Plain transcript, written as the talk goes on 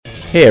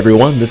Hey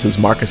everyone, this is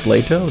Marcus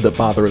Leto, the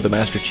father of the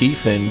Master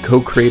Chief and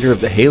co-creator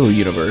of the Halo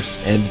universe,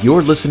 and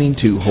you're listening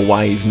to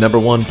Hawaii's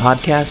 #1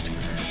 podcast,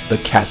 the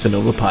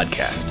Casanova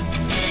Podcast.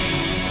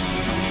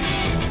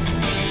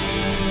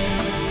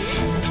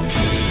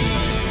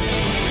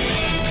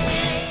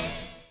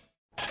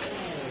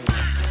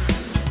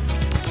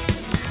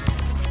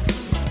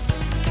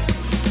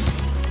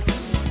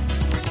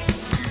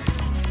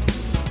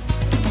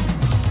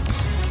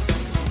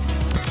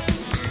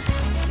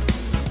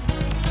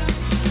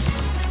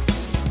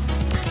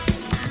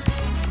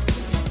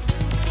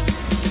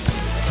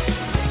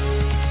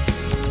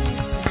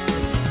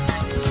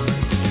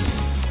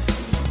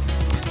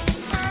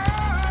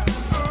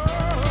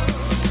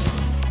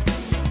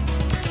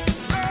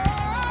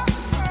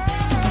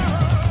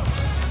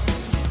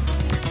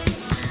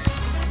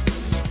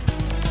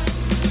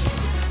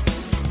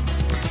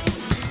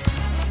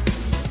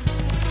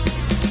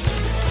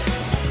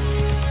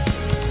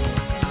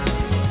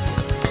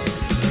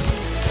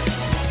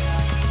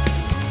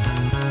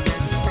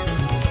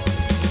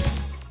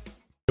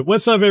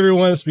 What's up,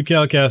 everyone? It's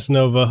Mikhail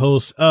Casanova,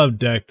 host of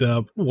Decked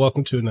Up.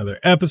 Welcome to another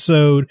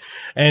episode.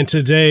 And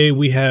today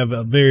we have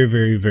a very,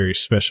 very, very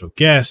special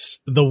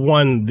guest, the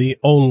one, the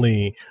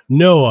only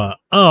Noah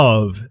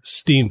of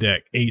Steam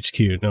Deck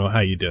HQ. Noah, how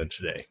you doing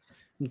today?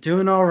 I'm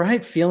doing all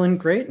right. Feeling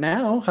great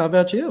now. How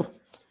about you?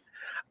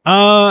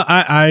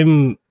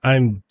 I'm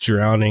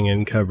drowning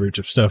in coverage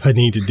of stuff I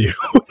need to do.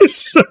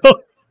 So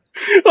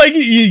like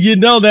you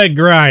know that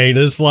grind.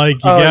 It's like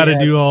you gotta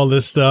do all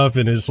this stuff,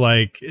 and it's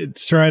like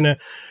it's trying to.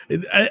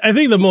 I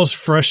think the most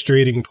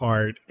frustrating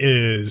part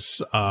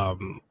is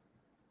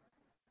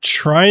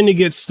trying to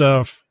get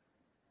stuff,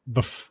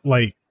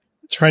 like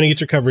trying to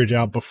get your coverage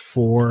out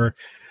before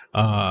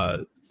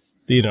like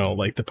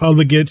the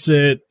public gets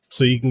it,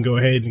 so you can go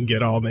ahead and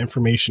get all the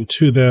information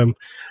to them.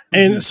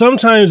 And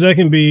sometimes that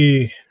can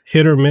be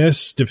hit or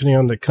miss depending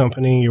on the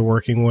company you're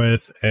working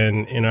with.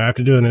 And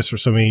after doing this for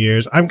so many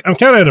years, I'm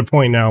kind of at a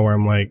point now where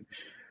I'm like,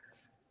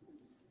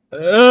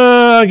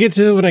 I'll get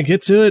to it when I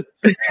get to it.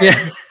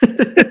 Yeah.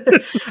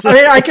 So.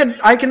 I mean,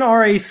 I can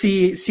already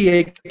see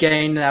it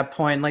getting to that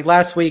point. Like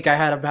last week I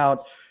had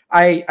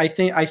I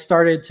think I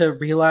started to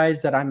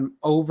realize that I'm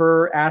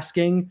over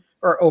asking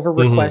or over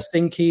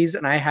requesting keys,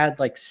 and I had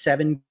like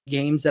 7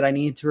 games that I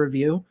needed to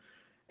review,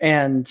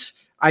 and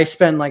I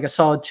spent like a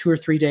solid 2 or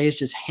 3 days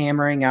just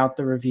hammering out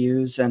the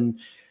reviews and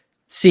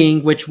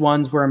seeing which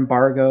ones were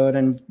embargoed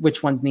and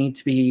which ones need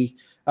to be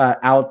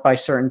out by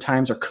certain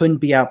times or couldn't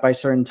be out by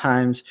certain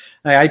times.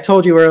 I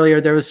told you earlier,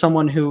 there was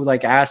someone who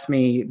like asked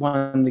me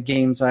one of the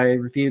games I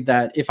reviewed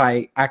that if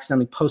I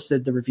accidentally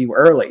posted the review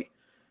early,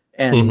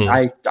 and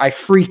I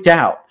freaked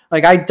out.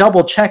 Like I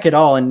double check it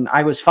all and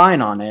I was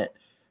fine on it,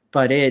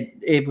 but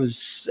it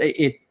was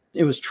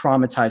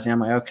traumatizing. I'm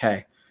like,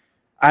 okay,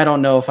 I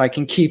don't know if I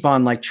can keep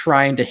on like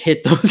trying to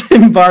hit those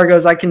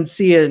embargoes. I can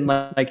see it in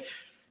like,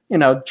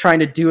 trying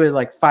to do it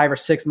like 5 or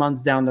 6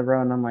 months down the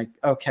road. And I'm like,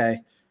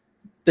 okay,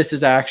 this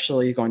is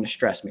actually going to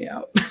stress me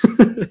out.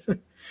 And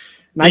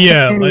I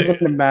can't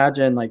even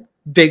imagine like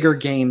bigger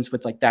games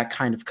with like that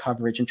kind of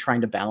coverage and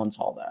trying to balance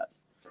all that.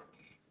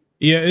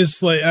 Yeah,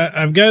 it's like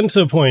I've gotten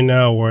to a point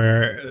now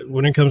where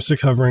when it comes to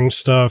covering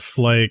stuff,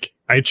 like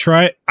I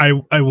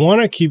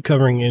want to keep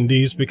covering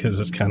indies because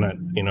it's kind of,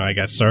 I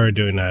got started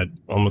doing that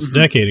almost a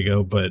decade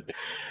ago. But,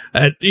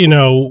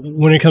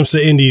 when it comes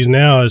to indies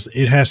now,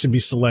 it has to be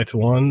select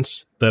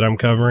ones that I'm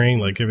covering.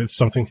 Like if it's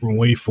something from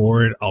Way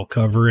Forward, I'll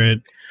cover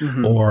it.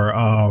 Or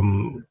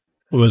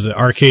was it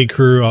Arcade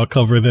Crew? I'll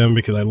cover them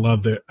because I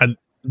love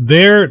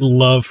their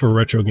love for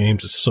retro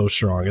games is so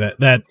strong.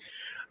 That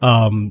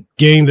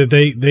game that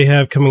they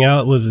have coming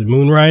out, was it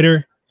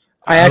Moonrider?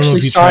 I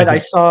actually saw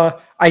it.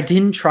 I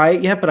didn't try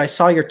it yet, but I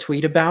saw your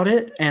tweet about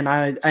it, and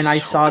I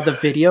saw the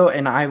video,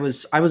 and I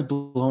was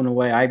blown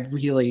away. I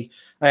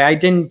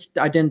didn't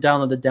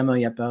download the demo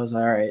yet, but I was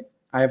like, all right,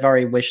 I've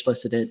already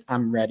wishlisted it.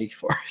 I'm ready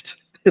for it.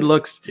 It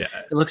looks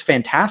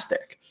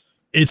fantastic.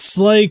 It's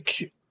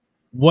like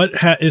what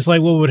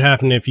would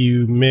happen if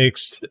you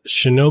mixed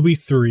Shinobi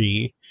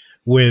 3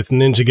 with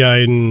Ninja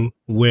Gaiden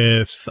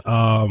with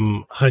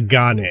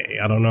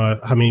Hagane. I don't know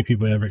how many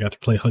people ever got to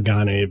play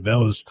Hagane. That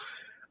was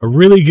a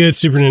really good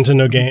Super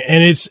Nintendo game,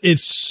 and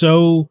it's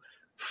so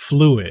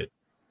fluid,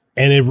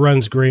 and it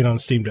runs great on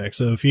Steam Deck.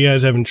 So if you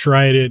guys haven't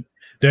tried it,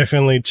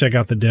 definitely check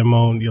out the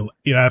demo. You'll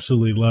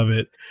absolutely love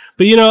it.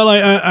 But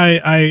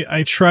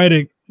I try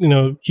to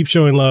keep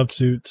showing love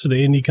to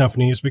the indie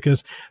companies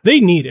because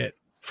they need it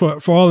for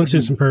all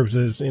intents and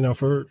purposes.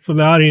 For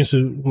the audience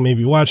who may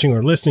be watching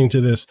or listening to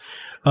this,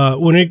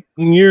 when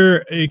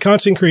you're a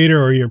content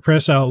creator or you're a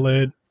press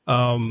outlet,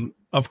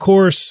 of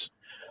course,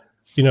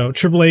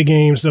 AAA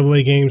games,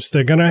 AA games,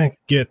 they're going to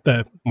get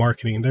that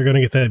marketing. They're going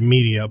to get that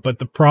media. But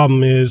the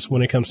problem is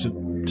when it comes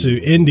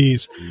to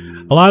indies,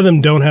 a lot of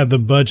them don't have the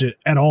budget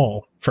at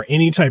all for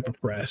any type of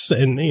press.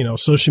 And,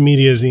 social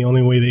media is the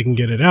only way they can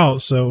get it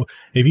out. So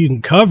if you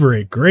can cover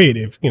it, great.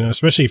 If,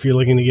 especially if you're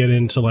looking to get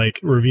into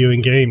like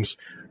reviewing games,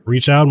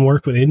 reach out and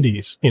work with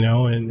indies,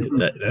 and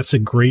that's a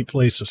great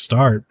place to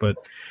start. But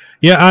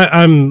Yeah,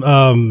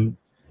 I'm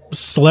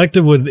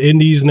selective with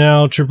indies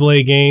now,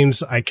 AAA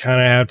games. I kind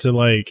of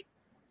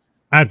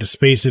I have to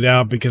space it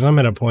out because I'm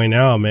at a point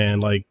now, man,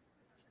 like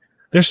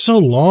they're so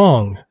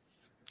long.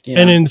 Yeah.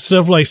 And in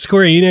stuff like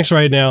Square Enix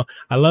right now,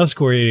 I love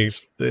Square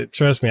Enix.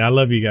 Trust me, I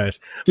love you guys.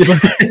 But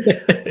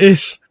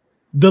it's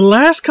the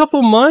last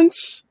couple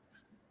months,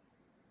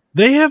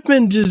 they have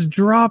been just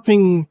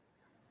dropping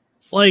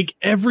like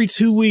every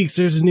 2 weeks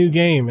there's a new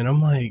game. And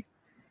I'm like,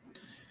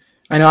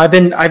 I know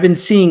I've been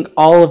seeing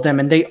all of them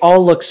and they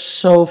all look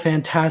so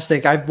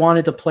fantastic. I've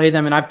wanted to play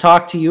them and I've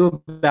talked to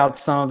you about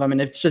some of them,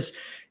 and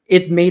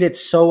it's made it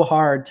so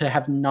hard to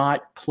have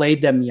not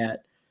played them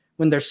yet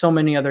when there's so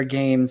many other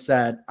games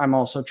that I'm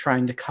also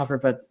trying to cover.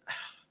 But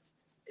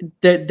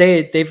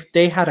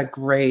they had a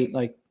great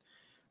like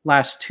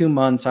last 2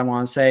 months, I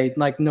want to say,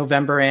 like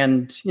November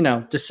and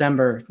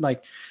December.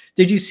 Like,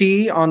 did you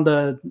see on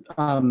the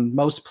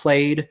most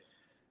played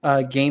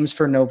games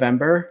for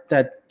November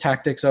that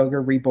Tactics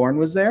Ogre Reborn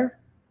was there?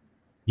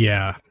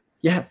 Yeah.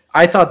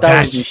 I thought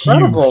that was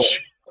incredible.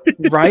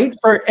 Right?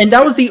 And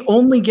that was the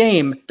only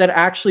game that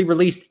actually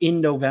released in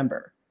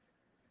November.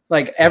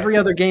 Like every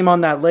other game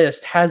on that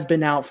list has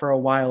been out for a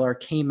while or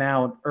came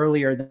out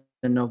earlier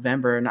than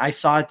November. And I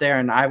saw it there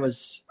and I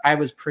was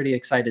pretty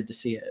excited to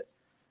see it.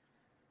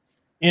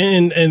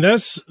 And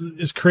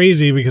it's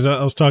crazy because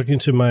I was talking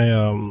to my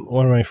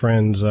one of my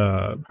friends,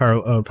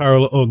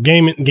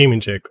 gaming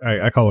chick.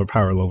 I call her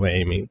Power Lola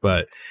Amy,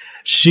 but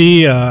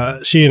she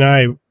and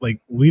I, like,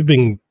 we've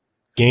been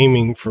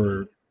gaming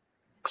for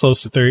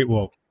close to 30.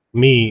 Well,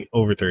 me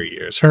over 30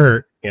 years.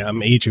 Her, yeah,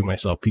 I'm aging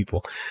myself,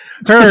 people.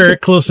 Her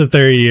close to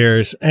 30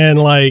 years, and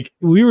like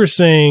we were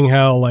saying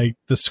how like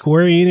the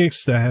Square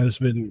Enix that has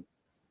been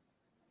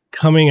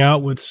coming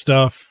out with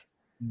stuff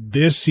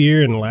this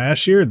year and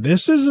last year,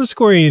 this is the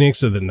Square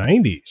Enix of the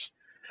 90s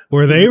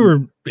where they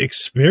were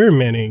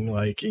experimenting.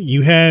 Like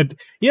you had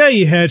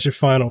your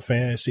Final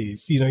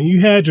Fantasies, you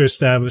had your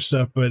established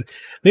stuff, but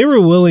they were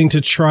willing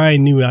to try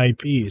new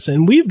IPs,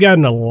 and we've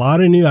gotten a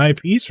lot of new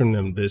IPs from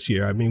them this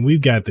year. I mean,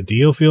 we've got the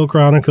DioField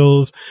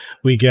Chronicles,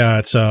 we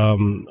got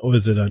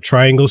a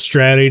Triangle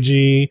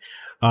Strategy,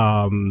 we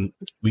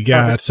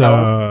got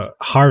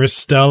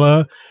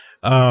Harvestella,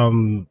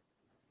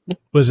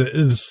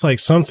 it's like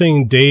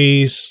something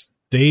day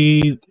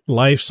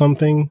life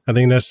something. I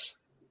think that's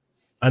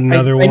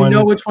another one. I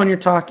know which one you're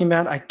talking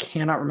about. I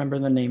cannot remember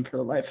the name for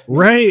the life of me.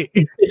 Right.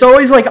 It's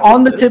always like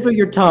on the tip of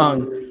your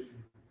tongue.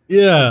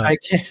 Yeah. I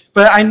can't,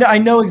 but I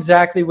know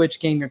exactly which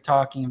game you're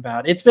talking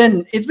about. It's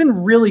been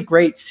really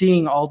great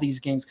seeing all these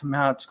games come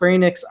out. Square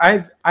Enix,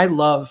 I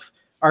love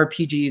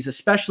RPGs,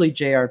 especially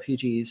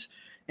JRPGs,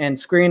 and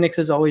Square Enix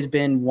has always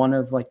been one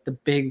of like the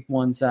big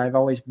ones that I've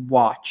always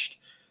watched.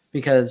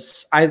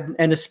 Because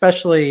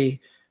especially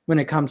when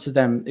it comes to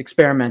them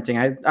experimenting,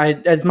 I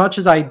as much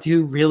as I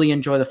do really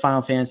enjoy the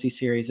Final Fantasy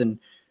series, and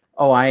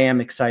I am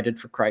excited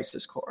for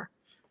Crisis Core.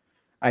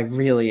 I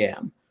really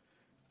am.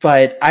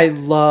 But I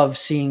love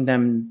seeing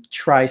them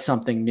try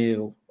something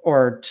new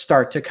or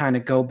start to kind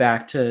of go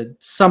back to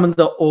some of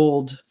their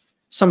old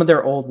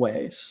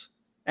ways.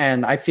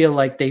 And I feel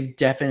like they've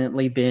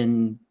definitely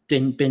been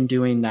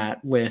doing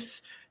that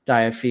with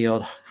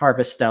DioField,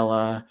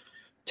 Harvestella,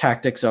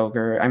 Tactics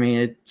Ogre. I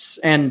mean,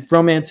 and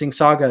Romancing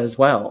Saga as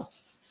well.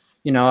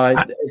 I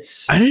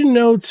didn't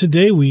know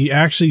today we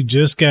actually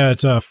just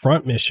got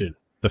Front Mission,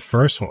 the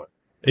first one.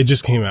 It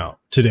just came out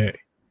today.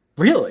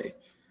 Really?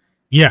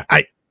 Yeah.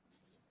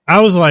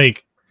 I was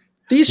like,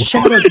 these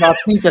shadow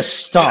drops need to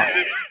stop.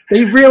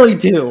 They really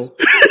do.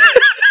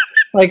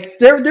 Like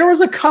there was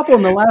a couple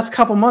in the last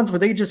couple months where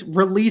they just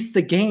released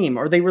the game,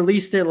 or they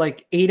released it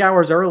like 8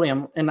 hours early,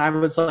 and I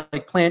was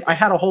like I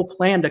had a whole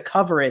plan to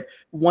cover it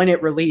when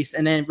it released,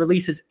 and then it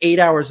releases 8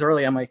 hours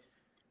early. I'm like,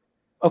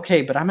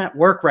 okay, but I'm at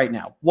work right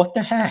now. What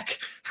the heck?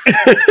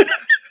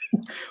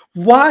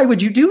 Why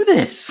would you do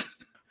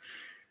this?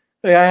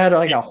 Like, I had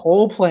like a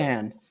whole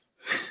plan.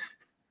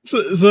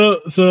 So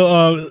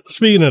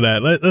speaking of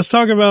that, let's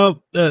talk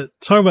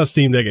about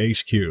Steam Deck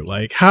HQ.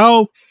 Like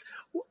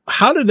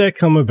how did that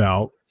come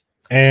about?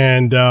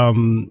 And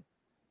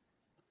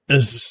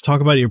let's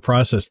talk about your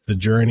process, the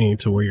journey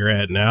to where you're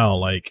at now.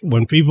 Like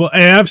when people,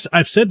 and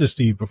I've said to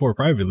Steve before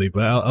privately,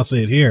 but I'll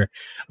say it here.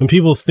 When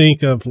people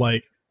think of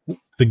like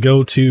the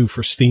go-to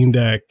for Steam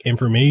Deck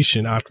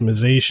information,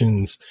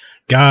 optimizations,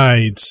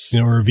 guides,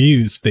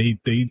 reviews, they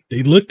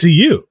look to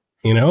you,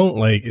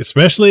 like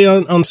especially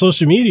on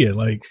social media.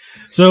 Like,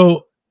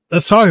 so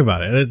let's talk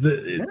about it.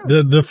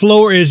 The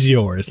floor is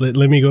yours. Let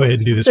me go ahead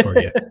and do this for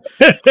you.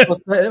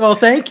 well,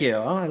 thank you.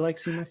 I like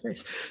seeing my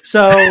face.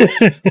 So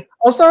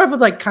I'll start off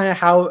with like kind of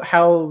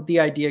how the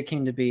idea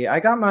came to be. I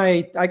got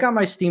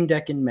my Steam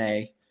Deck in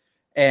May,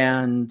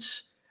 and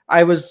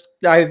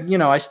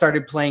I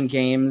started playing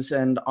games,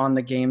 and on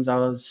the games I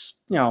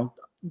was,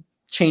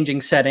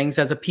 changing settings.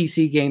 As a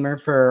PC gamer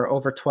for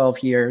over 12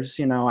 years,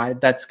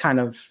 that's kind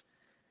of,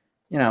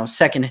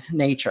 second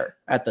nature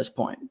at this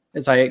point.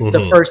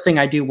 The first thing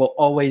I do will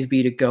always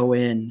be to go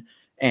in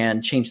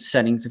and change the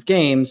settings of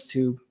games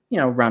to,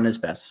 run as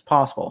best as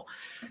possible.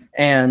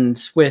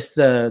 And with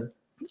the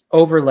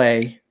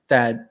overlay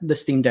that the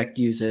Steam Deck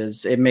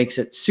uses, it makes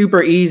it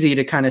super easy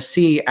to kind of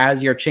see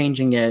as you're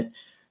changing it,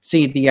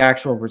 see the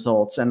actual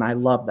results. And I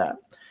love that.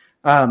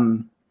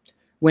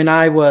 When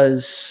I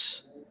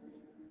was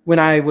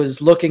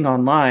looking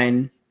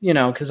online,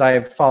 because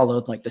I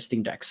followed like the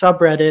Steam Deck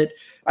subreddit,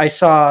 I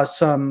saw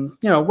some,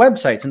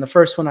 websites. And the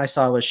first one I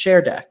saw was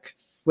ShareDeck,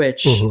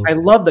 which I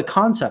love the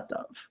concept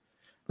of.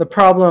 The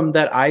problem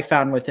that I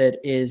found with it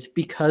is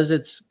because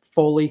it's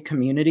fully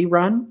community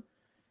run,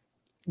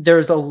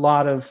 there's a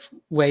lot of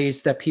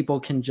ways that people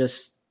can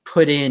just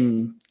put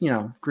in,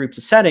 groups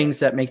of settings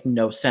that make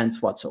no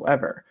sense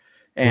whatsoever.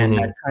 And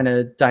that kind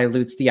of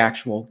dilutes the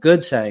actual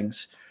good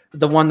settings.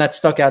 The one that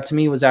stuck out to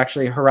me was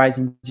actually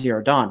Horizon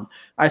Zero Dawn.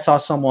 I saw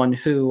someone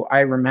who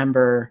I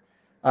remember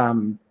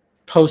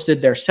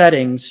posted their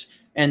settings,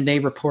 and they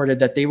reported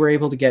that they were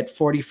able to get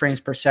 40 frames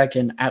per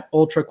second at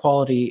ultra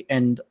quality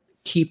and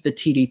keep the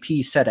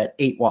TDP set at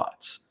 8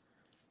 watts.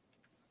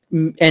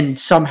 And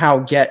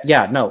somehow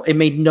it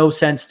made no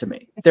sense to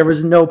me. There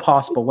was no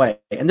possible way.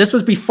 And this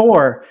was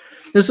before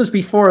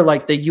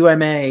like the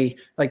UMA,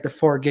 like the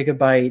 4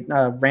 gigabyte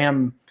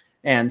RAM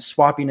and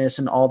swappiness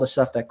and all the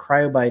stuff that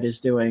Cryobyte is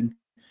doing,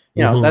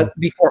 that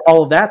before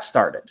all of that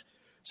started.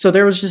 So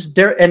there was just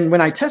and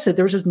when I tested,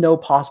 there was just no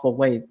possible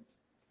way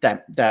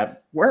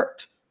that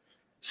worked.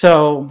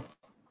 So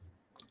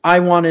I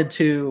wanted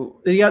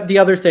to, the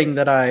other thing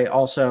that I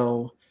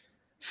also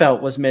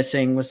felt was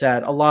missing was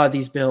that a lot of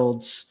these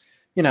builds,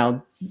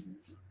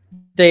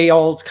 they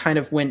all kind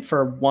of went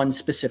for one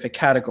specific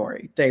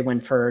category. They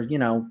went for,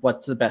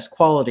 what's the best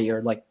quality,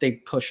 or like they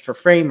pushed for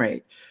frame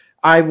rate.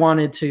 I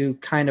wanted to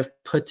kind of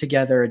put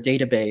together a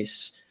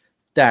database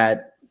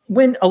that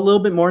went a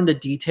little bit more into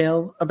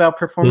detail about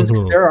performance.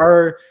 There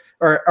are,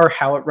 or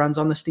how it runs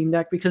on the Steam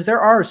Deck, because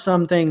there are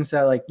some things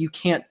that like you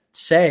can't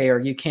say or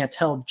you can't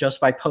tell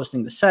just by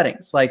posting the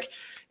settings. Like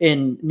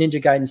in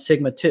Ninja Gaiden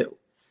Sigma 2,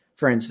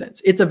 for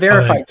instance, it's a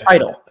verified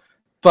title,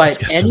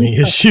 but any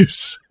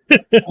issues.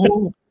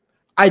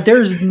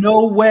 There's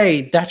no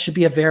way that should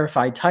be a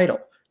verified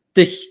title.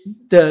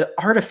 The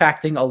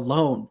artifacting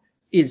alone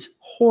is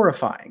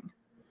horrifying.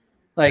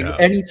 Like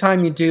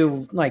anytime you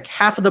do like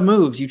half of the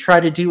moves you try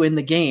to do in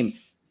the game,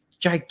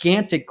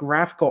 gigantic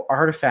graphical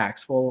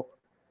artifacts will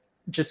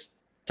just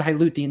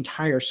dilute the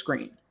entire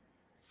screen.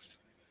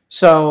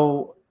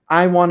 So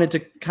I wanted to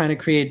kind of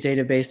create a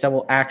database that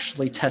will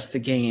actually test the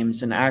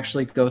games and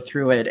actually go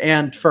through it,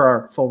 and for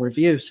our full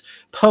reviews,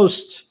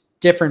 post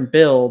different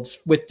builds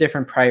with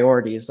different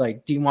priorities.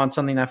 Like, do you want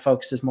something that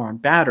focuses more on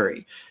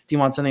battery? Do you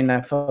want something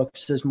that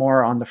focuses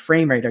more on the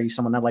frame rate? Are you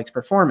someone that likes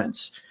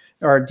performance?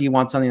 Or do you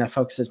want something that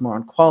focuses more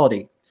on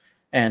quality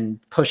and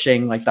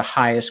pushing like the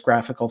highest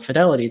graphical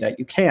fidelity that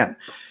you can?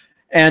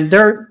 And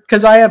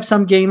because I have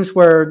some games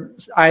where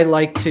I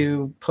like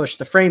to push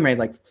the frame rate,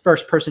 like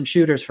first person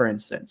shooters, for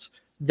instance,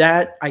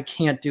 that I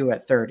can't do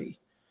at 30.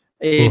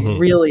 It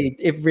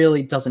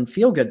really doesn't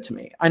feel good to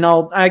me.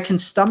 I can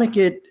stomach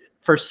it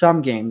for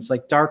some games,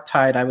 like Dark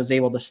Tide. I was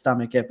able to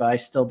stomach it, but I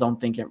still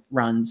don't think it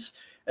runs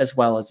as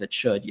well as it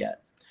should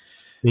yet.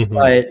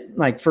 But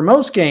like for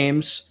most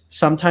games,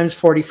 sometimes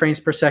 40 frames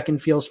per second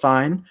feels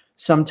fine.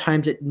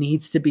 Sometimes it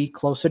needs to be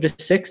closer to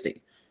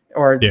 60,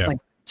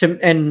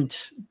 and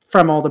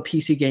from all the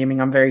PC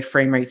gaming, I'm very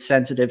frame rate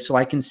sensitive, so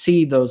I can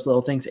see those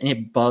little things, and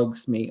it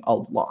bugs me a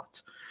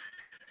lot.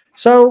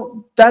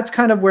 So that's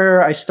kind of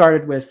where I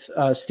started with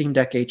Steam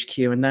Deck HQ,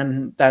 and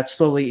then that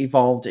slowly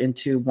evolved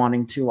into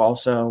wanting to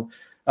also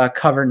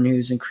cover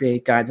news and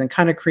create guides and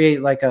kind of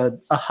create like a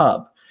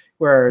hub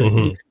where you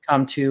can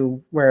come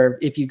to, where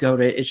if you go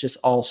to, it's just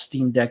all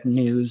Steam Deck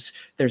news.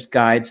 There's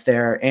guides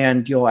there,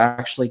 and you'll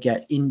actually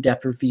get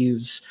in-depth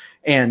reviews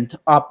and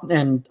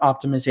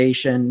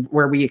optimization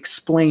where we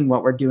explain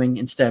what we're doing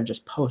instead of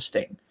just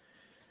posting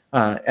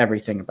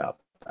everything about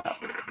that.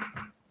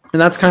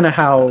 And that's kind of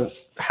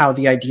how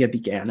the idea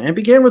began. And it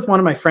began with one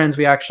of my friends.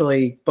 We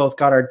actually both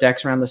got our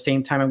decks around the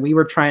same time, and we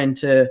were trying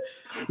to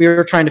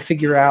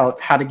figure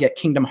out how to get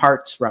Kingdom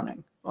Hearts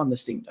running on the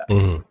Steam Deck,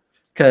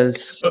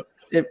 because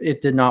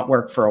it did not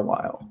work for a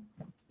while.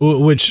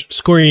 Which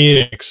Square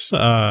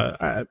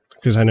Enix,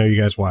 because I know you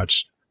guys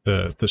watched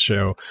the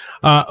show,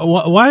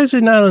 why is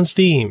it not on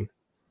Steam?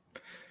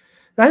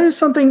 That is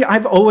something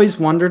I've always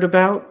wondered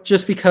about,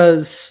 just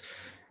because,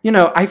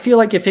 I feel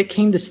like if it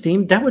came to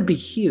Steam, that would be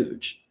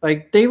huge.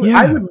 Like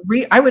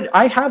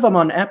I have them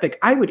on Epic.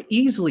 I would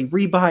easily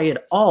rebuy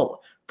it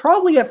all,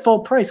 probably at full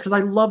price, because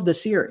I love the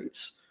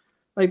series.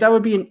 Like that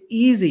would be an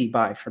easy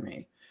buy for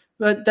me.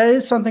 But that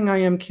is something I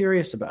am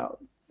curious about,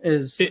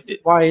 is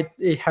why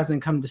it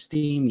hasn't come to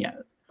Steam yet.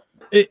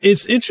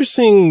 It's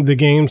interesting, the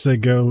games that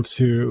go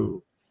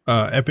to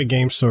Epic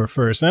Game Store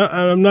first. Now,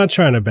 I'm not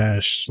trying to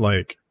bash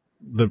like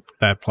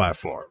that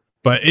platform,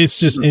 but it's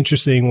just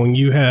interesting when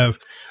you have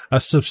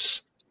a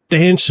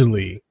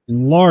substantially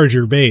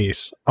larger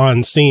base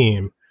on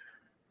Steam,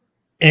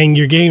 and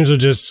your games will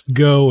just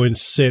go and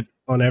sit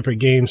on Epic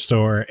Game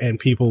Store, and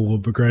people will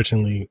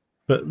begrudgingly,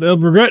 but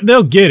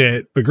they'll get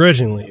it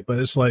begrudgingly. But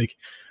it's like,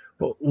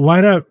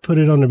 why not put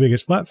it on the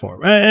biggest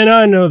platform? And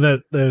I know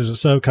that there's a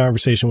sub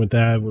conversation with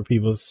that where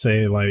people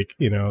say like,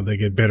 they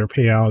get better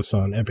payouts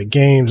on Epic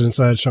Games and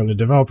such on the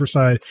developer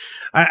side.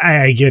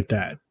 I get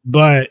that.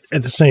 But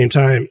at the same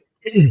time,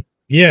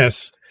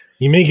 yes,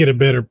 you may get a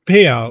better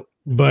payout,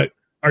 but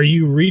are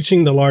you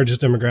reaching the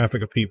largest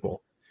demographic of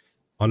people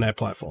on that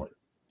platform?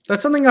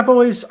 That's something I've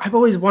always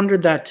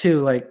wondered that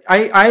too. Like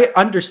I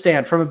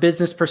understand from a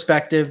business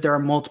perspective, there are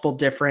multiple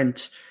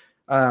different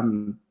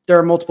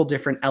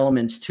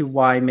elements to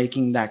why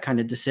making that kind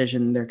of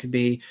decision. There could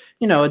be,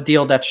 a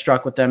deal that's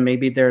struck with them.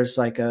 Maybe there's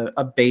like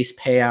a base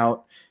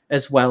payout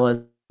as well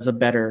as a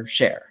better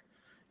share,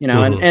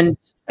 and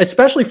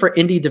especially for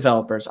indie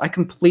developers, I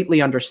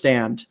completely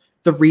understand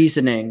the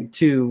reasoning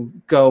to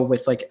go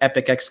with like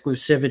Epic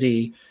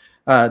exclusivity,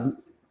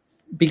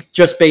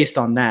 just based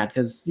on that,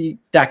 because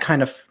that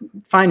kind of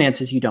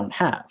finances you don't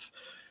have.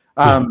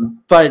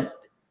 But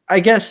I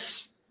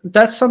guess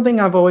that's something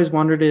I've always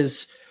wondered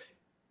is,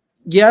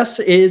 yes,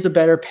 it is a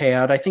better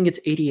payout. I think it's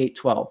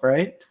 88.12,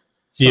 right?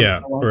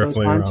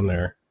 Roughly around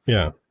there.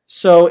 Yeah.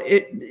 So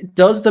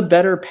does the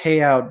better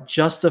payout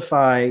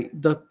justify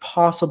the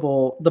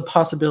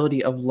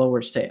possibility of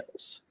lower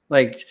sales?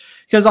 Like,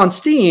 because on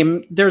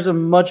Steam, there's a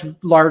much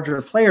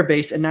larger player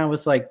base, and now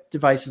with like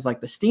devices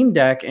like the Steam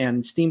Deck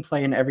and Steam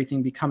Play and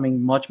everything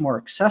becoming much more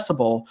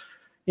accessible,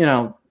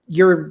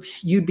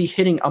 you'd be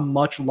hitting a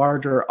much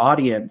larger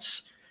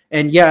audience.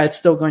 And yeah, it's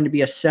still going to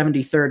be a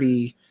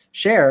 70-30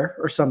 share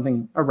or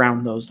something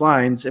around those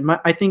lines.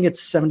 I think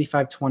it's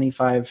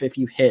 75-25 if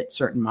you hit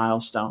certain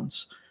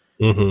milestones.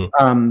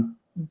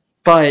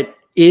 But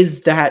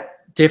is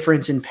that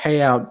difference in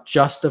payout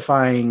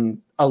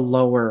justifying a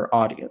lower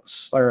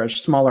audience or a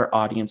smaller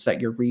audience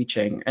that you're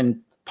reaching and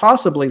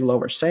possibly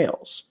lower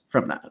sales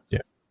from that? Yeah.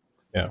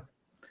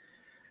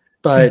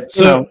 But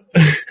that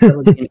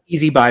would be an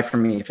easy buy for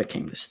me if it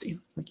came to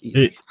Steam. Like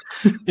easy.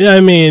 I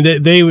mean,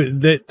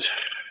 it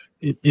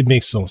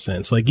makes no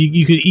sense. Like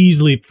you could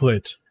easily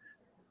put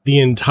the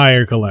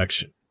entire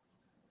collection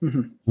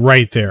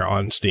right there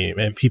on Steam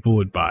and people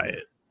would buy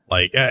it.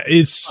 Like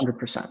it's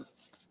 100%.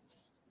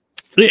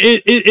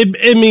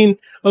 I mean,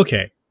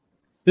 okay.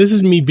 This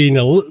is me being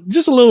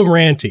just a little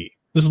ranty.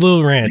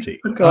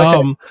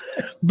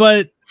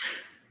 But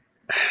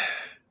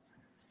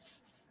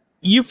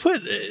you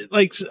put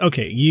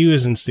you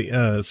as in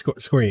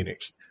Square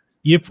Enix,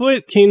 you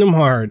put Kingdom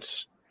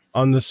Hearts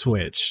on the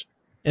Switch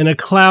in a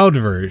cloud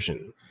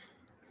version.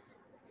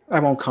 I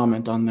won't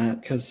comment on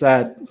that because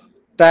that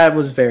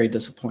was very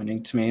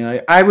disappointing to me.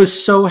 I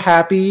was so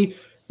happy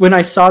when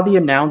I saw the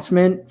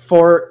announcement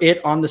for it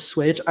on the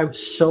Switch. I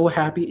was so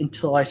happy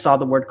until I saw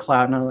the word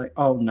cloud, and I was like,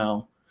 oh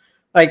no.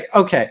 Like,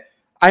 okay,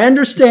 I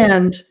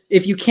understand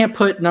if you can't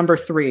put number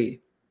 3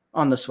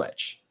 on the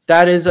Switch.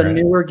 That is a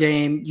newer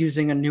game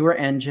using a newer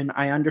engine.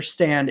 I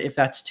understand if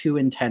that's too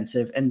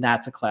intensive and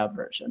that's a cloud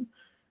version.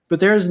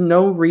 But there's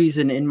no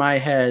reason in my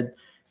head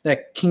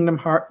that Kingdom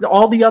Hearts,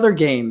 all the other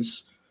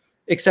games,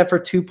 except for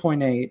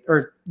 2.8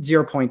 or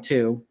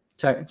 0.2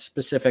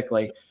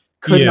 specifically,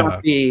 could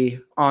not be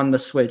on the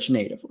Switch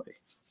natively.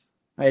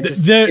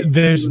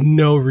 There's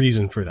no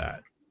reason for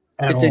that.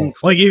 At all.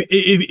 Like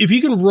if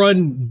you can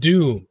run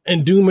Doom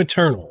and Doom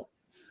Eternal,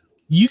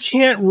 you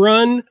can't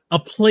run a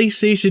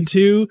PlayStation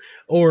 2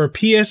 or a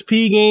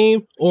PSP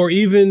game or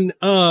even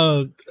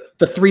the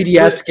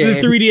 3DS game.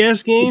 The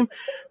 3DS game.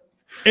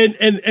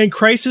 And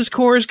Crisis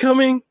Core is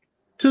coming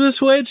to the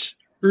Switch?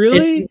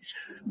 Really?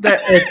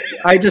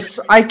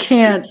 I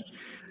can't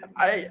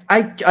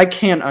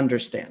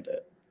understand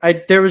it.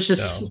 There was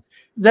just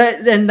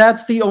that, and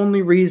that's the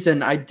only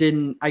reason I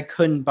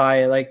couldn't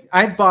buy it. Like,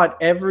 I've bought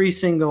every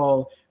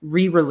single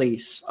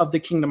re-release of the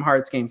Kingdom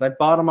Hearts games. I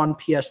bought them on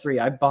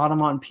PS3. I bought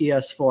them on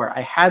PS4.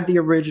 I had the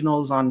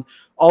originals on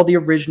all the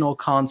original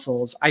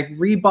consoles. I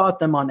rebought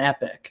them on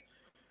Epic.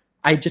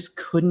 I just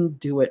couldn't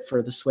do it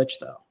for the Switch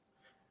though.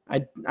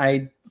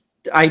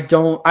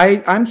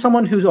 I'm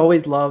someone who's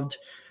always loved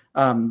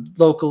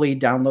locally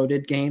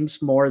downloaded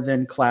games more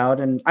than cloud,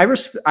 and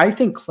I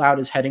think cloud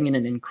is heading in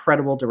an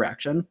incredible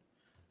direction.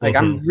 Like,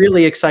 I'm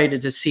really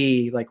excited to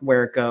see like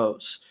where it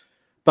goes,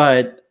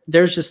 but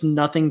there's just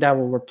nothing that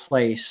will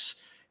replace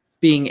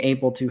being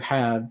able to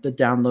have the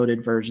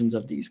downloaded versions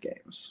of these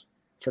games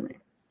for me.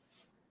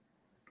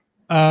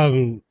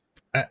 I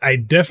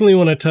definitely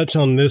want to touch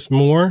on this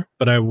more,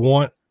 but I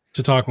want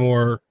to talk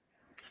more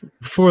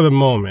for the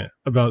moment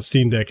about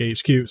Steam Deck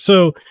HQ.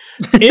 So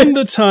in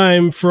the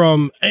time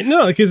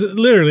because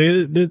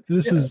literally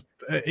this is,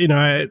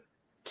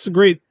 it's a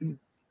great,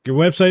 your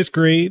website's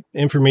great.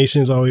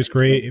 Information is always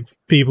great.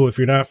 If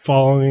you're not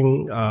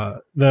following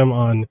them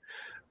on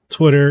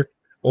Twitter,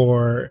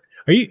 or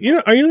are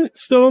you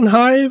still on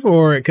Hive?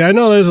 Or, 'cause I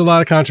know there's a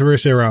lot of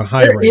controversy around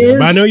Hive right now,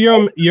 but I know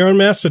you're on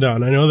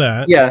Mastodon. I know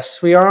that.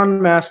 Yes, we are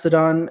on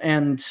Mastodon,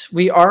 and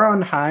we are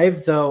on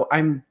Hive, though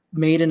I'm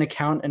made an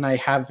account and I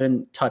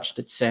haven't touched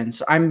it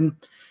since. I'm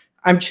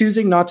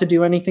choosing not to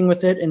do anything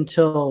with it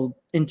until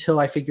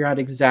I figure out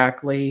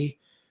exactly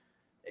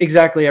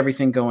exactly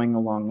everything going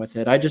along with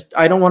it. I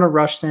don't want to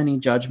rush to any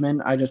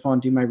judgment. I just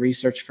want to do my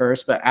research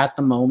first. But at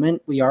the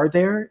moment, we are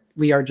there.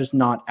 We are just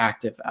not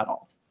active at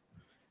all.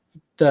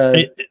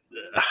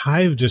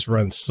 Hive just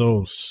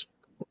runs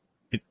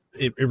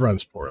it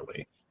runs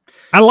poorly.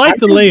 I like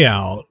the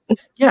layout.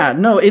 Yeah,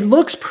 no, it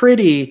looks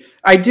pretty.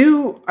 I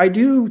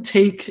do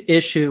take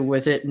issue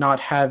with it not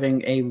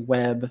having a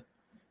web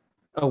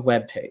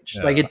page.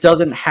 Yeah. Like it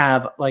doesn't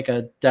have like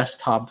a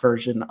desktop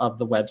version of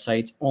the website.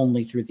 It's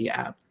only through the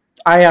app.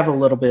 I have a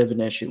little bit of an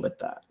issue with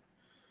that.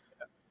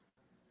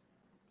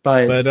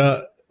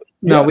 But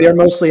no, we are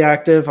mostly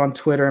active on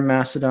Twitter and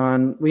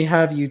Mastodon. We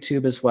have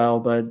YouTube as well,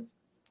 but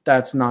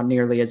that's not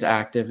nearly as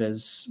active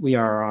as we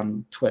are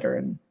on Twitter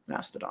and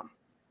Mastodon.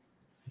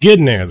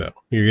 Getting there though.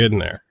 You're getting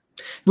there.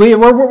 We're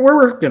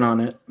working on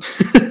it.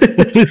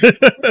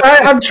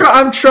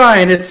 I'm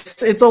trying.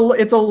 It's a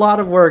lot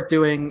of work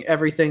doing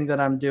everything that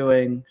I'm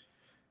doing.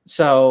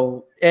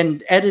 So,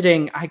 and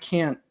editing, I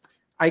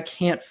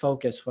can't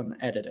focus when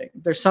editing.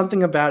 There's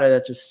something about it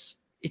that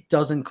it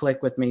doesn't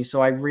click with me.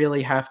 So I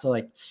really have to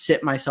like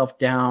sit myself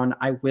down.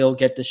 I will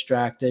get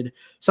distracted.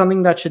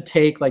 Something that should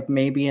take like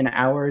maybe an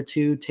hour or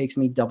two takes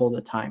me double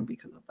the time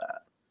because of that.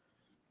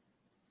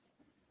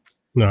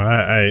 No,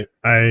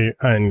 I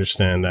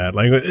understand that.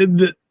 Like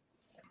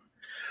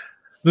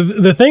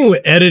the thing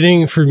with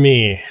editing for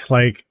me,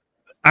 like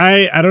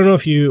I don't know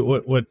if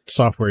what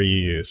software you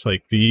use.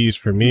 Like, do you use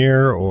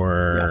Premiere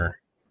or?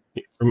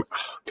 Yeah. Oh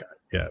God,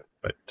 yeah.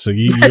 But so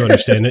you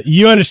understand it.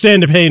 You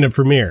understand the pain of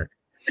Premiere.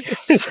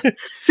 Yes.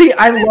 See,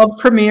 I love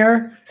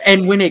Premiere,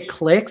 and when it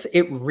clicks,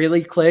 it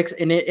really clicks.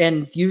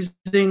 And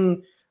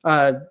using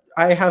I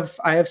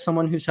have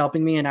someone who's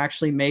helping me and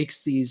actually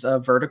makes these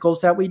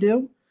verticals that we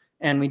do.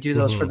 And we do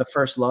those for the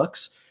first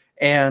looks.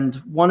 And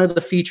one of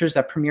the features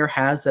that Premiere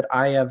has that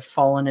I have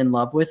fallen in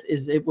love with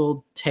is it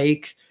will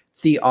take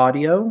the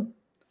audio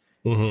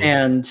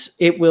and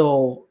it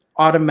will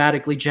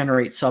automatically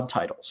generate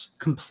subtitles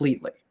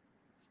completely.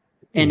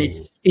 And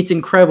it's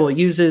incredible. It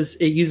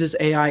uses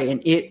AI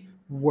and it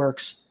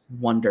works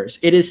wonders.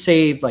 It has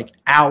saved like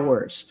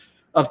hours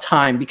of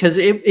time because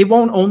it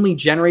won't only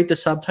generate the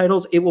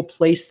subtitles, it will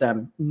place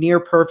them near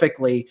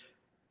perfectly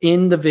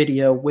in the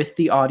video with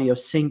the audio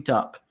synced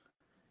up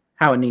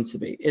how it needs to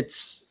be.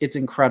 It's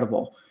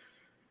incredible.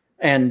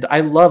 And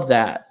I love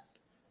that.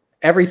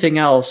 Everything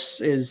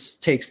else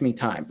takes me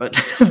time, but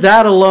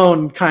that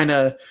alone kind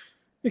of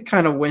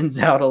wins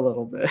out a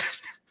little bit.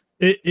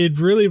 It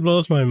really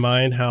blows my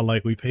mind how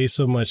like we pay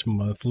so much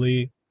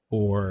monthly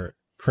for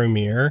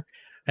Premiere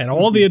and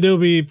all the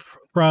Adobe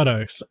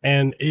products,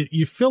 and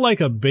you feel like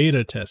a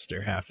beta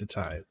tester half the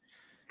time.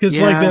 Because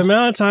like the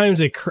amount of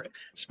times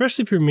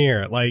especially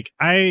Premiere, like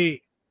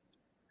I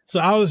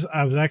was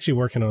actually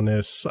working on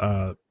this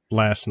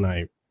last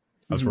night.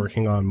 I was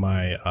working on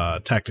my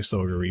Tactics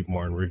Ogre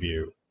Reborn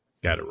review.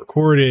 Got it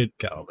recorded,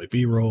 got all my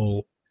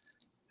B-roll,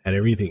 had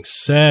everything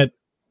set.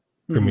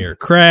 Premiere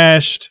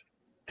crashed,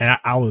 and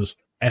I was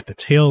at the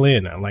tail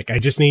end. I'm like, I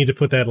just need to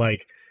put that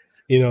like,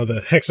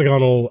 the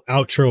hexagonal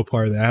outro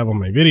part that I have on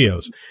my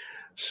videos.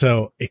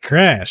 So it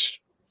crashed,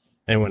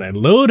 and when I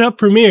load up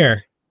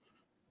Premiere,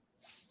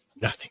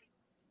 nothing.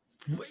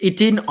 It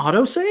didn't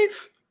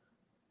autosave?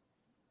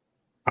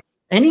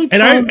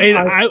 Anytime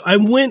I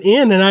went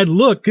in and I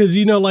looked because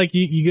like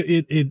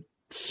it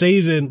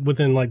saves it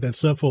within like that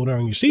subfolder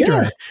on your C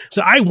drive.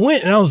 So I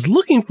went and I was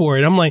looking for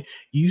it. I'm like,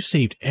 you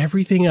saved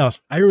everything else.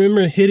 I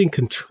remember hitting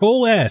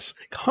Control S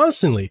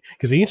constantly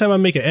because anytime I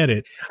make an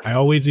edit, I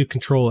always do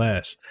Control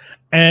S,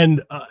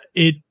 and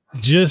it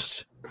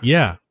just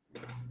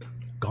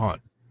gone.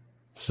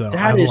 So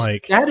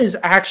that is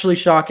actually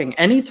shocking.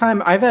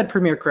 Anytime I've had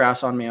Premiere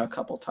crash on me a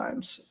couple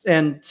times,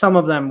 and some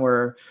of them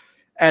were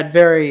at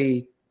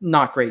very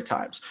not great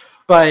times,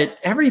 but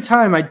every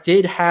time I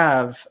did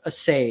have a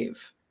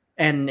save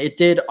and it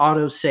did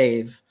auto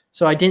save,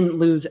 so I didn't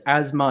lose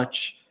as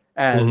much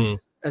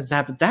as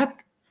that. But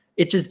that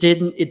it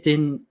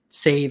didn't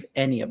save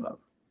any of them.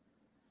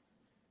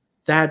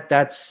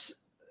 That's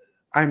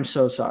I'm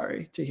so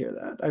sorry to hear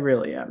that. I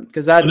really am,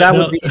 because that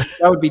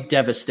would be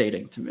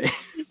devastating to me.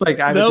 Like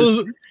I would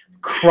just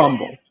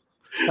crumble.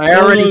 I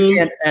already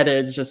can't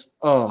edit. It's just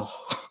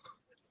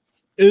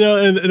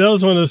and that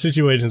was one of those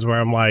situations where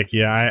I'm like,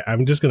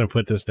 I'm just going to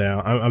put this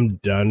down. I'm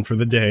done for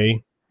the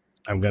day.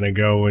 I'm going to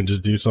go and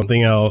just do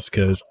something else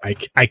because I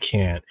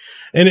can't.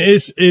 And I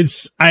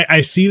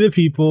see the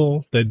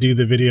people that do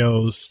the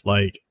videos,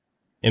 like,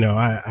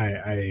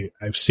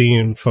 I've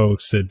seen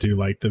folks that do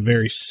like the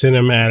very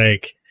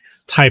cinematic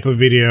type of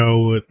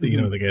video with,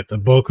 they get the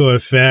bokeh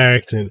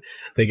effect and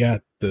they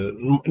got the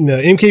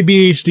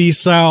MKBHD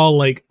style,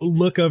 like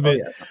look of it.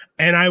 Yeah.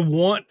 And I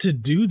want to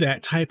do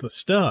that type of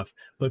stuff.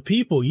 But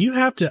people, you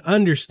have to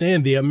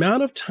understand the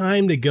amount of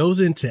time that goes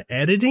into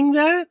editing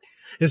that,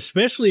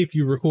 especially if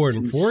you record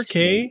in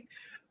 4K.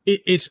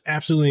 It's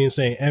absolutely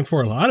insane. And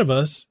for a lot of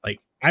us,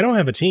 like I don't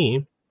have a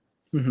team.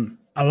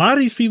 A lot of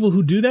these people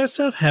who do that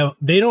stuff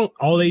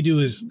all they do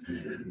is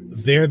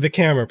they're the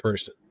camera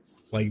person.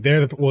 Like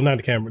they're not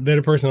the camera. They're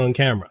the person on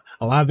camera.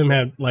 A lot of them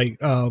have like,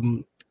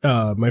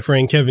 my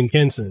friend Kevin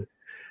Kenson.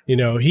 You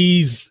know,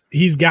 he's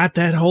got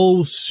that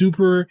whole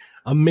super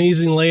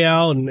amazing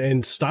layout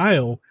and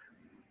style,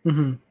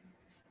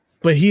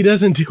 but he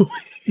doesn't do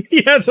it.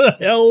 He has a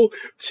whole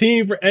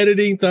team for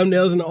editing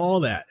thumbnails and all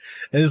that.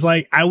 And it's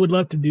like, I would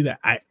love to do that.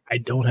 I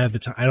don't have the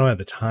time. I don't have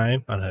the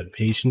time. I don't have the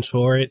patience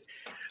for it.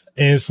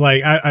 And it's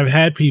like, I've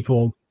had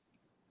people,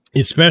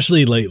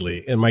 especially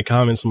lately in my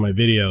comments on my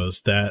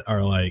videos, that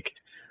are like,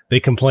 they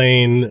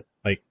complain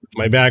like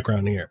my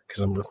background here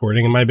because I'm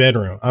recording in my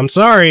bedroom. I'm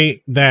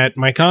sorry that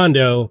my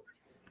condo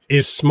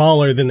is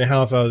smaller than the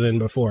house I was in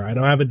before. I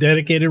don't have a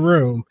dedicated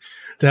room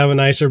to have a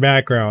nicer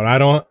background. I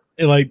don't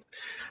like,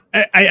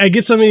 I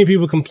get so many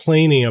people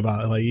complaining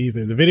about like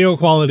either the video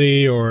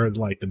quality or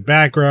like the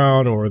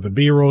background or the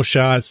B-roll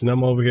shots. And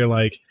I'm over here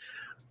like,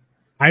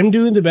 I'm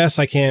doing the best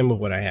I can with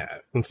what I have.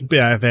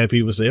 I've had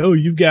people say, oh,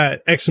 you've got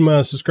X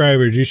amount of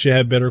subscribers, you should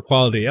have better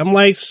quality. I'm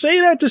like,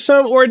 say that to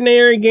some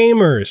ordinary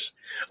gamers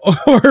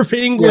or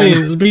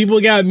penguins. Yeah.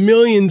 People got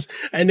millions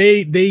and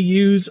they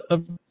use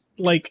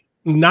like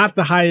not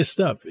the highest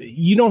stuff.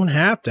 You don't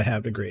have to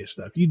have the greatest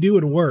stuff. You do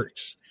what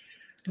works.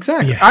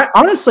 Exactly. Yeah.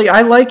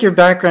 I like your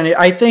background.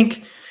 I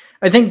think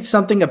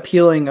something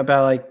appealing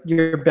about like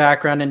your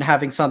background and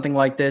having something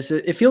like this,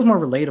 it feels more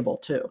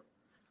relatable too.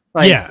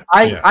 Like,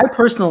 I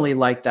personally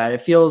like that. It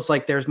feels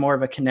like there's more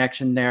of a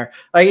connection there.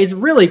 Like, it's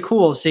really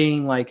cool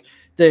seeing like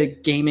the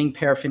gaming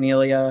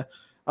paraphernalia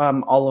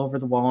all over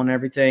the wall and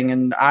everything.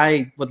 And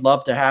I would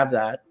love to have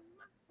that.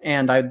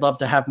 And I'd love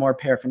to have more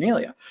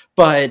paraphernalia.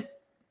 But,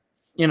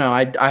 you know,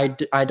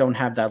 I don't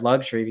have that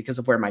luxury because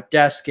of where my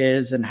desk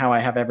is and how I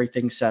have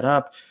everything set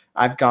up.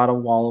 I've got a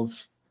wall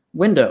of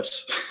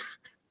windows.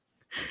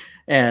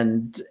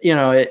 And, you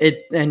know,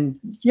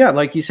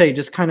 like you say, you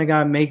just kind of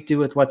got to make do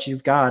with what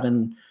you've got.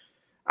 And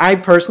I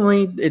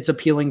personally, it's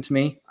appealing to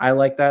me. I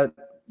like that.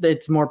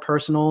 It's more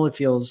personal. It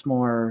feels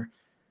more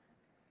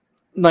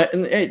like,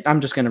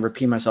 I'm just going to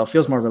repeat myself,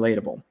 feels more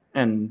relatable.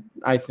 And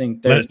I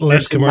think there's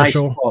less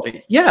commercial nice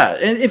quality. Yeah.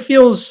 And it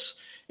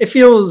feels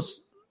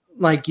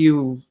like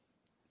you're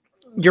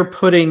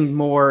putting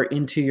more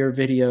into your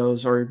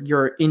videos or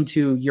you're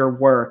into your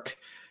work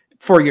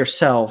for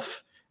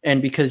yourself.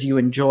 And because you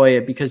enjoy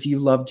it, because you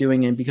love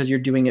doing it, because you're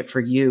doing it for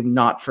you,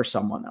 not for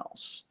someone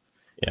else.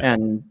 Yeah.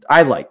 And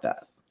I like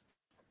that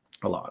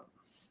a lot.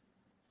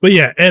 But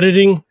yeah,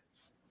 editing,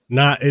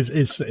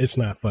 it's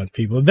not fun,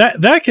 people.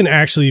 That can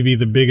actually be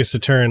the biggest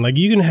deterrent. Like,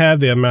 you can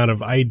have the amount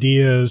of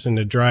ideas and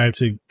the drive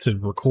to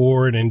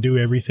record and do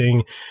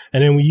everything,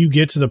 and then when you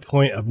get to the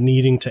point of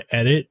needing to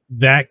edit,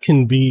 that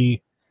can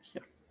be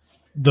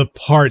the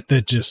part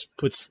that just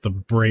puts the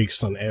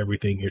brakes on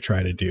everything you're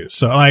trying to do.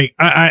 So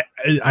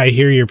I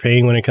hear your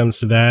pain when it comes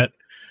to that.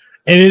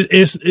 And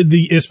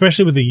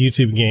especially with the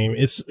YouTube game,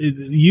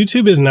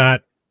 YouTube is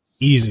not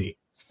easy,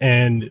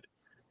 and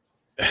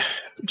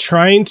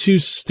trying to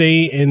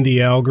stay in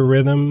the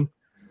algorithm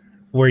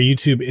where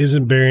YouTube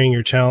isn't burying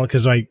your channel.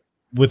 Cause like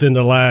within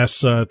the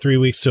last 3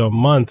 weeks to a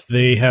month,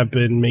 they have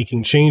been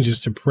making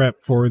changes to prep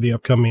for the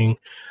upcoming,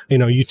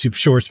 YouTube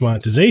Shorts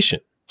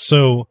monetization.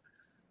 So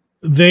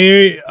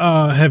they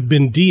have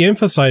been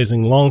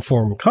de-emphasizing long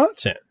form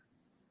content.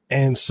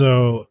 And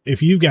so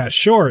if you've got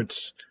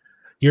shorts,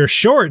 your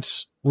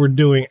shorts were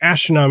doing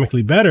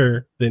astronomically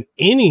better than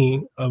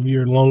any of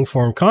your long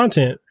form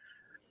content.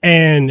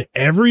 And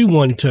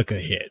everyone took a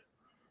hit.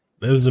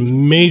 It was a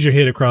major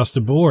hit across the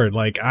board.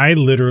 Like,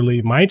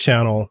 my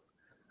channel,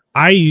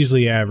 I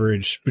usually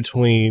average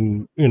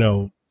between,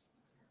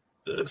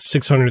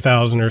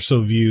 600,000 or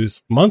so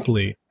views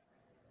monthly.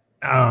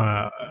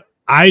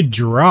 I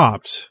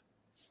dropped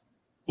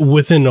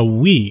within a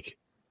week.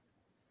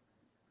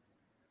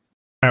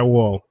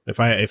 Well, if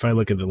I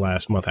look at the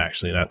last month,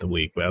 actually, not the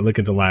week, but I look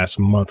at the last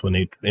month when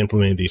they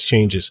implemented these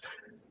changes,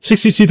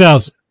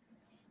 62,000.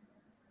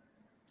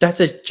 That's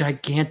a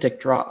gigantic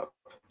drop.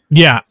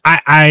 Yeah,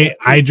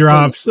 I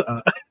dropped.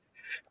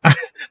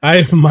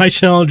 My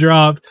channel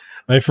dropped.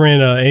 My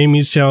friend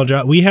Amy's channel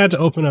dropped. We had to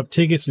open up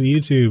tickets to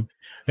YouTube.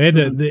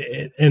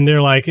 And they're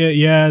like,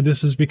 yeah,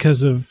 this is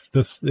because of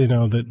this,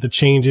 the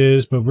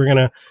changes, but we're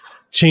gonna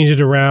change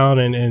it around,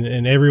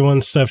 and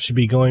everyone's stuff should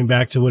be going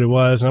back to what it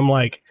was. And I'm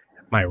like,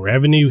 my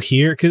revenue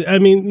here, because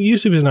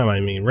YouTube is not my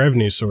main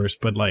revenue source,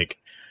 but like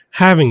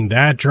having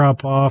that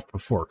drop off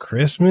before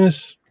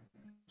Christmas.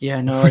 Yeah,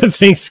 no, for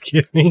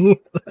Thanksgiving.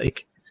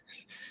 Like,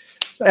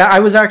 I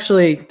was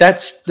actually,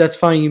 that's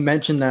funny you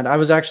mentioned that. I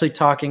was actually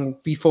talking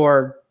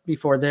before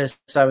this,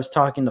 I was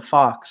talking to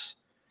Fox,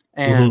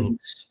 and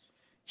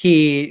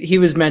he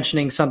was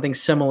mentioning something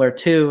similar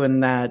too,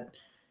 and that,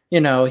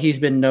 he's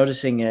been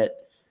noticing it.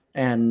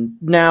 And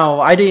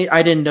now I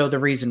didn't know the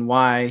reason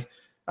why.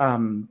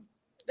 And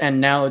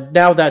now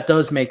that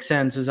does make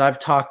sense, as I've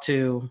talked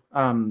to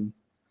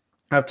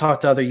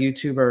other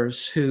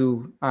YouTubers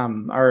who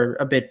are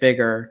a bit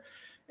bigger,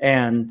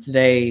 and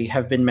they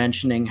have been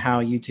mentioning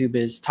how YouTube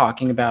is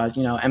talking about,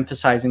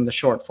 emphasizing the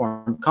short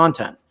form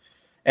content.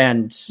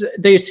 And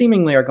they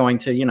seemingly are going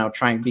to,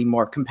 try and be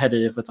more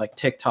competitive with like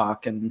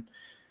TikTok. And,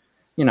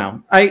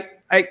 I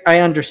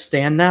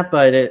understand that,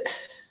 but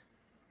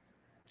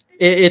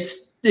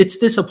it's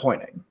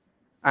disappointing,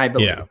 I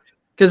believe.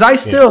 Because I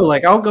still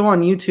like, I'll go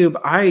on YouTube.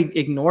 I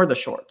ignore the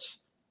shorts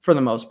for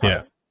the most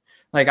part.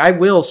 Like, I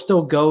will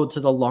still go to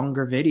the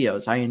longer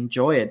videos. I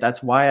enjoy it.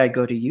 That's why I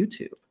go to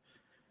YouTube.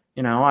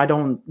 You know, I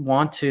don't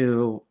want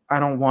to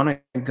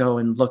go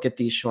and look at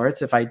these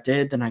shorts. If I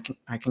did, then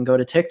I can go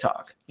to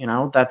TikTok. You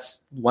know,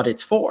 that's what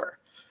it's for.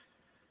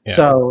 Yeah.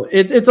 So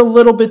it's a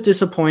little bit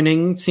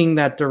disappointing seeing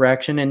that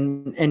direction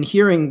and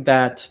hearing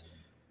that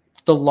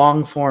the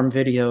long form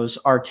videos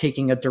are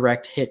taking a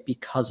direct hit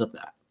because of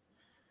that.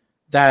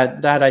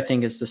 That I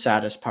think is the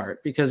saddest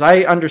part, because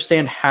I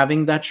understand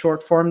having that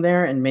short form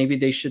there, and maybe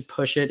they should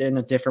push it in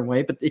a different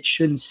way, but it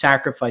shouldn't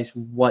sacrifice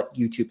what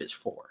YouTube is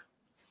for.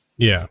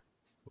 Yeah.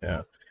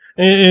 Yeah.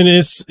 And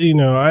it's, you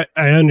know,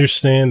 I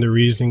understand the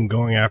reason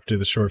going after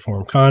the short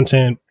form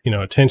content, you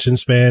know, attention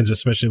spans,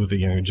 especially with the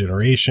younger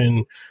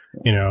generation,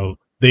 you know,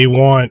 they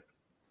want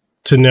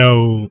to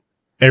know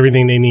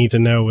everything they need to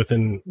know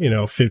within, you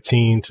know,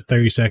 15 to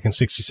 30 seconds,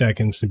 60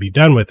 seconds to be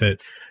done with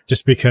it,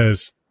 just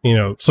because, you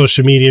know,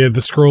 social media, the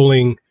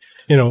scrolling,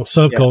 you know,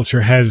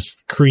 subculture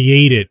has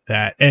created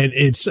that, and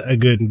it's a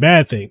good and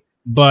bad thing.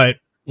 But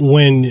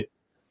when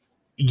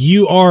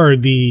you are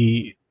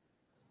the,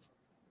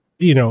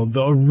 you know,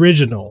 the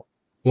original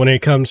when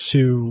it comes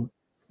to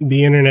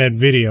the internet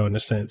video, in a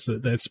sense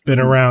that's been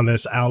around,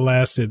 that's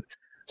outlasted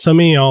so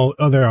many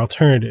other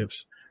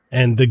alternatives,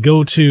 and the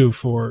go-to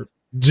for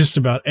just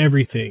about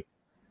everything,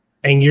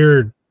 and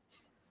you're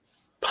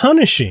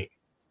punishing,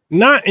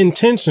 not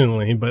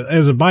intentionally, but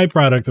as a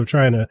byproduct of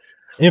trying to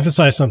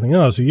emphasize something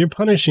else, you're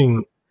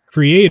punishing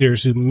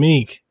creators who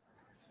make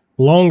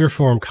longer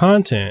form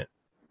content.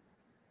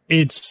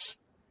 It's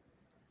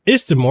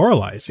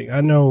demoralizing.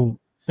 I know,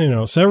 you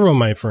know, several of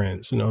my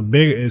friends, you know,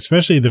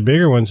 especially the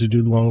bigger ones who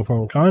do long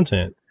form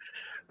content.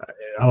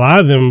 A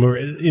lot of them were,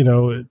 you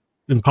know,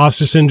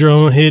 imposter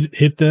syndrome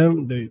hit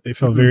them. They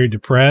felt very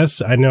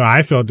depressed. I know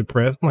I felt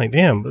depressed. I'm like,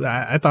 damn, but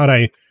I thought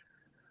I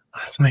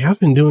was like, I've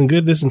been doing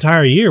good this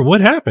entire year. What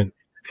happened?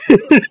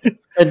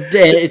 I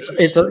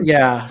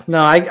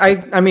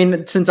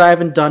mean, since I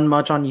haven't done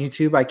much on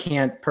YouTube, I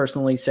can't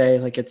personally say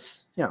like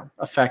it's, you know,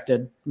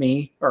 affected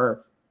me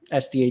or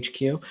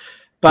SDHQ,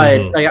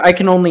 but I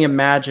can only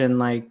imagine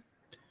like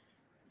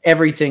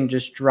everything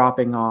just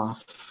dropping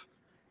off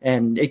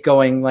and it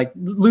going like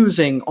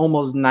losing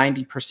almost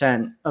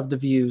 90% of the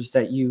views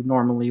that you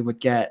normally would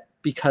get,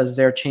 because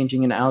they're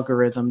changing an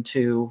algorithm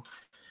to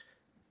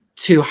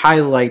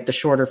highlight the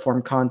shorter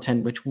form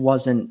content, which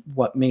wasn't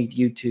what made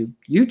YouTube.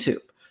 Yeah.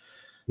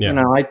 You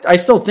know, I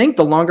still think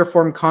the longer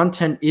form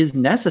content is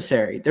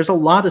necessary. There's a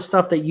lot of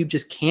stuff that you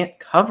just can't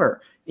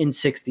cover in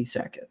 60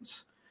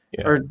 seconds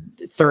or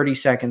 30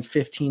 seconds,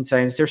 15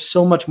 seconds. There's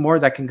so much more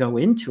that can go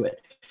into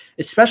it,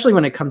 especially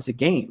when it comes to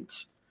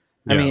games.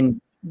 I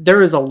mean,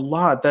 there is a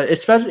lot that,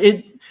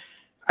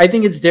 I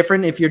think it's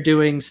different if you're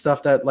doing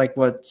stuff that like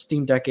what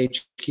Steam Deck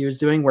HQ is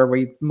doing, where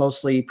we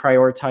mostly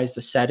prioritize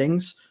the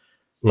settings.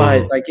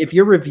 But like if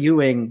you're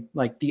reviewing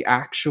like the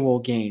actual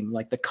game,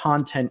 like the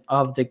content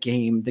of the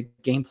game, the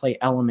gameplay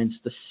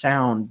elements, the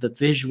sound, the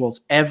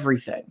visuals,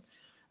 everything,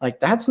 like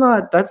that's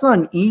not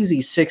an easy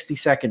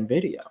 60-second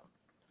video.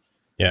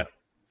 Yeah.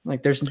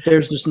 Like there's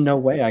just no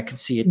way I could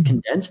see it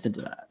condensed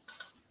into that.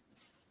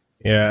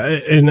 Yeah.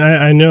 And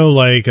I know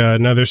like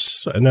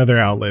another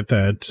outlet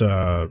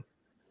that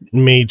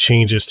made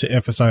changes to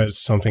emphasize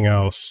something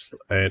else,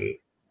 and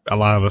a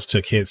lot of us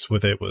took hits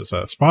with it, was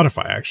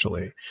Spotify,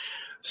 actually.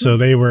 So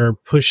they were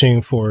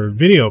pushing for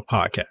video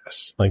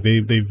podcasts. Like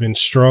they've been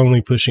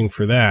strongly pushing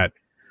for that.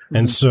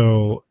 And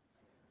so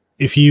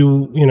if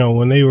you know,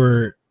 when they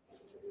were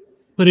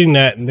putting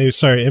that and they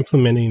started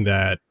implementing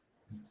that,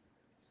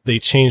 they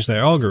changed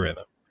their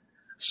algorithm.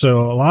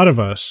 So a lot of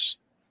us,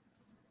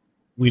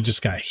 we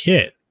just got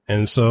hit.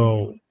 And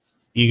so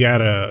you got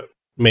to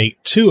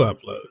make 2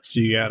 uploads.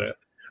 You got to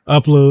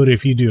upload,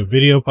 if you do a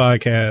video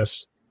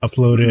podcast,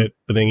 upload it,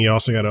 but then you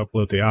also got to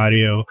upload the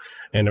audio.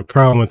 And the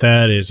problem with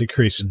that is it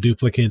creates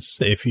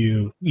duplicates. If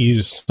you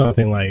use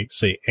something like,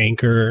 say,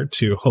 Anchor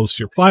to host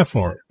your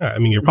platform,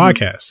 your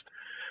podcast,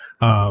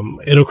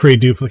 it'll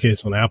create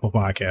duplicates on Apple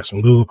Podcasts, on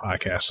Google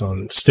Podcasts,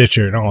 on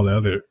Stitcher, and all the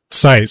other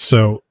sites.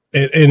 So,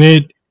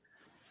 if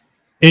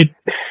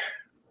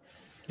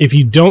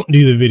you don't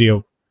do the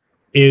video,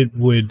 it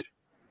would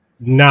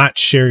not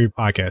share your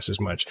podcast as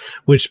much,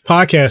 which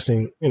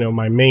podcasting, you know,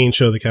 my main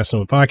show, the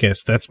Casanova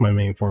Podcast, that's my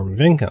main form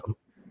of income.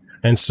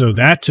 And so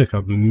that took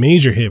a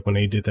major hit when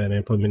they did that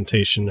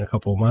implementation a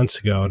couple of months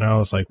ago. And I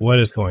was like, what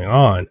is going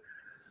on?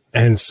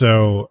 And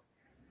so,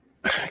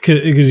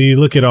 because you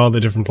look at all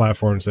the different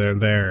platforms that are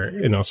there,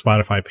 you know,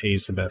 Spotify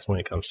pays the best when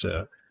it comes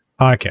to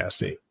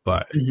podcasting.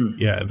 But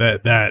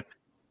that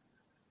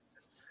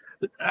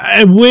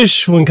I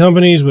wish when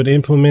companies would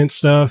implement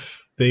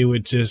stuff, they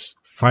would just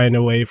find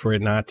a way for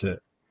it not to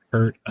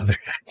hurt other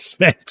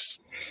aspects.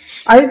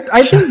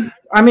 I think,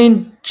 I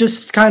mean,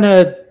 just kind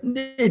of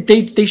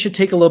they should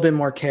take a little bit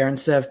more care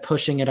instead of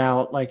pushing it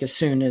out like as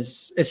soon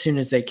as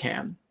they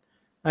can.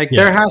 Like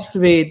there has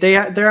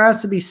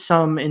to be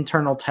some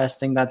internal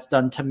testing that's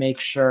done to make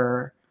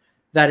sure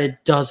that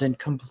it doesn't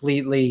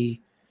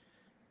completely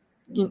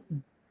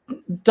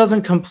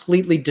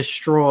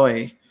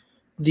destroy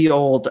the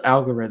old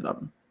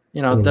algorithm.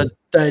 That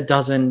it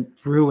doesn't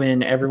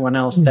ruin everyone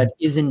else that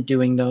isn't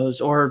doing those,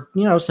 or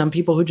some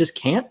people who just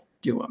can't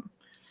do them.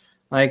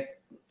 Like,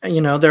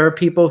 there are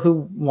people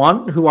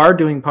who are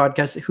doing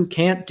podcasts who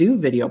can't do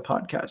video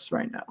podcasts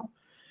right now,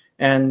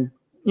 and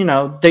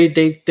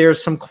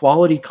there's some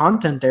quality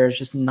content there. It's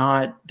just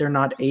they're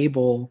not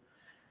able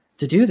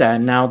to do that,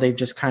 and now they've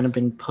just kind of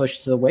been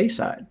pushed to the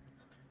wayside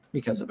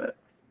because of it,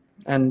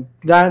 and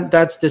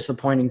that's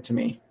disappointing to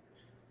me.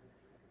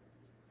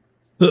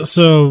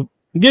 So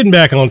getting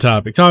back on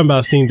topic, talking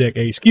about Steam Deck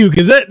HQ,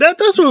 because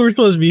that's what we're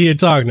supposed to be here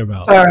talking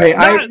about. Sorry,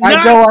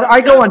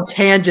 I go on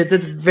tangents.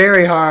 It's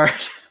very hard.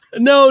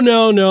 No.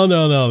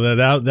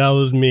 That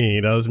was me.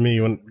 That was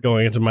me when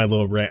going into my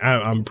little rant.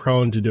 I'm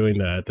prone to doing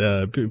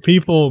that.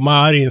 People,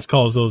 my audience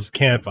calls those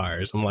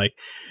campfires. I'm like,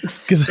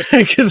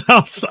 because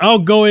I'll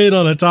go in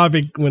on a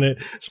topic when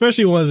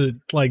especially ones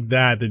like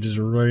that just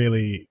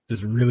really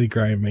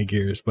grind my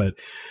gears. But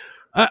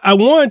I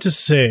wanted to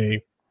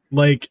say,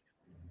 like,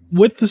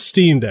 with the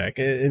Steam Deck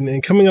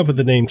and coming up with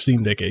the name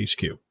Steam Deck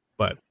HQ,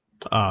 but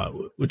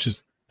which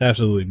is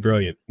absolutely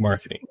brilliant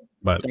marketing,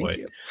 by the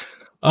way.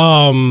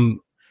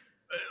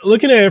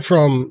 Looking at it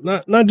from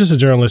not just a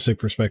journalistic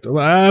perspective,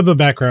 I have a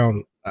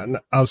background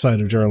outside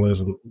of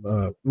journalism.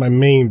 My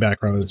main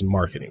background is in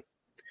marketing,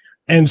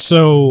 and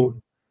so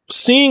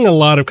seeing a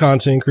lot of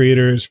content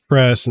creators,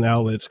 press, and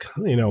outlets,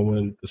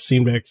 when the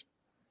Steam Deck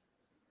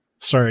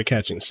started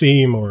catching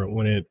steam, or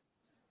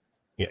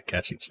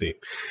catching steam.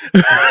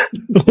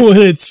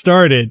 When it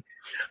started,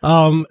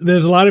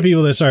 there's a lot of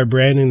people that started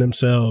branding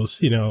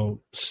themselves,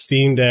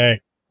 Steam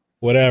Deck,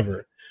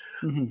 whatever.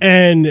 Mm-hmm.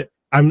 And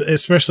I'm,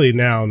 especially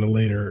now in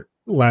the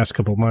last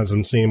couple of months,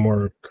 I'm seeing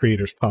more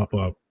creators pop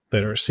up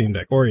that are Steam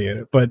Deck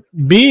oriented. But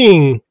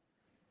being,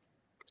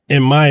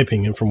 in my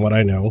opinion, from what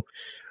I know,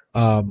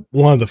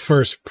 one of the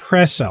first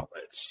press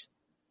outlets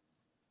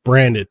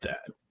branded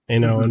that,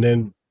 mm-hmm. and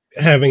then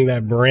having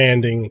that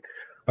branding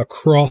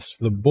across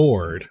the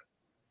board,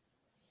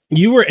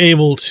 you were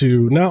able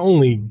to not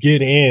only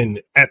get in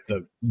at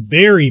the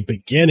very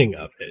beginning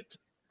of it.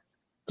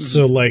 Mm-hmm.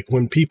 So like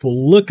when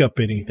people look up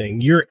anything,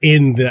 you're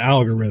in the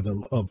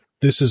algorithm of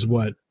this is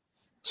what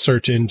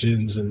search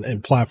engines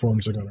and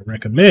platforms are going to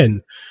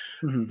recommend.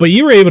 Mm-hmm. But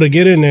you were able to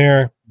get in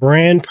there,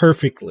 brand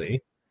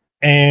perfectly,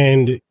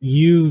 and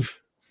you've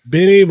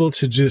been able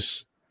to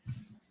just,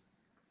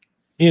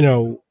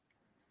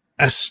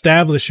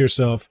 establish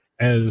yourself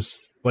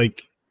as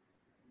like,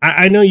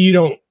 I know you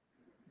don't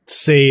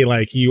say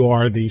like you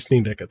are the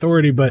Steam Deck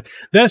authority, but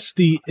that's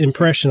the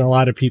impression a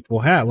lot of people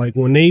have. Like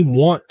when they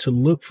want to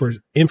look for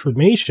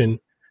information,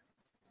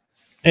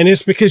 and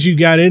it's because you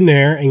got in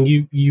there and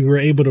you were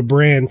able to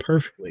brand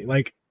perfectly.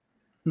 Like,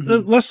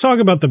 mm-hmm. Let's talk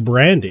about the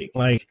branding.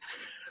 Like,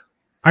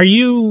 are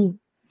you,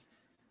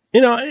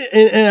 and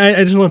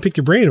I just want to pick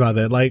your brain about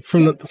that. Like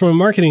from a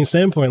marketing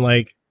standpoint,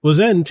 like, was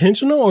that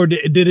intentional, or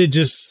did it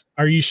just,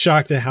 are you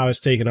shocked at how it's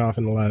taken off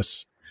in the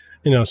last,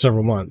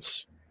 several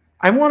months?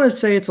 I want to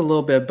say it's a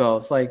little bit of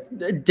both. Like,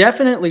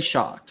 definitely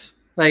shocked.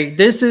 Like,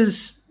 this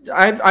is,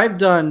 I've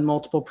done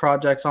multiple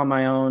projects on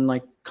my own,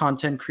 like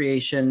content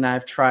creation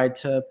I've tried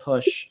to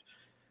push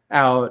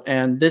out,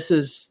 and this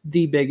is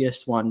the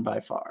biggest one by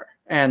far,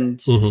 and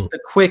mm-hmm. the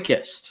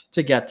quickest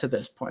to get to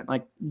this point.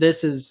 Like,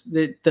 this is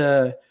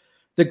the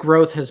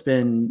growth has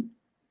been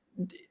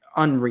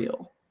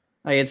unreal.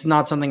 Like, it's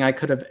not something I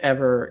could have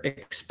ever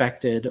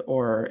expected,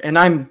 and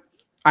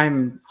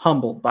I'm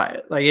humbled by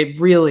it. Like,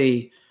 it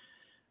really,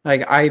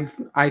 like,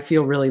 I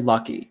feel really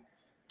lucky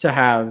to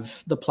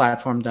have the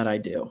platform that I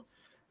do.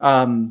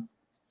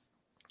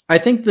 I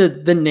think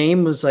the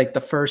name was like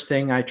the first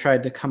thing I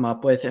tried to come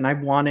up with, and I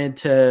wanted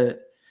to,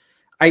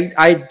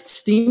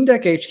 Steam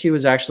Deck HQ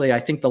was actually,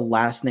 I think, the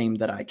last name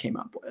that I came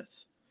up with.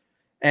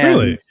 And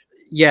really?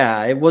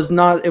 Yeah, it was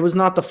not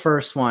the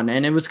first one.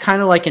 And it was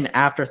kind of like an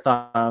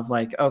afterthought of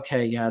like,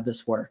 okay, yeah,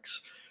 this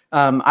works.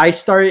 I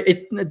started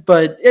it,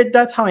 but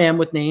that's how I am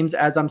with names.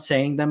 As I'm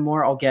saying them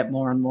more, I'll get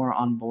more and more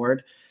on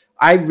board.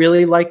 I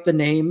really like the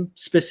name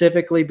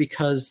specifically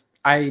because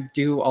I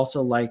do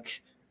also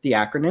like the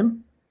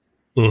acronym.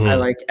 Mm-hmm. I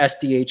like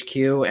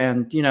SDHQ,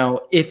 and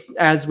if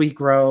as we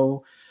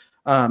grow,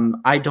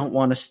 I don't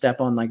want to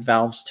step on like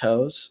Valve's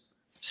toes.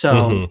 So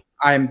mm-hmm.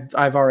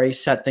 I've already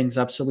set things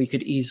up so we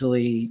could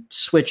easily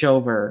switch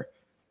over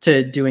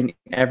to doing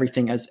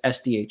everything as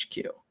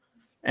SDHQ.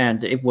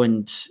 And it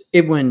wouldn't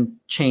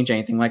change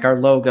anything. Like, our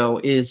logo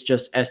is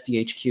just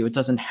SDHQ. It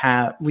doesn't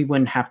have, we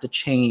wouldn't have to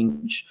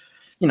change,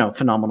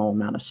 phenomenal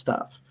amount of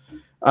stuff.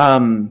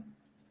 As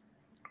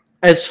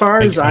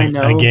far as I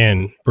know,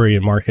 again,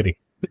 brilliant marketing.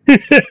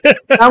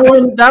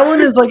 that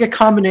one is like a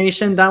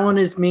combination. That one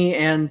is me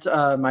and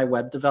my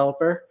web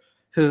developer,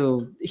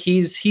 who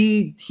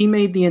he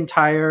made the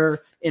entire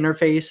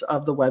interface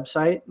of the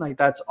website. Like,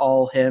 that's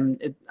all him.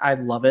 I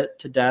love it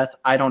to death.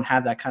 I don't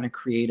have that kind of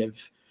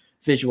creative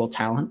visual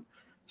talent,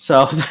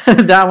 so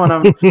that one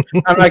I'm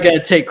not going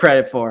to take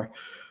credit for.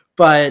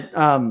 But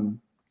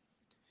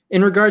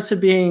in regards to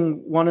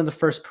being one of the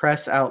first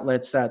press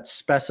outlets that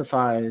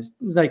specifies,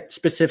 like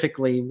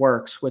specifically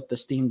works with the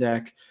Steam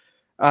Deck,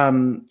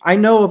 I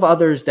know of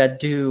others that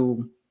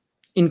do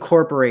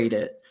incorporate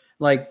it,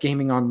 like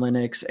Gaming on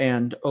Linux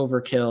and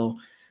Overkill,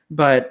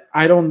 but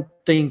I don't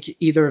think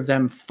either of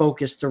them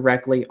focus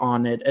directly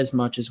on it as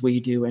much as we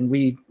do.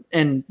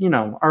 And you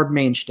know, our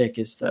main shtick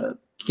is the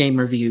game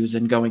reviews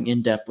and going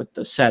in depth with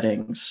the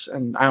settings.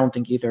 And I don't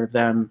think either of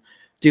them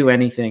do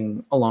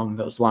anything along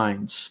those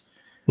lines,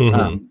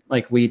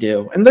 like we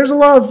do. And there's a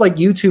lot of like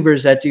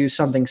YouTubers that do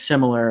something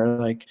similar,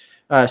 like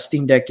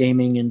Steam Deck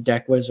Gaming and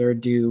Deck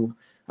Wizard do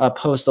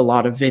post a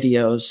lot of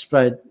videos,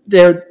 but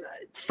they're,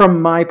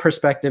 from my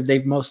perspective,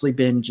 they've mostly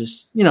been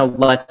just, you know,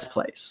 let's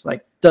plays.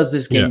 Like, does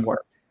this game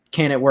work?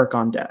 Can it work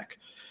on deck?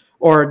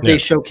 Or they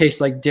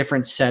showcase like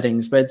different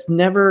settings, but it's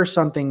never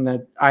something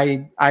that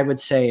I would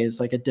say is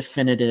like a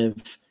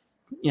definitive,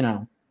 you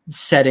know,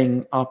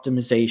 setting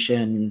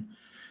optimization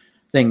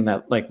thing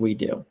that like we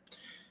do.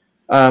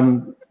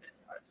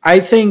 I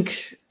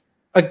think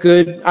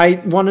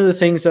one of the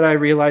things that I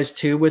realized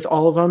too with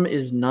all of them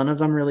is none of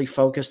them really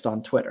focused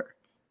on Twitter.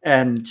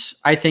 And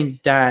I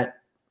think that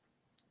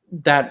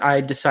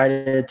I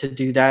decided to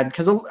do that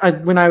because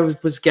when I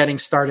was getting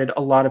started,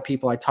 a lot of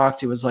people I talked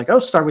to was like, oh,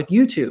 start with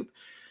YouTube,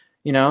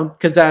 you know,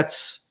 because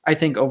that's, I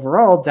think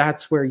overall,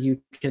 that's where you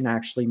can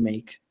actually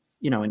make,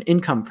 you know, an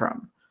income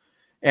from.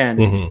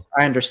 And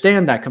I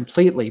understand that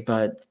completely,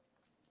 but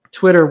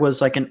Twitter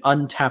was like an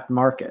untapped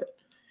market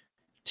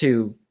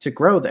to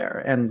grow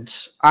there. And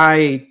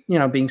I, you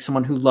know, being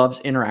someone who loves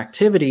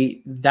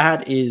interactivity,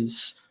 that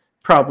is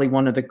probably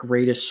one of the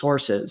greatest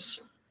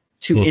sources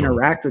to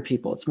interact with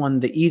people. It's one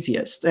of the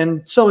easiest.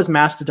 And so is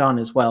Mastodon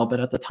as well. But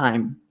at the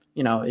time,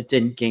 you know, it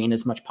didn't gain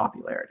as much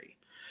popularity.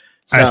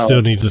 So, I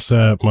still need to set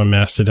up my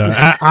Mastodon.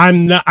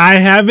 I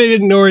haven't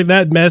ignored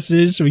that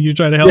message when you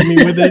try to help me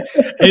with it.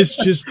 It's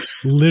just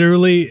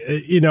literally,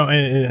 you know,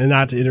 and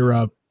not to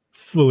interrupt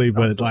fully,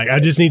 but like, I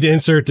just need to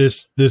insert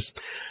this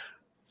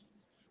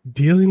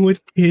dealing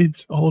with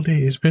kids all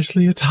day,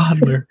 especially a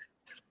toddler.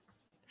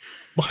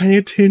 My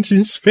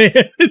attention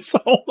span is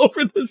all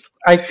over this.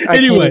 I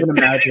anyway. Can't even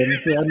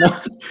imagine. Yeah,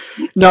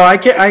 no, I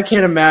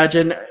can't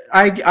imagine.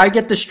 I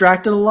get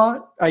distracted a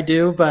lot. I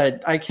do,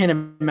 but I can't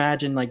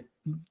imagine like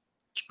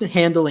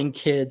handling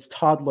kids,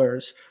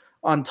 toddlers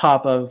on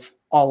top of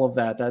all of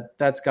that.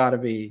 It's got to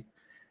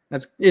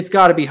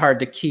be hard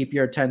to keep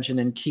your attention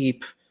and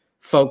keep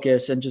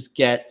focus and just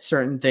get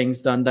certain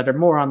things done that are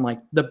more on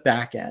like the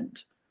back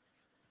end.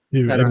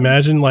 Dude,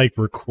 imagine like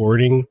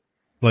recording,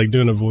 like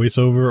doing a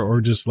voiceover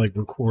or just like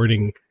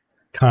recording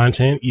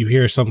content. You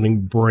hear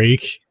something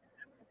break.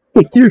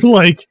 You're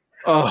like,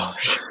 oh,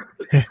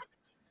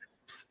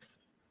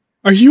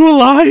 are you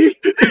alive?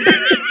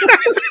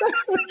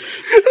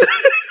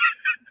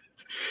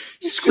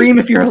 Scream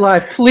if you're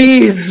alive,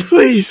 please.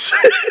 Please.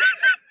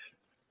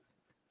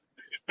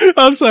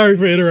 I'm sorry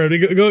for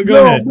interrupting.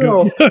 Go ahead.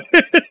 No.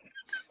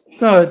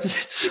 No,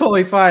 it's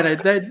totally fine.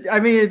 I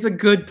mean, it's a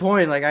good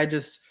point. Like,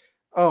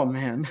 oh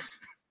man.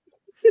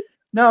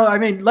 No, I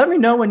mean, let me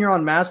know when you're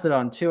on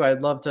Mastodon too.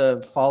 I'd love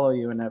to follow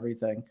you and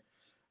everything.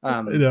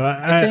 I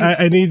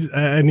need to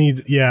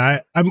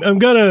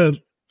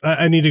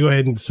go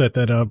ahead and set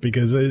that up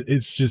because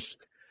it's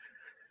just,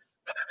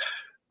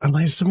 I'm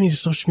like so many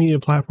social media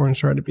platforms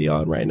trying to be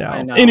on right now.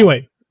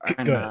 Anyway,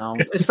 I know.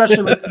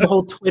 Especially with the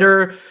whole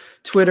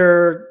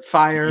Twitter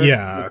fire.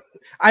 Yeah.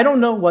 I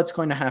don't know what's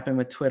going to happen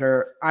with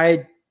Twitter.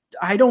 I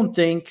don't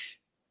think,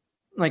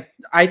 like,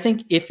 I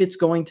think if it's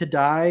going to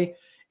die,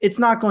 it's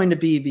not going to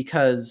be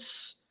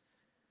because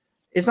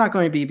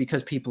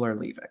people are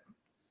leaving.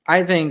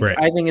 I think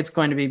it's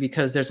going to be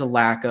because there's a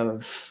lack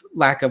of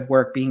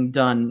work being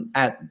done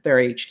at their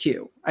HQ.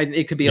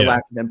 It could be a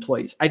lack of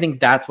employees. I think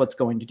that's what's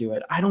going to do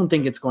it. I don't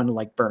think it's going to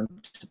like burn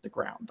to the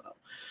ground though.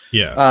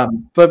 Yeah.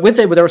 But with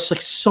it, there was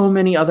like so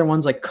many other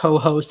ones like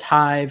Co-host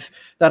Hive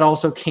that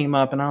also came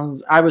up, and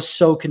I was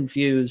so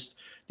confused.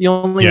 The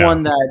only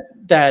one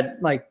that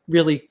like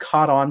really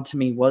caught on to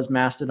me was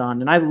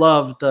Mastodon, and I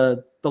love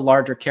the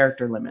larger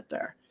character limit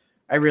there.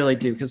 I really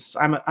do, because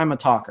I'm a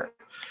talker.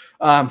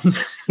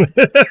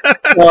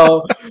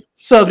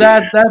 So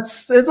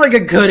that's it's like a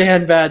good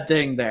and bad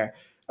thing there.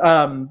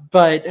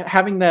 But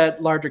having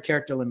that larger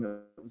character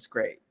limit was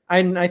great.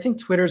 I think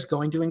Twitter's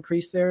going to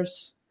increase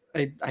theirs.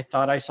 I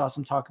thought I saw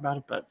some talk about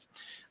it, but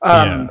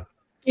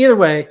either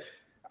way,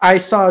 I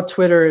saw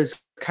Twitter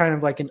as kind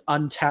of like an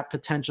untapped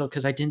potential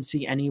because I didn't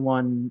see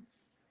anyone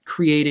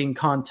creating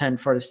content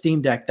for the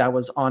Steam Deck that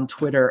was on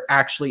Twitter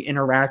actually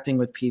interacting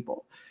with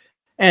people.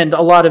 And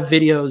a lot of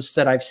videos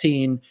that I've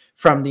seen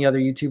from the other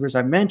YouTubers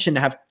I mentioned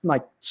have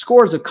like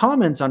scores of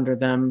comments under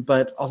them,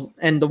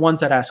 and the ones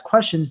that asked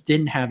questions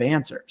didn't have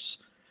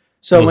answers.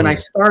 So when I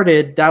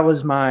started, that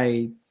was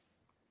my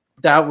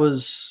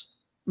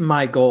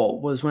goal.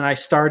 Was when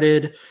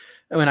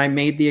I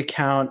made the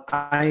account,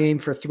 I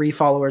aimed for 3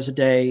 followers a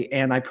day,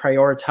 and I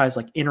prioritized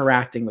like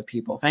interacting with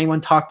people. If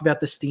anyone talked about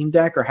the Steam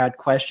Deck or had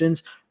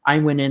questions, I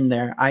went in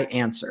there, I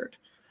answered.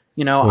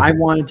 You know, I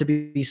wanted to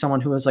be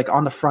someone who was like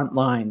on the front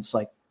lines,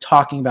 like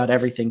talking about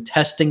everything,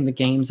 testing the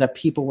games that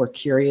people were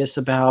curious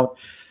about.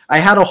 I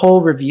had a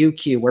whole review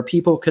queue where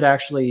people could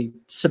actually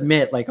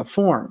submit like a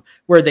form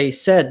where they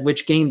said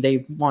which game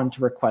they wanted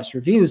to request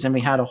reviews. And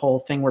we had a whole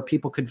thing where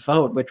people could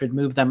vote, which would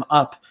move them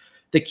up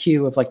the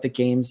queue of like the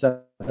games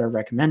that are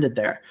recommended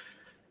there.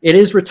 It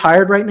is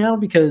retired right now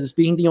because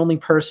being the only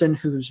person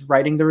who's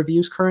writing the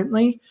reviews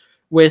currently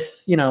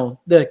with, you know,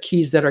 the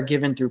keys that are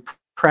given through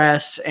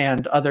press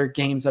and other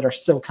games that are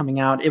still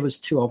coming out, it was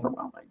too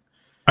overwhelming.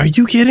 Are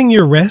you getting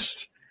your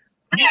rest?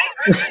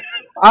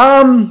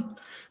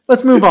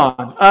 Let's move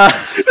on.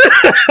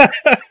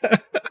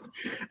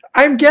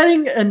 I'm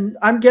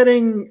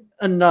getting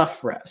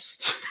enough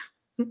rest.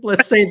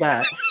 Let's say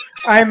that.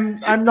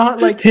 I'm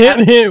not like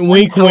hint,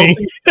 wink, wink.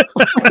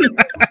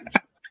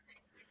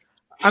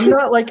 I'm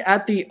not like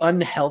at the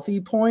unhealthy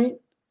point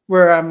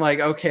where I'm like,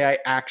 okay, I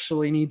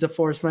actually need to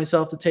force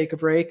myself to take a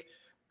break.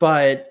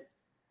 But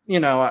you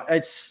know,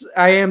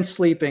 I am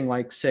sleeping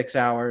like 6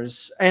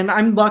 hours, and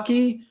I'm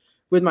lucky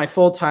with my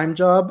full-time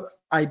job.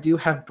 I do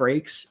have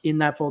breaks in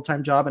that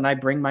full-time job, and I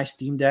bring my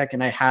Steam Deck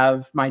and I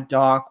have my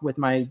dock with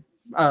my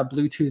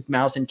Bluetooth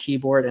mouse and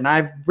keyboard. And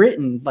I've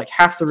written like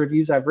half the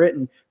reviews I've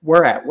written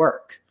were at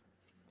work.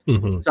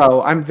 Mm-hmm.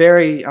 So I'm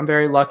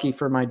very lucky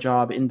for my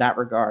job in that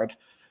regard.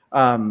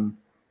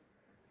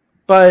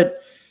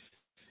 But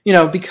you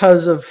know,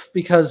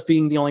 because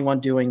being the only one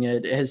doing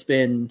it has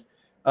been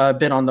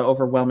on the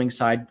overwhelming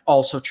side,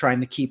 also trying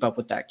to keep up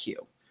with that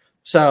queue.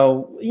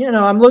 So, you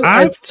know, I'm looking.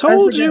 I've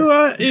told you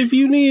if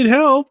you need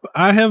help,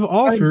 I have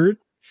offered.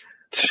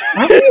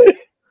 I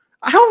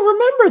don't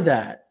remember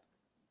that.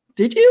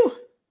 Did you?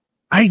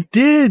 I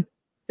did.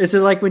 Is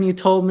it like when you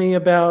told me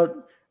about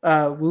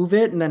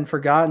WoovIt and then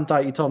forgot and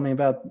thought you told me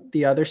about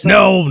the other side?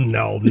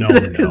 No.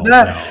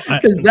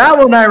 Because that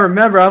one I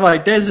remember. I'm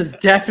like, this is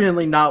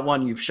definitely not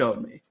one you've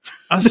showed me.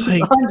 I was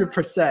like,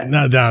 100%.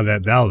 No,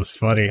 that was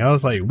funny. I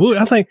was like,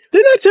 I think,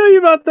 didn't I tell you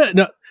about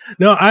that?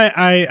 No,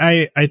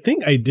 I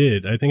think I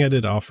did. I think I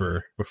did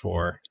offer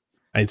before.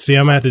 I'm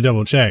gonna have to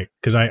double check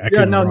because I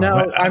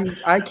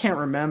can't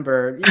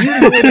remember. You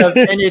would have,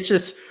 and it's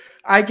just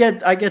I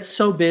get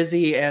so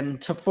busy, and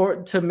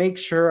to make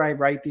sure I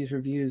write these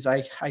reviews,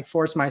 I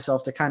force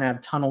myself to kind of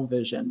have tunnel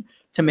vision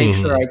to make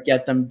sure I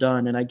get them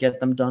done, and I get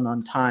them done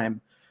on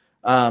time.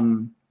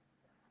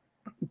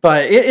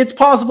 But it's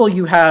possible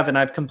you have, and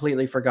I've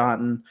completely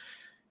forgotten.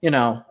 You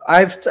know,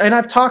 I'm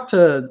talking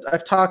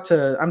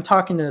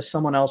to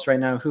someone else right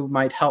now who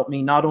might help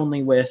me not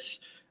only with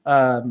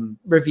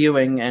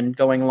reviewing and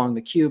going along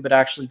the queue, but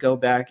actually go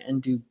back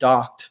and do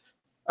docked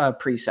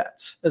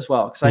presets as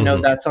well. Because I know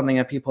that's something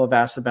that people have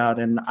asked about,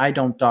 and I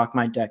don't dock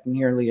my deck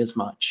nearly as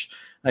much.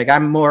 Like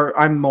I'm more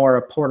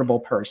a portable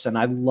person.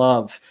 I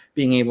love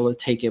being able to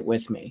take it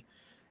with me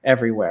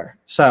everywhere.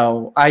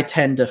 So I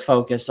tend to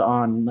focus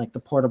on like the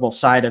portable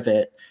side of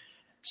it.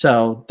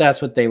 So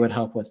that's what they would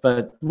help with.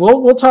 But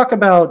we'll talk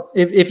about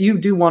if you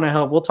do want to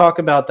help, we'll talk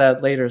about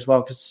that later as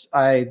well, because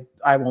I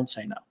won't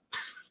say no.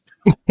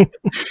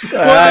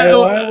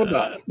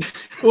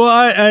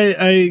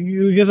 I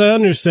because I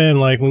understand,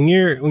 like when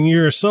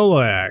you're a solo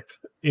act,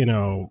 you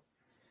know,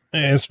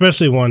 and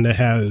especially one that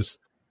has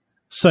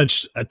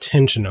such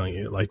attention on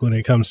you, like when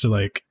it comes to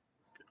like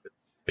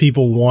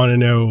people want to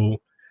know,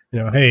 you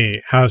know,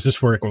 hey, how's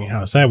this working?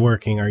 How's that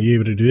working? Are you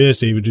able to do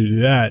this? Are you able to do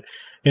that?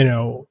 You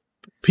know,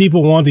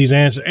 people want these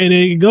answers. And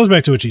it goes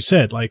back to what you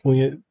said. Like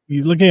when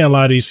you're looking at a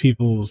lot of these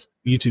people's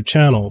YouTube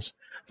channels,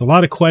 there's a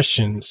lot of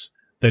questions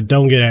that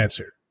don't get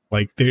answered.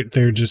 Like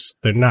they're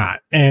not.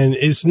 And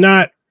it's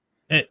not,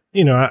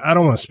 you know, I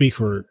don't want to speak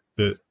for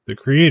the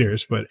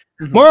creators, but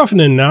more often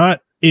than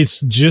not, it's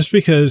just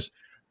because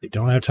they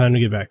don't have time to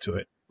get back to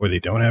it or they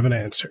don't have an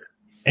answer.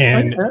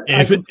 And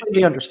I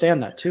completely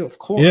understand that too, of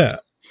course. Yeah.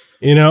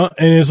 You know,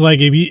 and it's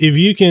like if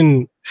you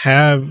can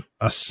have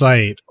a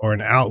site or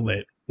an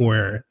outlet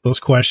where those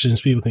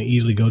questions people can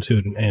easily go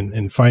to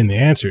and find the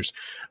answers,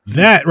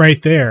 that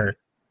right there,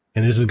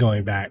 and this is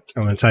going back,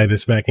 I'm going to tie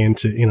this back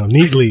into, you know,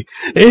 neatly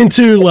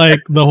into like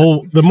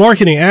the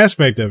marketing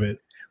aspect of it.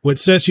 What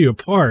sets you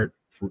apart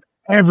from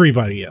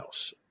everybody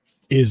else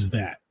is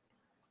that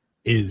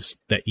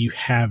you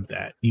have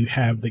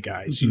the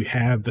guides, you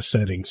have the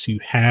settings,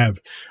 you have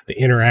the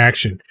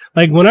interaction.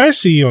 Like when I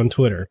see you on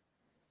Twitter,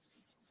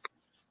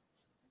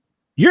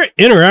 you're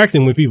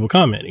interacting with people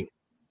commenting.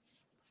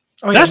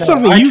 Oh, that's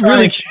something you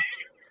really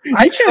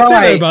can't say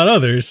that about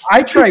others.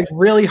 I try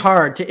really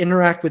hard to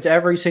interact with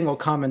every single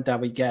comment that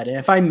we get. And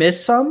if I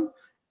miss some,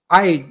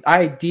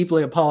 I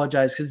deeply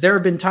apologize, because there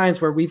have been times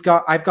where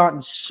I've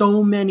gotten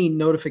so many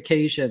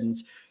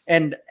notifications,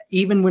 and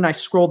even when I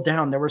scrolled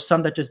down, there were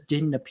some that just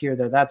didn't appear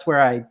there. That's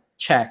where I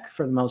check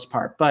for the most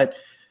part. But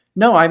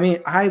no, I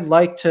mean, I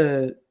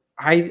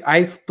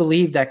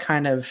believe that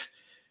kind of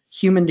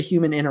human to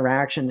human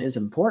interaction is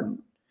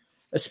important,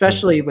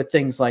 especially with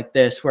things like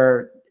this,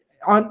 where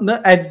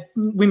I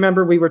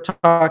remember we were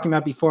talking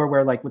about before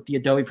where like with the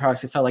Adobe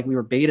products, it felt like we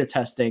were beta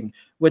testing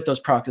with those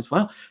products as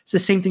well. It's the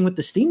same thing with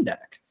the Steam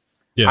Deck.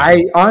 Yeah.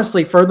 I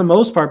honestly, for the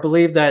most part,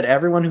 believe that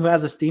everyone who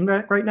has a Steam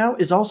Deck right now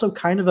is also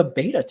kind of a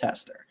beta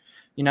tester,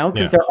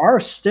 because there are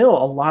still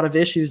a lot of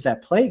issues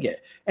that plague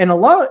it, and a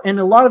lot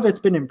of it's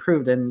been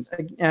improved. And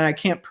I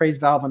can't praise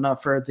Valve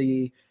enough for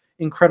the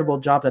incredible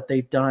job that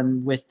they've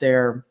done with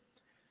their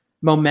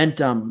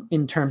momentum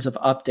in terms of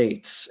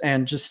updates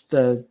and just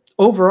the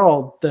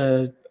overall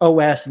the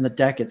OS and the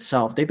deck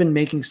itself. They've been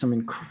making some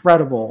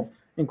incredible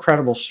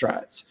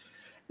strides.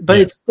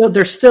 But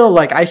there's still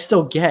like, I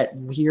still get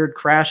weird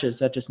crashes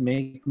that just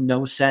make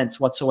no sense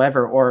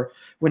whatsoever. Or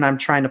when I'm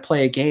trying to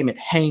play a game, it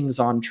hangs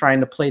on trying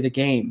to play the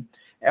game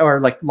or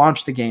like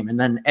launch the game, and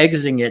then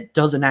exiting it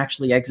doesn't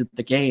actually exit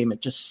the game.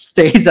 It just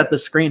stays at the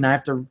screen. I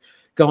have to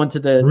go into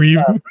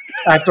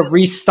I have to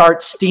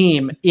restart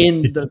Steam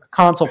in the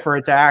console for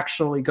it to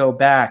actually go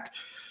back.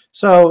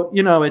 So,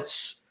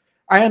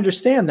 I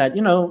understand that,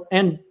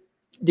 and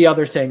the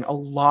other thing, a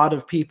lot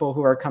of people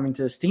who are coming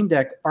to the Steam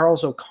Deck are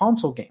also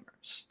console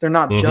gamers. They're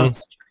not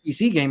just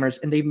PC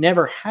gamers, and they've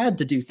never had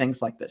to do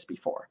things like this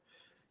before,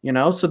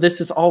 so this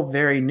is all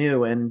very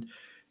new. And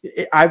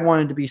I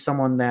wanted to be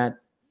someone that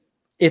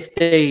if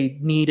they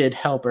needed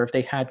help or if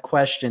they had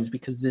questions,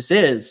 because this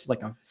is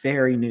like a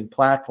very new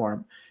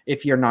platform,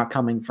 if you're not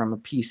coming from a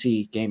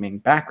PC gaming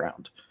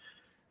background,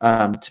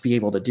 to be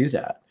able to do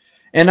that.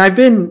 And I've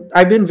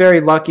been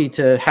very lucky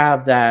to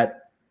have that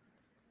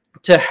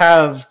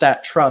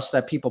trust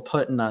that people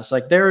put in us.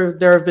 Like there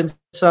have been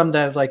some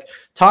that have like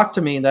talked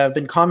to me, that have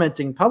been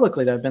commenting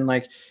publicly, that have been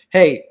like,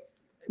 hey,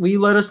 will you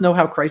let us know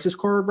how Crisis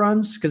Core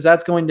runs? Because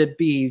that's going to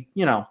be,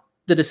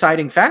 the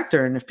deciding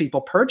factor in if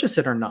people purchase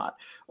it or not.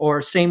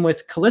 Or same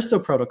with Callisto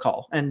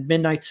Protocol and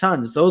Midnight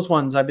Suns. Those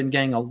ones I've been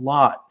getting a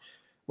lot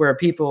where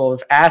people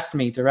have asked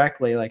me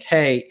directly, like,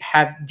 hey,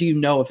 do you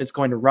know if it's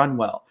going to run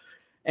well?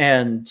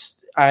 And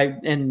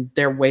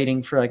they're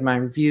waiting for like my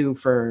review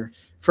for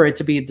it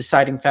to be a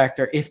deciding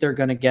factor if they're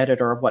going to get it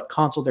or what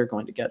console they're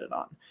going to get it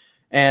on.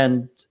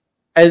 And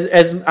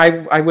as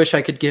I wish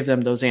I could give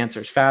them those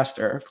answers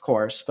faster, of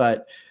course,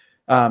 but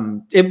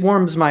it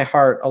warms my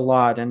heart a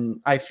lot, and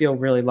I feel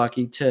really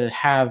lucky to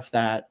have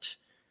that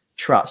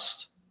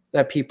trust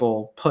that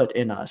people put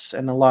in us,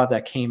 and a lot of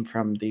that came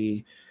from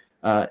the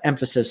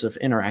emphasis of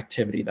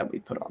interactivity that we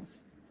put on.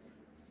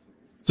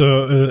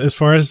 So as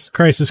far as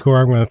Crisis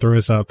Core, I'm going to throw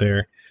this out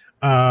there.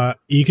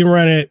 You can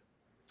run it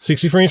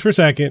 60 frames per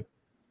second.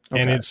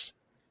 Okay. And it's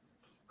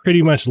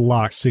pretty much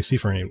locked 60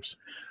 frames.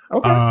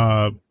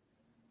 Okay.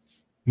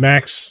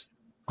 Max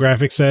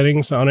graphic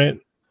settings on it.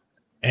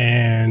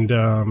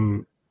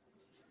 And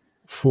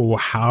for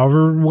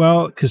however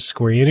well, because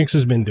Square Enix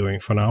has been doing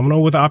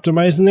phenomenal with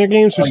optimizing their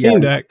games for Steam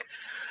Deck,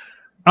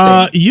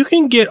 you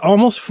can get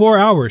almost 4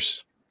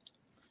 hours.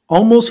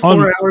 Almost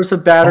 4 hours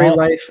of battery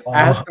life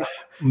at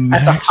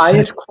the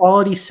highest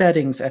quality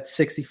settings at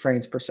 60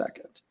 frames per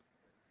second.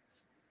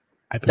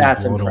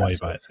 That's blown away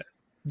by that.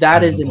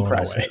 That is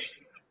impressive.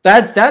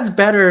 That's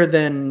better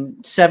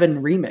than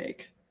 7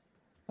 Remake.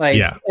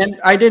 And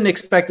I didn't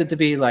expect it to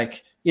be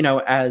like,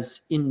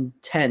 as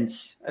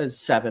intense as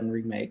 7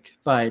 Remake,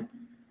 but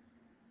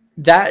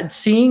that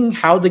seeing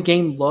how the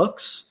game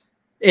looks,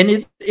 and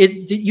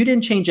you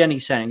didn't change any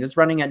settings. It's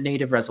running at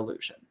native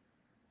resolution.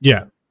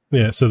 Yeah.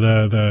 Yeah. So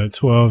the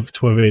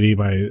 1280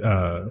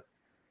 by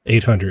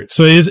 800.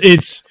 So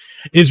it's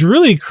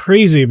really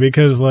crazy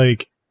because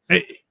like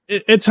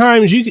at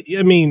times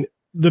the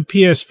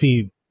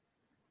PSP,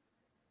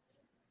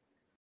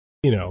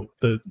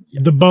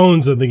 the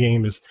bones of the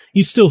game is,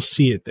 you still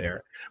see it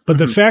there. But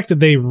the fact that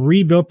they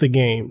rebuilt the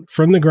game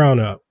from the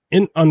ground up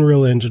in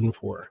Unreal Engine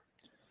 4,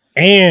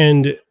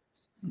 and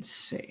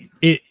insane.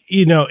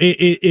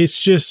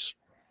 It's just,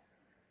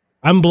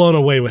 I'm blown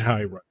away with how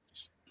he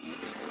runs.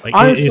 Like,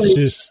 honestly, it's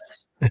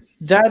just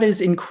that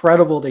is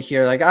incredible to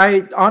hear. Like,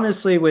 I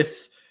honestly,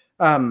 with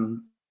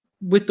the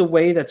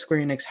way that Square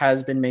Enix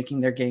has been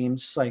making their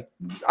games, like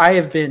I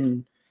have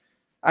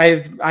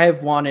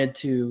wanted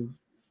to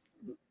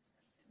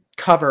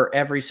cover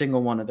every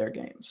single one of their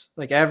games,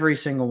 like every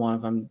single one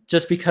of them,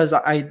 just because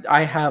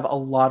I have a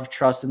lot of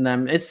trust in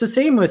them. It's the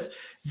same with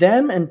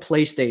them, and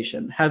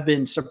PlayStation have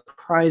been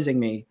surprising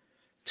me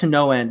to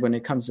no end when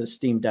it comes to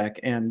Steam Deck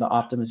and the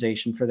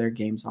optimization for their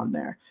games on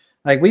there.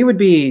 Like we would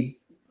be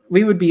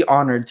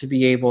honored to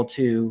be able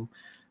to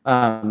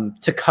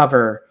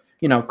cover,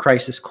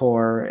 Crisis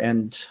Core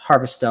and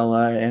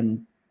Harvestella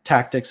and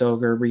Tactics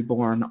Ogre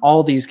Reborn,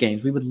 all these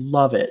games. We would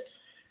love it.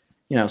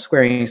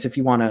 Square Enix, if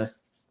you want to,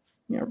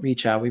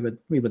 reach out, we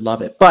would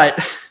love it. But,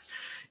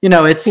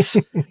 it's,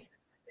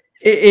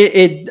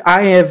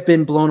 I have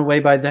been blown away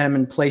by them,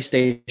 and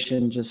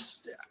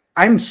PlayStation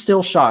I'm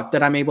still shocked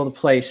that I'm able to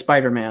play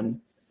Spider-Man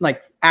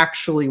like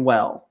actually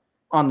well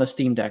on the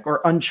Steam Deck,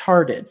 or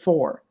Uncharted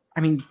 4.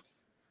 I mean,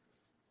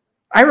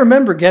 I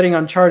remember getting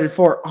Uncharted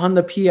 4 on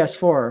the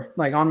PS4,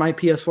 like on my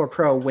PS4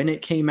 Pro when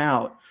it came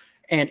out,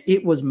 and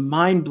it was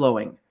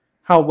mind-blowing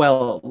how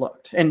well it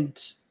looked.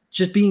 And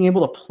just being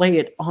able to play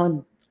it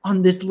on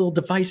this little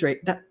device, right?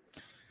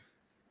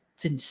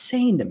 It's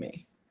insane to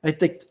me. I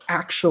think it's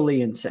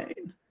actually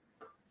insane.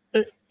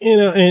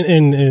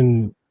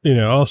 And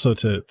also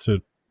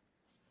to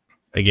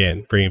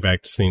again bring it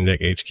back to Steam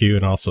Deck HQ,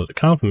 and also to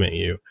compliment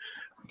you.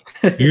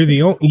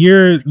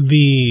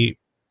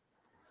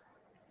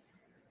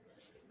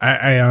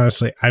 I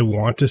honestly, I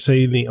want to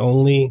say the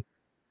only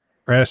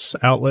press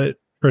outlet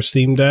for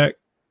Steam Deck.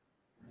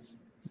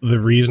 The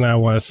reason I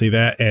want to say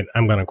that, and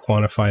I'm going to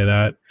quantify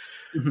that,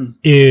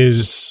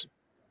 is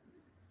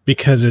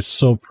because it's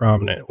so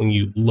prominent when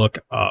you look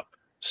up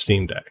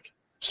Steam Deck,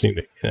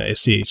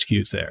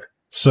 SDHQ's there.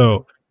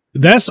 So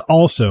that's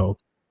also,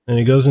 and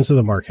it goes into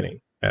the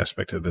marketing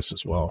aspect of this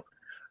as well,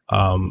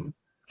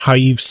 how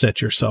you've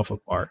set yourself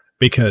apart.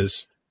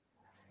 Because,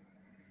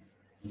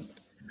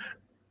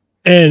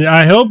 and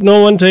I hope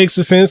no one takes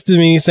offense to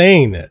me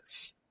saying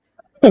this.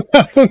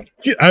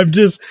 I'm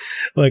just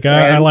like,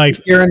 I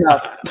like,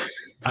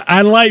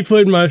 I like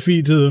putting my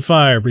feet to the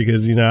fire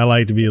because, I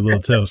like to be a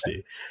little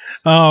toasty.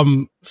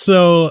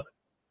 So,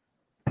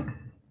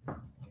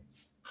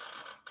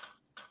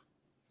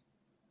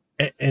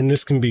 and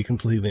this can be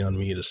completely on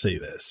me to say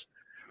this.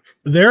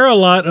 There are a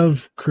lot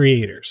of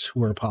creators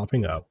who are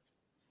popping up,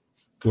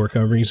 who are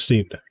covering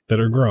Steam Deck,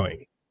 that are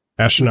growing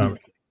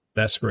astronomically.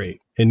 That's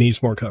great. It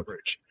needs more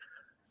coverage.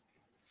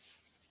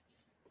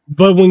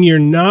 But when you're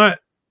not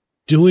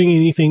doing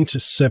anything to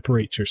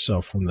separate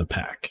yourself from the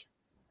pack,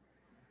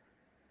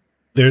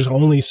 there's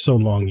only so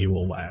long you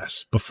will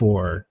last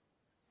before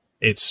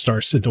it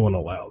starts to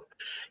dwindle out.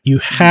 You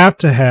have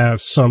to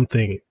have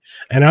something,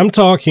 and I'm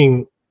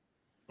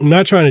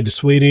not trying to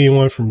dissuade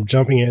anyone from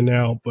jumping in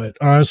now, but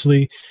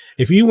honestly,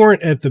 if you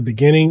weren't at the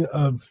beginning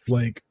of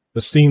like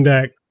the Steam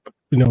Deck,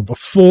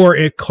 before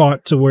it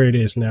caught to where it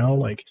is now,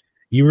 like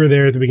you were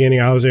there at the beginning,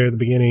 I was there at the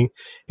beginning,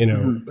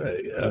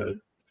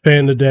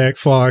 Panda Deck,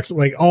 Fox,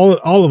 like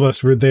all of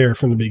us were there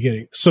from the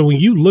beginning. So when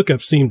you look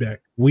up Steam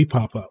Deck, we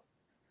pop up.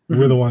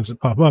 We're the ones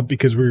that pop up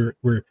because we're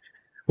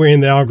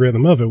in the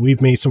algorithm of it.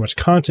 We've made so much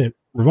content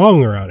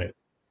revolving around it.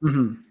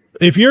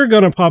 If you're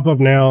going to pop up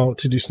now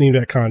to do Steam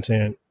Deck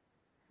content,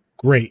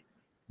 great,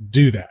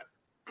 do that.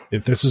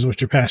 If this is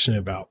what you're passionate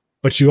about,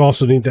 but you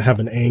also need to have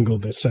an angle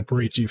that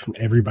separates you from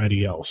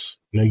everybody else.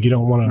 You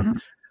don't want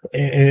to,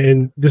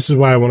 and this is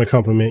why I want to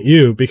compliment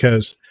you,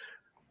 because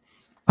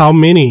how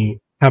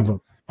many have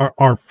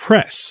are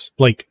press,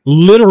 like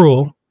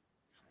literal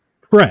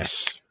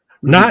press,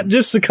 not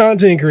just a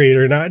content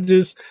creator, not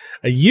just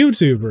a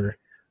YouTuber,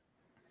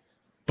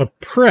 but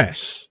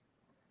press.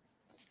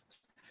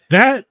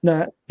 That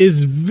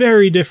is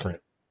very different.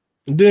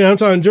 I'm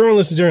talking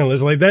journalist to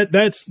journalist, like that.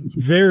 That's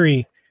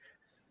very,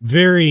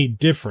 very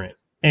different.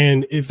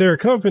 And if there are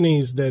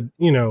companies that,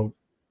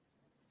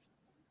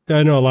 that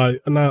I know a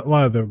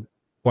lot of them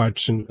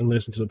watch and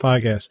listen to the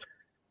podcast,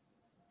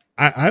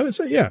 I would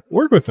say, yeah,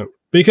 work with them,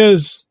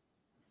 because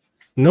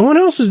no one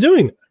else is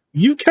doing it.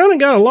 You've kind of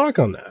got a lock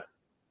on that.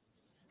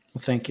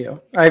 Well, thank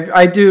you.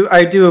 I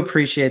do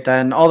appreciate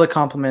that, and all the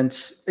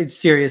compliments.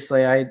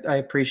 Seriously, I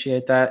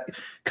appreciate that.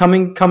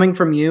 Coming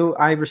from you,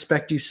 I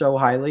respect you so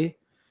highly.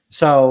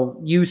 So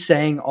you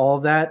saying all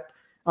of that,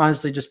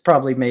 honestly, just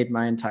probably made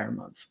my entire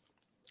month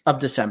of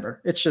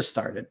December. It's just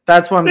started.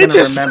 That's what I'm going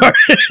to remember.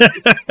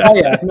 Oh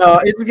yeah,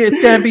 no, it's going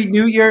to be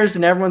New Year's,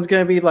 and everyone's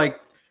going to be like,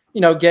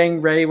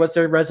 getting ready. What's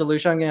their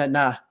resolution?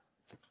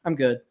 I'm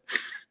good.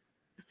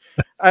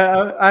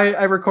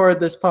 I record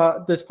this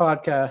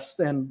podcast,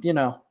 and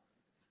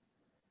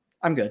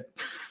I'm good.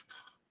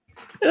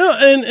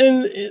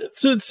 And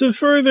to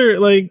further,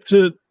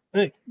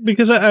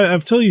 because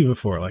I've told you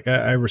before, like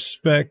I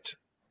respect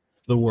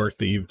the work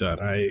that you've done.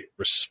 I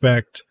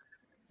respect,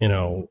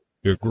 your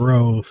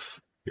growth,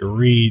 your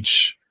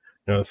reach,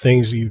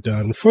 things you've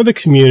done for the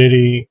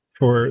community,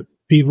 for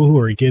people who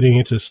are getting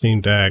into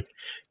Steam Deck,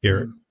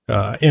 your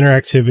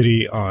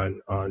interactivity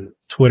on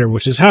Twitter,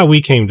 which is how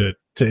we came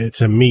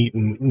to meet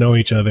and know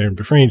each other and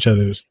befriend each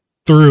other,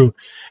 through,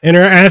 and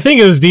I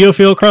think it was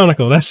DioField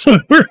Chronicle. That's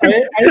what I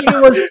think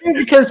it was too,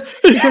 because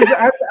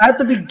at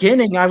the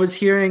beginning I was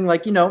hearing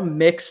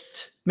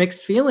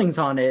mixed feelings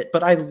on it,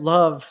 but I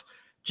love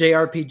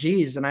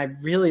JRPGs and I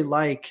really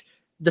like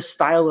the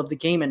style of the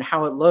game and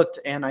how it looked,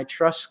 and I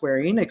trust Square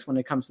Enix when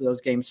it comes to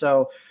those games.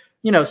 So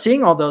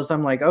seeing all those,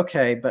 I'm like,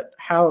 okay, but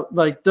how,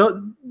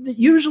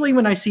 usually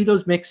when I see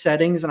those mixed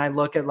settings and I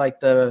look at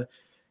the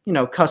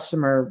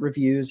customer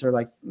reviews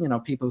or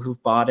people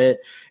who've bought it,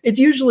 it's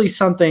usually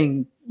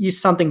something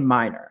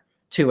minor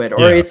to it,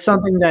 or it's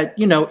something that,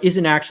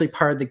 isn't actually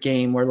part of the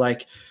game, where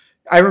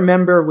I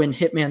remember when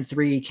Hitman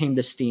 3 came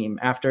to Steam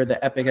after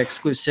the Epic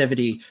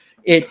exclusivity,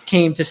 it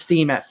came to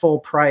Steam at full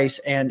price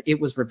and it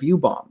was review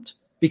bombed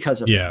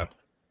because of it.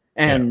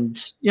 And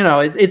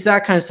it's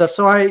that kind of stuff.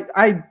 So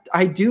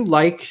I do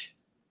like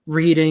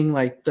reading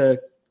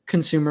the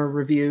consumer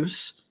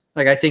reviews.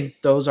 I think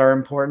those are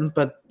important,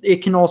 but it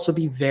can also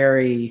be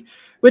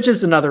which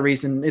is another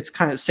reason it's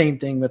kind of same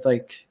thing with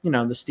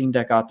the Steam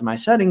Deck optimized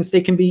settings.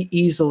 They can be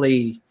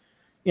easily,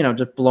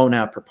 just blown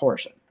out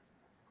proportion.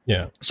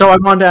 Yeah. So I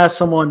wanted to ask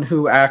someone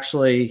who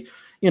actually,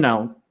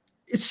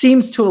 it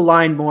seems to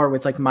align more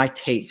with my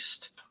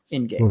taste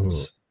in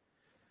games.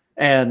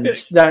 And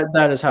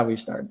that is how we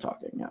started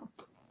talking now.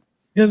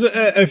 Because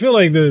I feel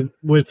like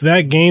with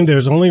that game,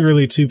 there's only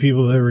really two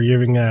people that were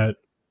giving that.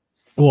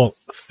 Well,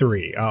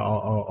 three.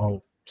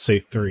 I'll say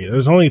three.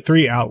 There's only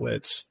three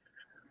outlets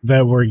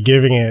that were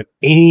giving it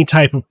any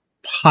type of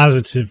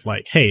positive,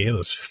 like, hey, it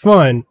was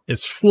fun.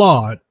 It's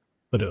flawed,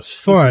 but it was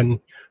fun.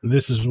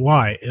 This is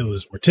why. It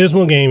was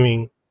Mortismo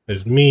Gaming.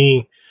 There's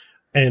me.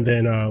 And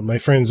then my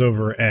friends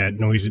over at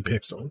Noisy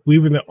Pixel. We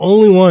were the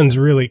only ones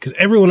really, because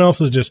everyone else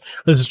was just,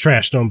 this is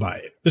trash, don't buy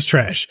it. It's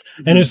trash.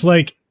 Mm-hmm. And it's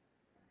like,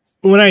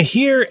 when I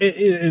hear,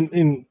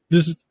 and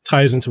this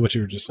ties into what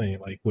you were just saying,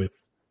 like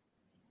with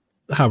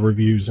how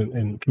reviews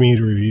and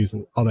community reviews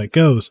and all that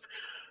goes,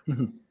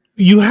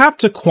 you have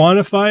to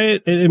quantify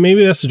it. And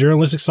maybe that's the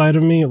journalistic side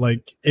of me.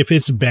 Like, if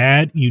it's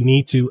bad, you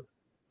need to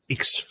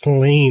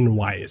explain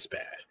why it's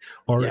bad.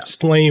 Or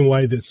explain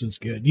why this is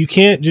good. You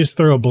can't just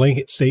throw a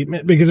blanket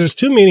statement, because there's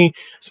too many,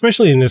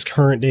 especially in this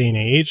current day and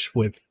age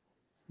with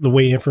the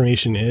way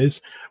information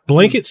is,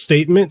 blanket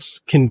statements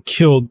can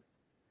kill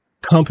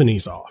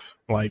companies off.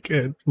 Like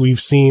we've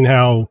seen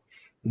how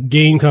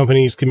game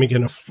companies can make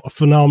a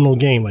phenomenal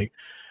game, like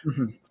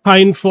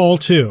Titanfall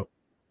 2.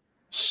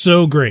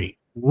 So great.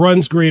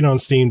 Runs great on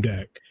Steam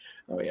Deck.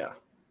 Oh yeah.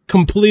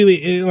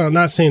 Completely, I'm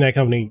not saying that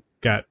company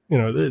got,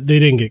 they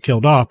didn't get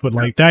killed off, but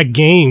like that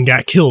game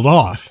got killed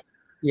off.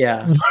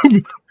 Yeah.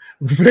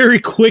 Very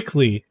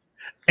quickly.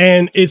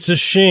 And it's a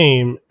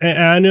shame.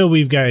 And I know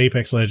we've got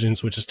Apex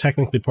Legends, which is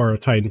technically part of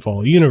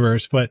Titanfall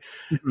universe, but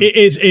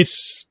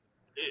it's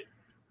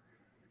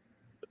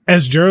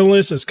as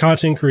journalists, as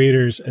content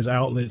creators, as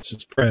outlets,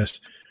 as press,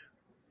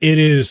 it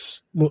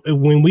is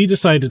when we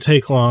decide to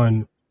take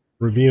on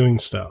reviewing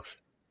stuff,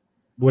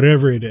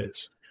 whatever it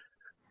is,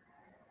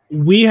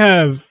 we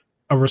have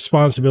a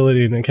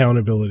responsibility and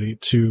accountability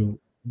to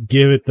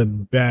give the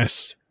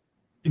best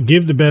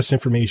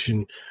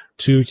information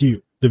to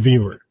you, the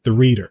viewer, the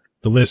reader,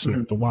 the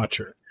listener, the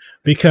watcher,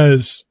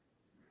 because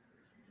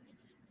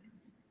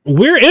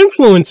we're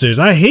influencers.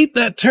 I hate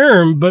that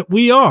term, but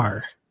we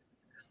are.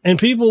 And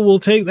people will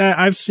take that.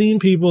 I've seen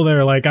people that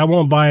are like, I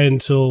won't buy it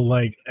until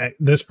like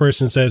this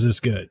person says it's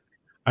good.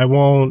 I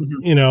won't,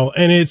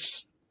 and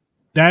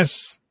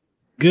that's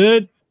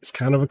good. It's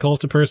kind of a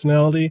cult of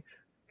personality.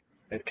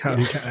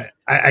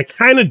 I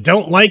kind of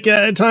don't like it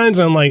at times.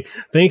 I'm like,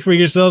 think for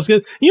yourselves.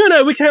 Cause you and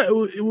I,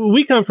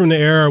 we come from the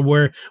era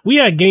where we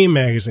had game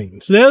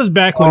magazines. So that was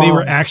back when they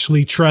were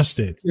actually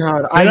trusted.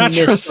 God, I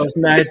miss those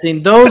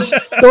magazines. Those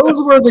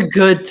were the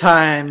good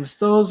times.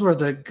 Those were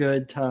the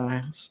good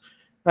times.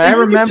 I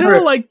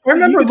remember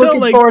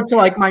looking forward to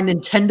like my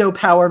Nintendo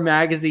Power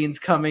magazines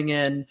coming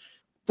in.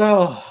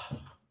 Oh,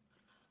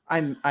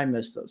 I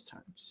miss those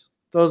times.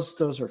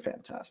 Those were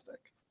fantastic.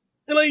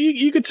 And like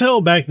you could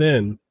tell back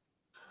then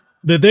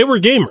that they were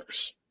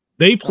gamers.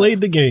 They played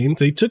the games.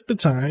 They took the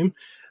time.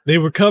 They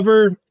would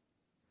cover,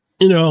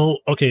 the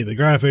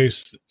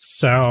graphics,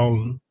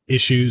 sound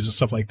issues and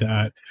stuff like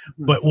that.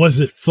 But was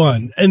it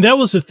fun? And that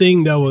was the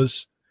thing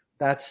that's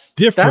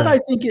different.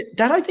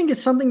 That I think is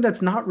something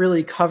that's not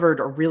really covered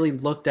or really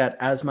looked at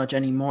as much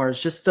anymore.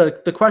 It's just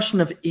the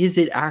question of, is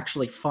it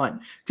actually fun?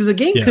 Because a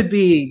game could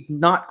be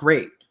not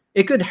great.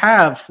 It could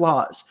have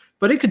flaws,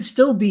 but it could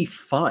still be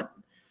fun.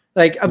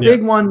 Like a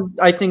big one,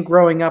 I think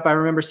growing up, I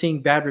remember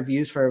seeing bad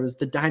reviews for it was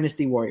the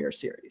Dynasty Warrior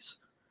series.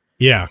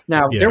 Yeah.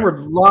 Now there were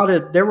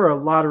a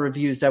lot of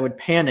reviews that would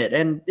pan it,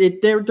 and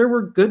there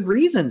were good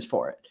reasons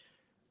for it.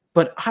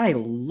 But I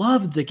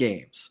loved the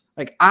games.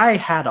 Like I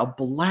had a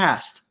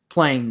blast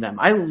playing them.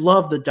 I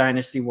love the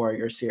Dynasty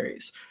Warrior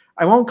series.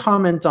 I won't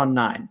comment on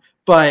 9,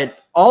 but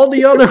all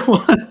the other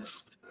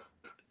ones,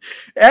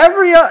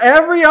 every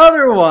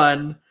other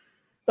one,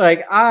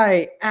 like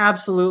I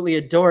absolutely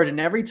adored. And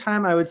every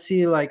time I would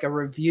see like a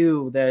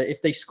review that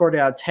if they scored it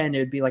out of 10, it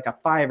would be like a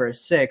 5 or a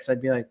 6.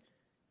 I'd be like,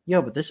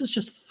 yo, but this is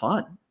just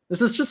fun.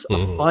 This is just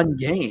a fun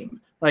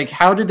game. Like,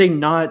 how did they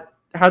not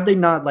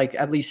like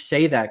at least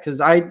say that? Because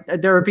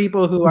there are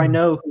people who I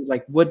know who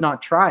like would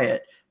not try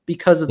it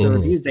because of the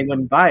reviews. They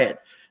wouldn't buy it.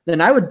 Then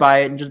I would buy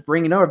it and just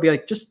bring it over, be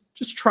like, just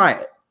try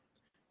it.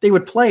 They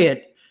would play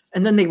it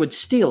and then they would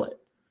steal it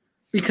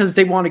because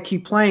they want to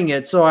keep playing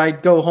it. So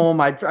I'd go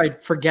home,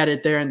 I'd forget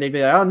it there, and they'd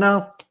be like, oh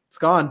no, it's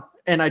gone.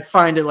 And I'd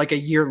find it like a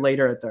year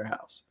later at their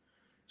house.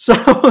 So,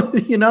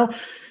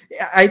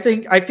 I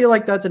feel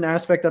like that's an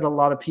aspect that a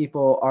lot of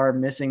people are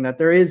missing, that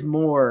there is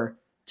more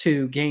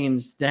to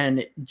games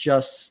than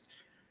just,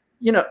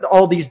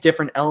 all these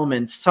different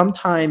elements.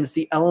 Sometimes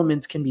the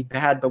elements can be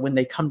bad, but when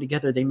they come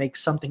together, they make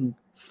something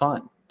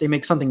fun. They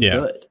make something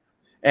good.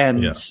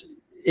 And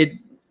it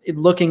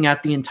looking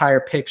at the entire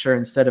picture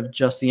instead of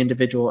just the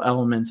individual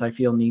elements, I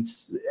feel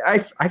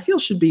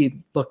should be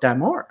looked at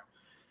more.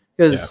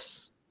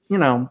 Because,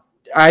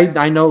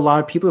 I know a lot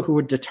of people who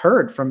were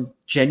deterred from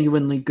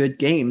genuinely good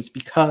games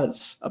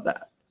because of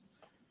that.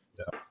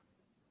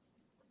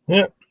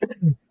 Yeah.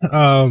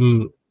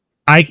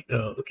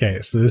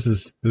 Okay, so this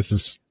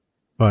is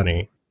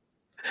funny.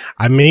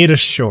 I made a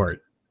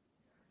short.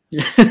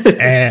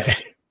 And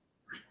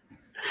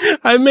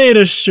I made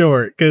a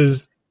short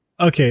because,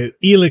 okay,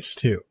 Elix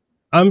 2.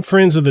 I'm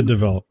friends with the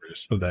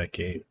developers of that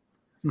game.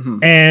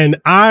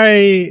 And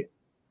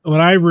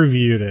when I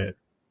reviewed it,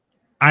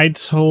 I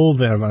told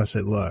them, I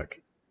said, look,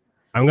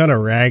 I'm going to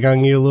rag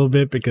on you a little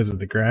bit because of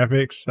the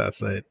graphics. I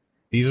said,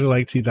 these are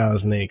like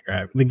 2008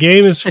 graphics. The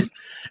game is,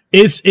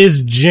 it's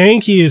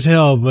janky as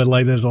hell, but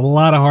like there's a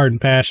lot of heart and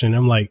passion.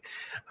 I'm like,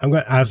 I'm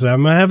going to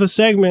have a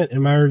segment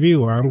in my review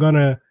where I'm going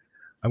to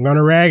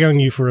rag on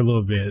you for a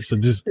little bit. So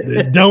just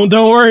don't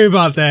worry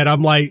about that.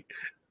 I'm like,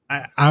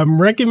 I'm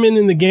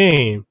recommending the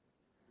game,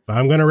 but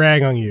I'm going to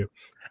rag on you.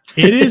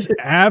 It is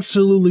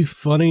absolutely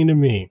funny to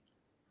me.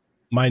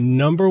 My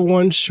number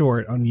one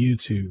short on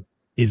YouTube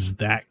is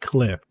that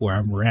clip where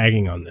I'm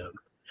ragging on them.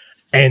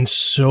 And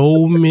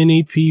so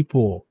many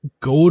people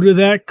go to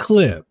that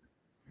clip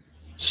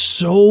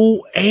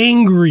so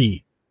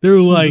angry. They're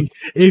like,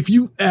 if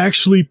you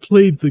actually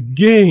played the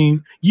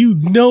game, you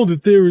know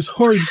that there is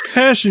heart and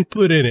passion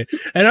put in it.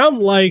 And I'm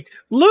like,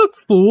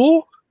 look,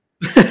 fool,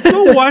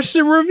 go watch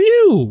the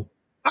review.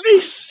 I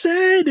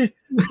said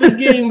the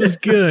game was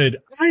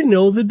good. I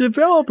know the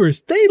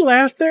developers. They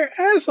laugh their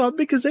ass off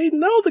because they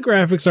know the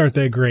graphics aren't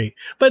that great.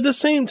 But at the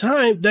same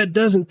time, that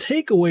doesn't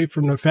take away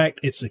from the fact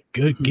it's a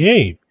good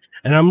game.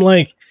 And I'm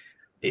like,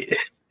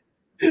 if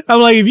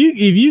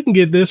you can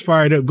get this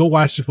fired up, go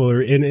watch the full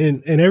review.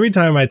 And every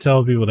time I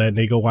tell people that and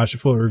they go watch the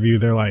full review,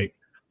 they're like,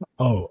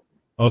 oh,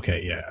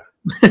 okay, yeah.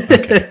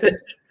 Okay.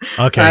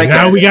 Okay,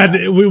 now we got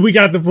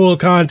the full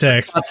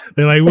context.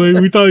 They're like,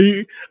 we thought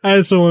you. I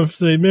had someone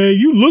say, "Man,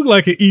 you look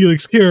like an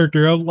Elix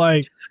character." I'm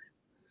like,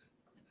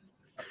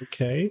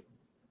 okay.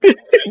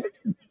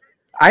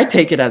 I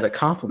take it as a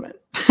compliment.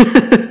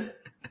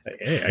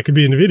 Hey, I could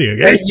be in the video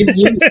game.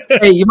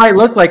 You might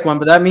look like one,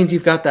 but that means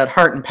you've got that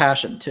heart and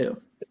passion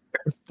too.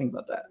 Think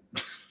about that.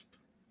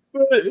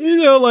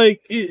 But,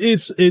 like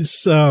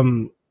it's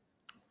one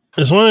of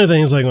the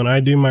things. Like when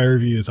I do my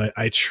reviews,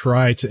 I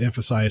try to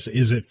emphasize: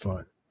 is it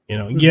fun?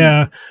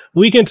 Yeah,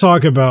 we can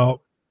talk about,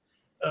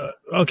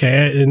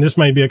 okay, and this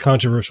might be a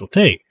controversial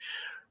take.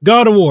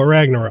 God of War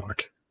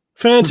Ragnarok.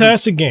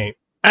 Fantastic game.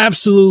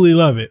 Absolutely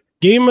love it.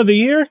 Game of the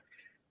year?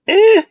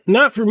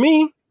 Not for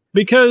me,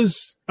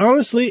 because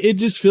honestly, it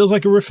just feels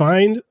like a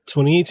refined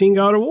 2018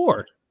 God of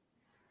War.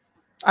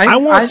 I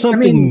want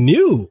something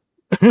new.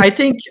 I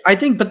think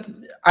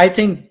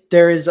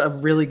there is a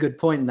really good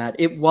point in that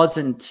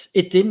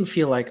it didn't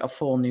feel like a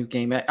full new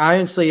game.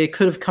 Honestly, it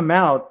could have come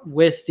out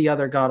with the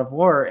other God of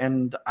War,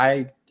 and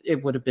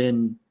it would have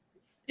been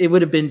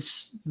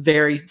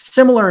very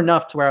similar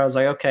enough to where I was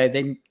like, okay,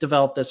 they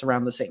developed this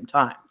around the same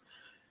time.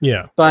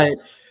 Yeah,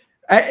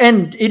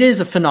 and it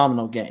is a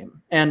phenomenal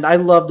game, and I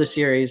love the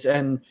series.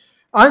 And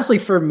honestly,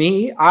 for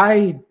me,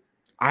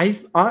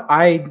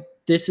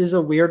 this is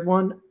a weird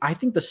one. I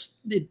think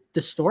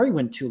the story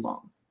went too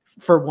long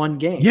for one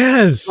game.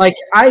 Yes. Like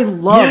I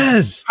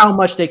love how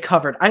much they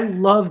covered. I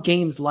love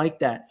games like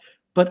that,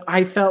 but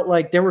I felt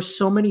like there were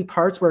so many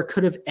parts where it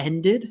could have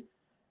ended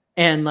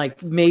and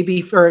like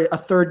maybe for a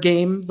third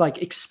game,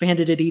 like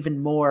expanded it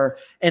even more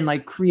and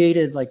like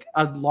created like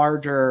a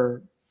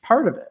larger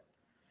part of it,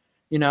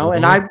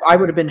 and I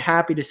would have been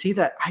happy to see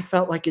that. I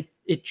felt like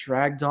it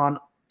dragged on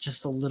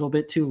just a little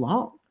bit too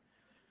long.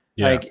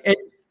 Yeah.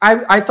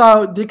 I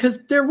thought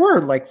because there were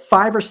like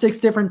 5 or 6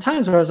 different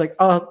times where I was like,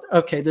 oh,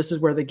 okay, this is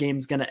where the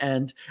game's going to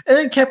end. And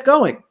then kept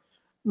going.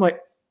 I'm like,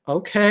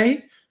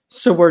 okay,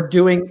 so we're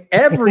doing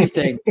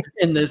everything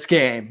in this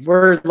game.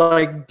 We're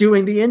like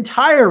doing the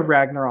entire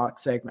Ragnarok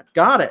segment.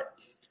 Got it.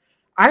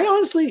 I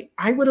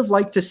would have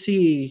liked to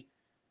see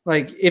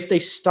like if they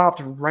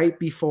stopped right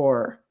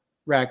before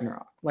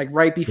Ragnarok, like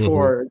right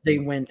before they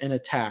went and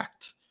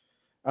attacked.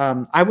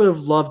 I would have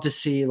loved to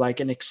see like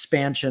an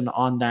expansion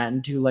on that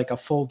and do like a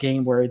full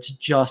game where it's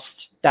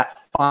just that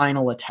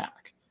final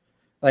attack.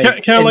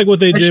 Like kind of like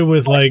what they did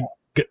with like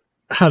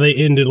how they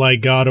ended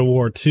like God of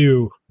War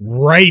 2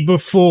 right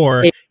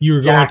before you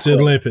were going to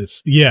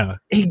Olympus. Yeah,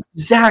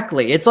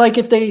 exactly. It's like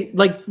if they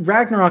like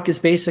Ragnarok is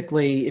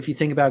basically, if you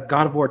think about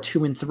God of War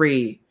 2 and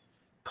 3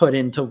 put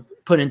into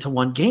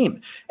one game.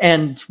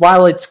 And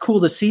while it's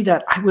cool to see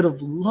that, I would have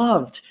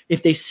loved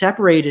if they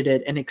separated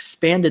it and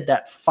expanded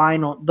that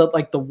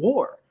the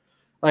war.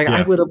 Like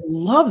I would have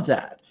loved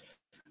that.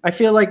 I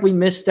feel like we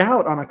missed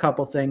out on a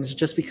couple things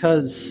just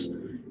because,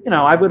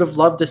 I would have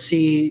loved to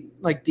see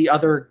like the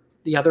other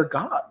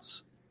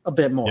gods a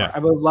bit more. Yeah. I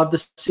would love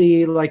to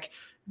see like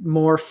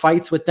more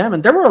fights with them.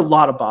 And there were a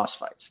lot of boss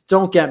fights.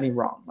 Don't get me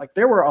wrong. Like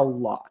there were a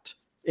lot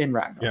in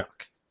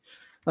Ragnarok. Yeah.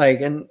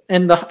 Like,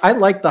 I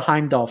like the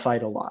Heimdall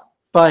fight a lot.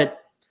 But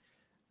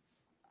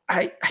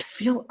I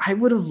feel I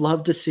would have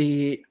loved to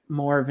see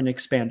more of an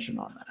expansion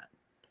on that.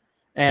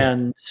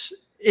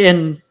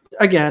 And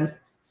again,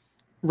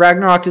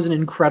 Ragnarok is an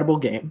incredible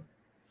game.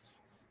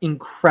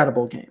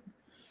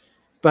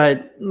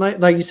 But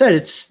like you said,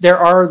 there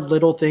are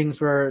little things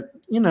where,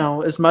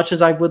 as much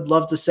as I would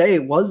love to say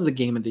it was the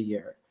game of the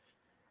year,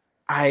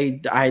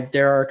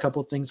 there are a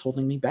couple things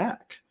holding me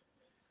back.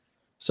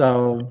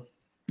 So,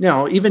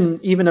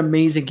 even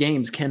amazing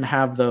games can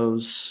have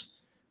those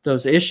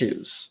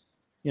issues,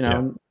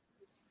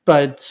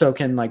 but so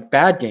can like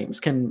bad games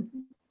can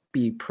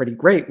be pretty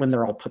great when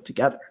they're all put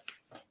together.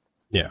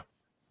 Yeah.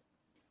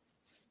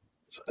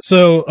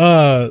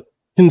 So,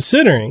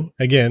 considering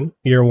again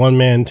your one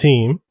man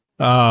team,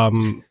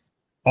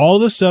 all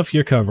the stuff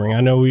you're covering,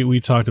 I know we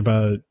touched on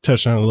it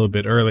a little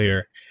bit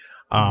earlier.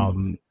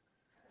 How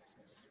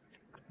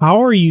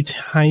are you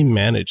time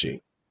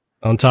managing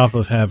on top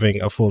of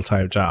having a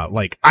full-time job?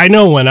 Like, I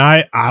know when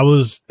I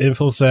was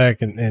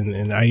InfoSec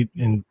and I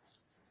in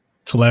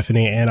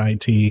telephony and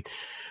IT,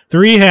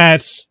 3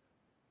 hats,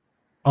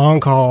 on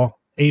call,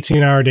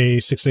 18-hour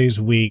days, 6 days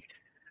a week,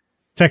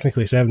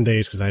 technically 7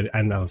 days because I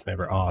was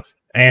never off,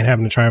 and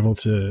having to travel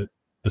to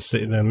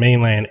the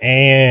mainland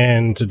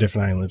and to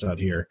different islands out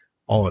here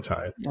all the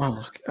time.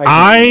 Oh,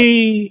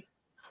 I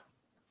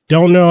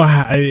don't know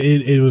how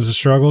it was a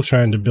struggle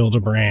trying to build a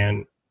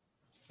brand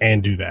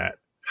and do that.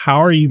 How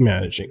are you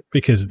managing?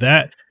 Because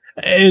that,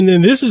 and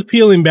then this is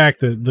peeling back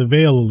the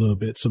veil a little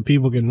bit so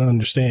people can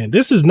understand.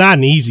 This is not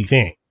an easy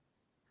thing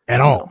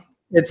at all.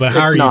 But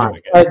how are you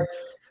doing it?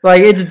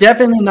 Like, it's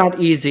definitely not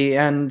easy.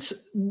 And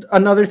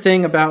another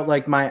thing about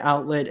like my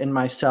outlet and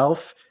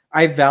myself,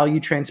 I value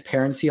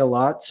transparency a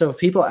lot. So if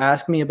people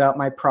ask me about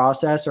my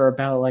process or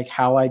about like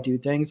how I do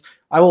things,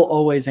 I will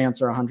always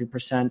answer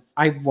 100%.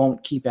 I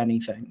won't keep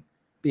anything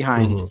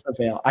behind the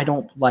veil. I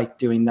don't like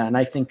doing that. And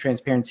I think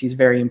transparency is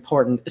very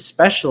important,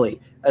 especially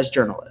as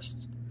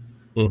journalists.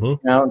 You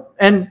know?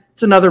 And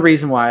it's another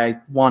reason why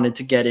I wanted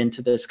to get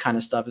into this kind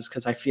of stuff is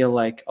because I feel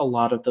like a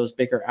lot of those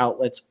bigger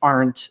outlets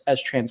aren't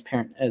as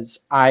transparent as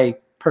I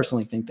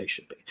personally think they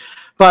should be.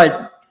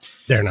 But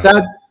they're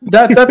not.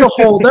 That's a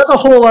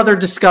whole other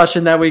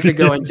discussion that we could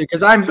go into,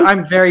 because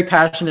I'm very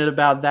passionate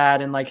about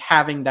that and like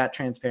having that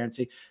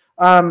transparency.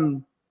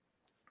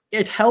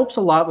 It helps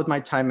a lot with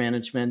my time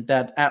management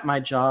that at my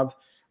job,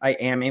 I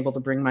am able to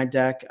bring my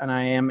deck and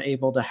I am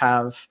able to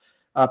have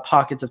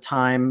pockets of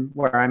time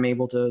where I'm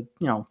able to,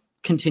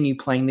 continue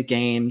playing the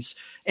games.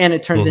 And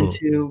it turns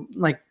into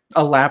like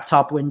a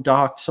laptop when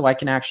docked, so I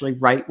can actually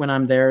write when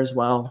I'm there as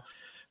well.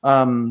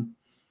 And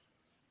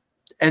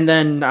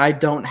then I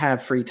don't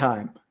have free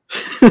time.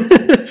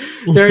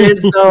 There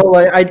is no,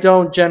 I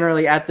don't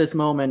generally at this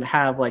moment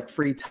have like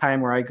free time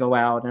where I go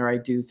out or I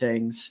do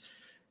things.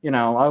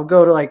 I'll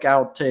go to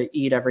out to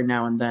eat every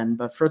now and then,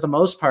 but for the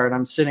most part,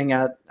 I'm sitting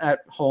at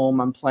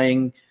home, I'm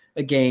playing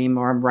a game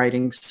or I'm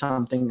writing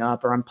something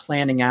up or I'm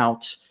planning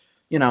out,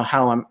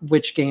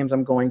 which games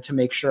I'm going to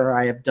make sure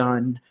I have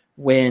done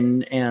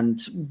when and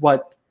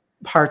what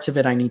parts of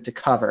it I need to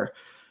cover.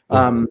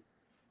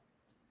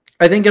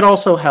 I think it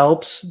also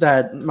helps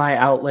that my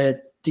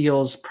outlet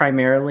deals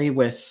primarily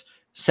with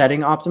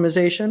setting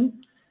optimization,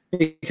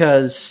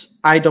 because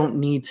I don't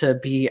need to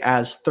be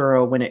as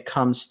thorough when it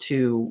comes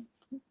to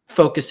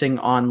focusing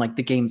on like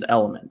the game's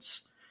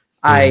elements.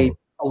 A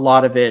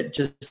lot of it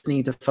just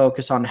need to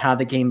focus on how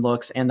the game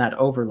looks and that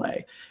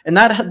overlay. And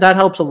that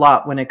helps a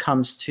lot when it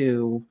comes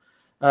to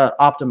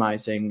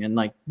optimizing and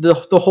like the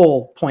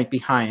whole point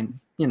behind,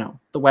 the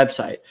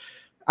website.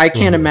 I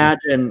can't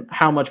imagine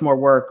how much more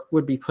work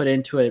would be put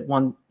into it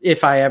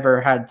if I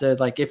ever had to,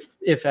 like, if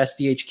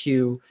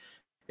SDHQ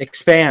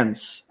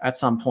expands at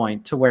some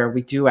point to where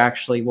we do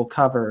actually will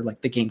cover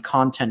like the game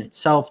content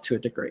itself to a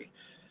degree.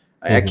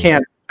 I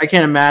can't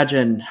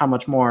imagine how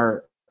much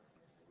more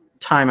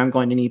time I'm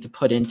going to need to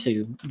put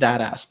into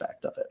that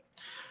aspect of it.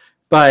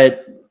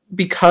 But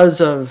because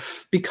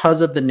of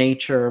the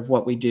nature of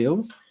what we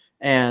do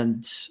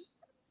and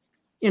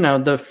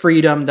the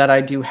freedom that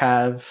I do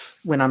have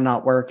when I'm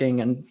not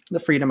working and the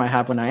freedom I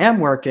have when I am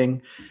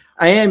working,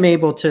 I am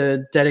able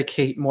to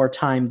dedicate more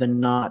time than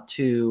not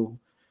to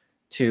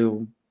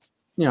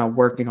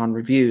working on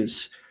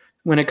reviews.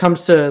 When it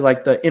comes to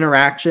like the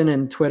interaction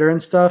and Twitter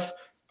and stuff,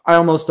 I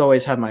almost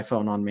always have my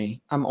phone on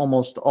me. I'm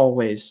almost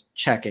always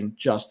checking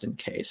just in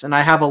case. And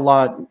I have a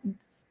lot,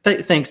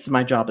 thanks to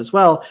my job as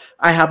well,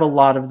 I have a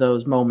lot of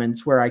those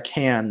moments where I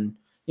can,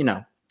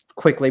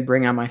 quickly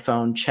bring out my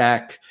phone,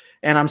 check.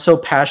 And I'm so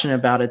passionate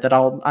about it that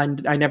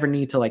I never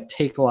need to like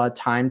take a lot of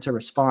time to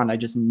respond. I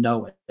just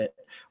know it.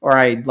 Or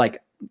I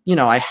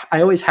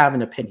always have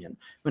an opinion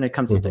when it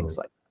comes to things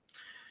like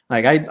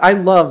that. I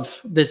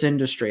love this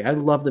industry. I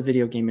love the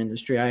video game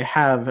industry. I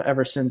have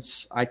ever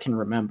since I can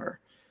remember.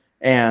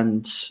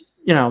 And,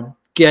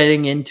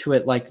 getting into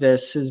it like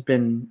this has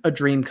been a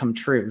dream come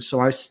true. So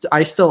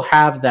I still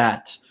have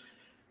that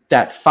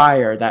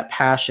fire, that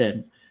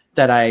passion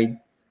that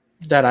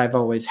I've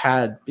always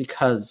had,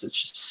 because it's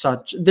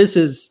just this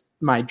is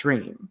my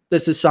dream.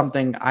 This is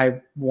something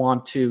I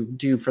want to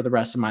do for the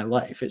rest of my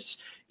life, is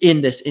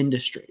in this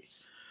industry.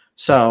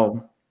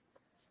 So,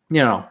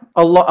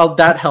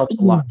 that helps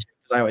a lot too,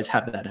 because I always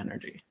have that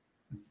energy.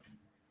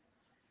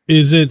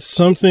 Is it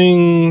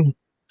something?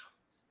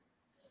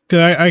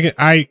 Because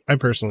I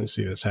personally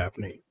see this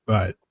happening,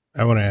 but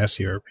I want to ask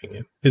your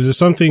opinion. Is it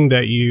something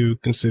that you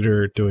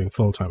consider doing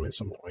full time at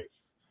some point?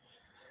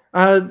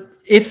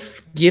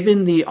 If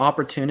given the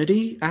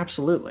opportunity,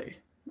 absolutely.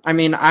 I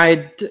mean,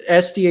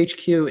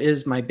 SDHQ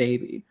is my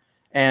baby,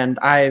 and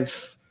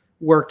I've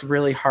worked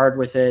really hard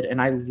with it, and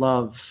I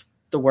love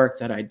the work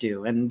that I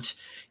do. And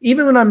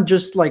even when I'm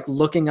just like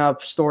looking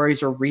up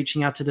stories or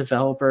reaching out to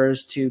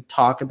developers to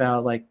talk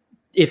about like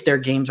if their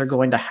games are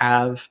going to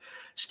have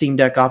Steam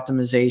Deck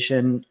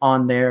optimization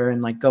on there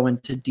and like go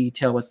into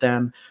detail with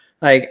them,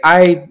 like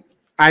I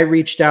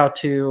reached out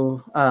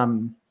to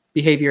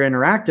Behavior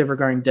Interactive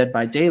regarding Dead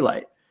by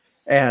Daylight,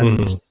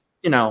 and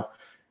you know,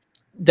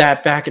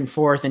 that back and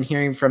forth and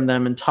hearing from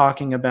them and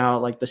talking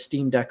about like the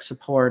Steam Deck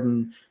support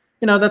and,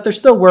 you know, that they're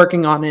still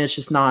working on it. It's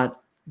just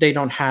not, they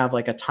don't have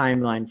like a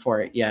timeline for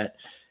it yet.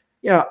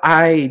 Yeah,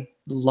 I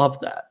love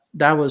that.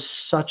 That was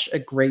such a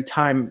great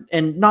time,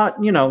 and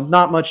not, you know,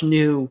 not much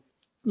new,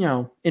 you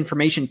know,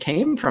 information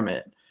came from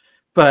it,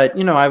 but,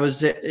 you know,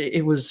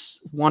 it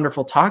was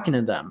wonderful talking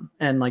to them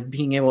and like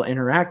being able to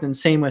interact. And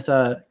same with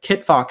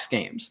Kit Fox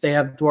Games. They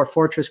have Dwarf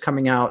Fortress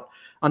coming out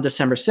on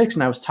December 6th,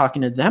 and I was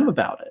talking to them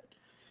about it.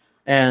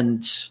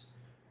 And,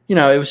 you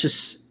know, it was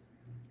just,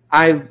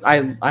 I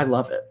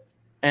love it.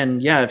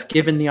 And yeah, if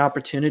given the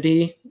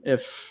opportunity,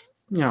 if,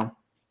 you know,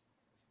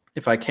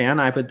 if I can,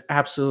 I would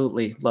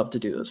absolutely love to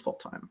do this full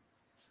time.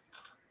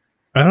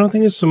 I don't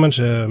think it's so much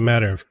a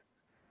matter of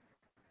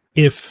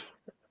if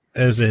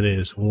as it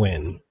is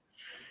when.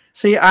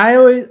 See, I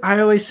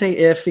always say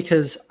if,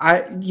 because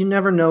you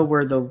never know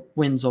where the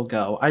winds will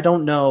go. I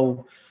don't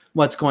know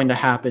what's going to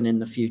happen in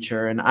the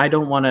future, and I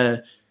don't want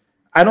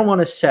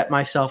to set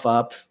myself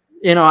up.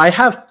 You know, I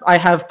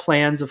have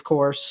plans, of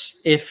course,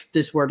 if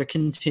this were to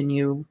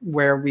continue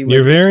where we would.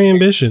 You're very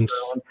ambitious.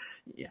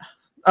 Yeah.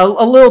 A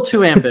little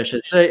too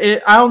ambitious. I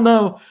don't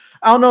know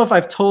if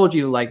I've told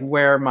you like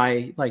where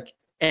my like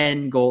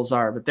end goals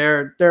are, but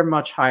they're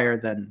much higher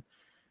than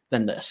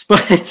this.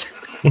 But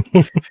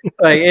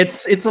like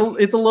it's a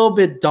little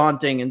bit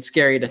daunting and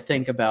scary to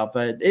think about,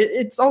 but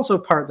it's also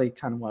partly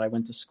kind of what I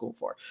went to school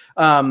for.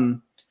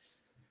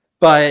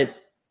 But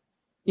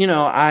you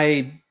know,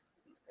 I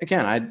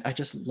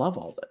just love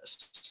all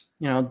this,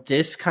 you know,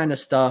 this kind of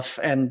stuff.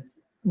 And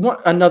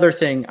another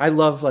thing, I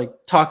love like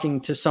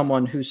talking to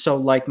someone who's so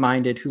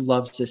like-minded, who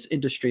loves this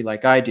industry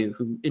like I do,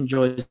 who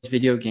enjoys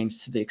video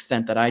games to the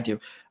extent that I do.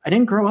 I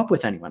didn't grow up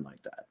with anyone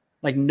like that.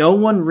 Like no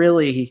one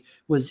really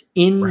was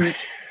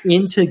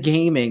into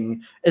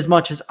gaming as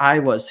much as I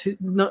was.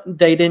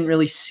 They didn't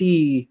really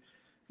see,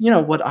 you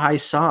know, what I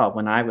saw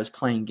when I was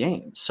playing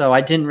games. So I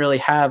didn't really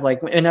have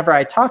like, whenever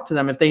I talked to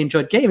them, if they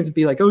enjoyed games, it'd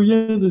be like, oh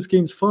yeah, this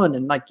game's fun.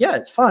 And like, yeah,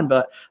 it's fun.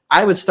 But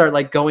I would start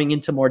like going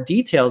into more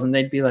details and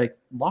they'd be like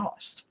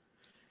lost.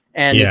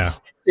 And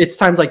it's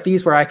times like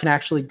these where I can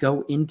actually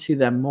go into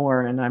them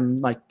more. And I'm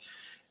like,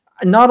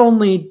 not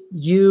only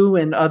you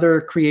and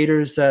other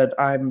creators that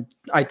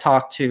I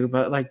talk to,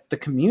 but like the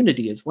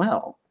community as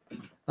well.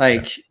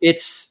 Like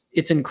it's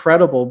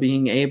incredible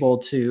being able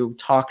to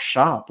talk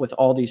shop with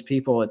all these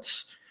people.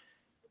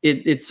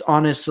 It's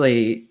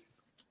honestly,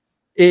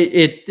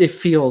 it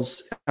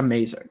feels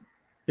amazing.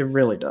 It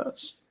really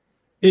does.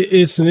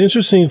 It's an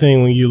interesting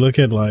thing when you look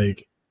at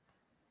like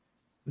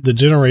the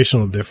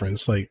generational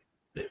difference, like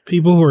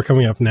people who are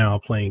coming up now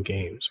playing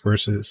games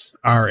versus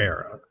our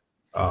era,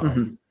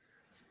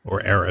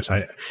 or eras.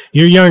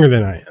 You're younger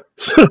than I am.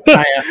 So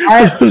I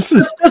am.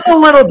 Just a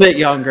little bit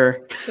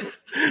younger.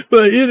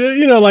 But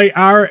you know, like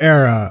our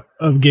era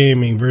of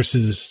gaming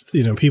versus,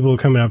 you know, people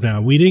coming up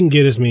now. We didn't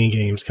get as many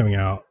games coming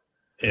out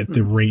at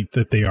the rate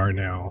that they are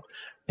now.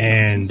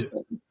 And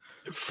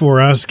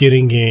for us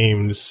getting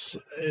games,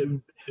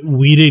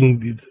 we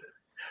didn't,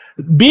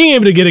 being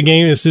able to get a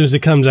game as soon as it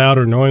comes out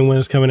or knowing when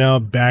it's coming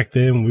out back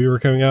then when we were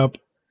coming up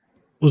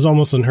was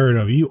almost unheard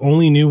of. You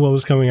only knew what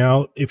was coming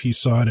out if you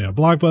saw it at a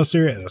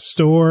Blockbuster, at a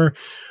store,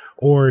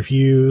 or if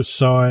you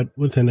saw it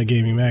within a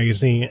gaming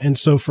magazine. And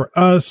so for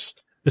us,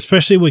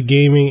 especially with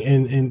gaming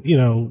and you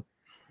know,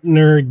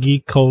 nerd,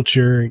 geek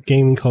culture,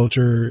 gaming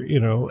culture, you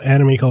know,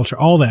 anime culture,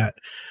 all that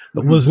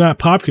was not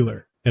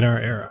popular in our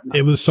era.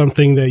 It was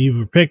something that you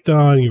were picked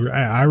on.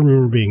 I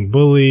remember being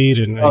bullied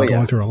and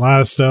going through a lot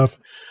of stuff.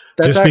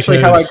 That's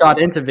actually how I got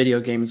into video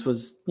games,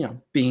 was, you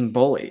know, being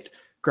bullied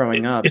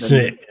growing up. It's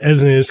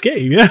as an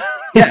escape. Yeah.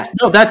 Yeah.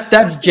 No,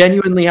 that's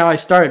genuinely how I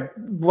started.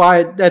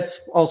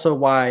 That's also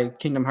why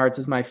Kingdom Hearts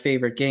is my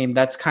favorite game.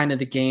 That's kind of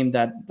the game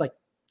that like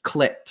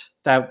clicked,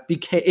 that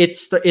became,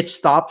 it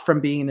stopped from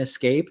being an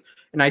escape.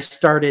 And I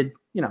started,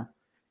 you know,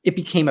 it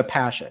became a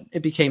passion.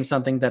 It became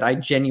something that I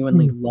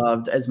genuinely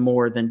loved as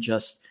more than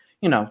just,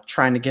 you know,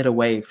 trying to get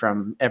away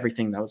from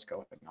everything that was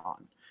going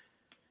on.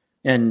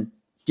 And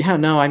yeah,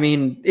 no, I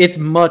mean, it's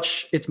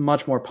much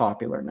more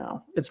popular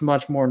now. It's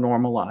much more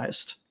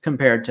normalized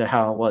compared to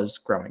how it was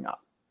growing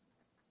up.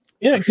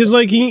 Yeah, because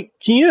like, can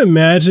you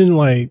imagine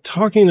like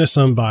talking to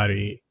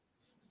somebody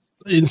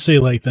in say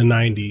like the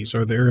 90s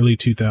or the early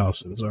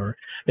 2000s, or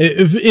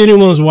if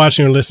anyone's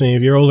watching or listening,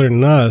 if you're older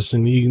than us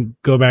and you can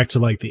go back to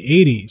like the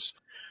 80s,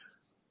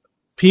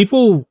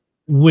 people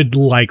would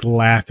like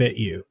laugh at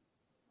you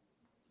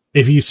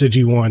if you said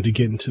you wanted to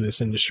get into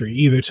this industry,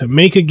 either to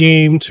make a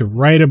game, to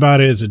write about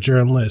it as a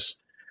journalist.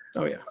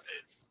 Oh yeah.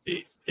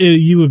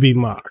 You would be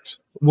mocked.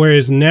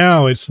 Whereas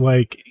now it's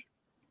like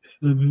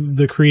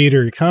the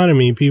creator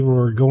economy, people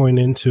are going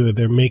into it.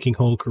 They're making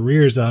whole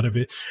careers out of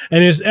it.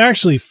 And it's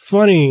actually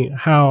funny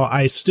how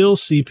I still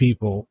see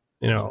people,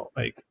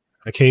 like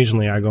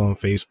occasionally I go on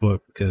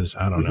Facebook because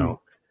I don't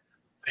know.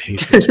 I hate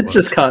Facebook.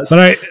 Just cause.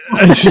 But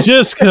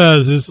just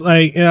cause it's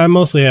like, I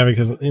mostly have it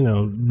because,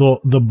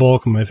 the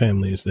bulk of my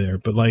family is there.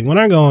 But like when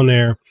I go on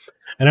there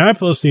and I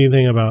post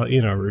anything about,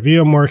 a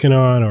review I'm working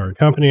on or a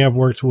company I've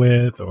worked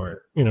with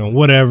or,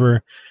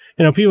 whatever,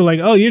 people are like,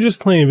 oh, you're just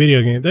playing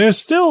video games. There is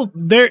still,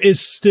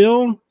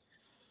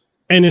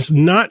 and it's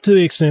not to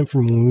the extent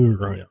from when we were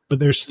growing up, but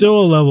there's still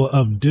a level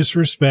of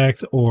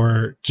disrespect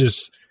or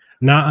just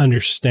not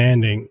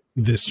understanding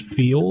this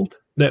field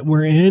that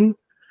we're in.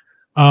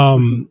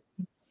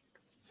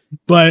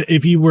 But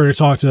if you were to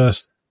talk to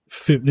us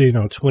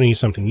 20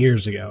 something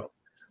years ago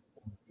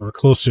or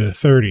close to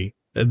 30,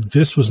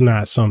 this was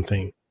not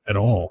something at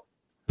all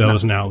that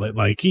was an outlet.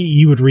 Like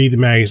you would read the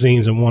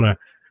magazines and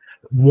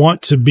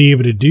want to be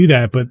able to do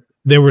that, but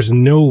there was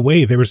no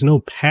way, there was no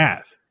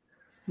path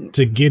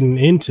to getting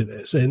into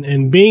this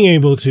and being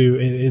able to,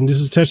 and this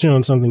is touching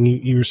on something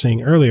you were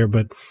saying earlier,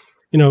 but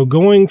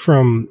going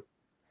from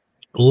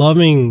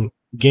loving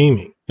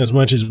gaming as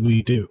much as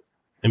we do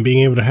and being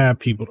able to have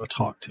people to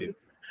talk to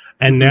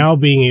and now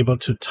being able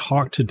to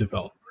talk to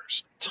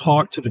developers,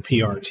 talk to the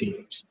PR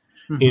teams,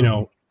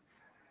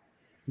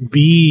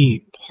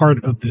 be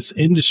part of this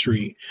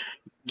industry.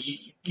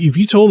 If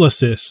you told us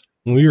this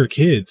when we were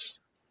kids,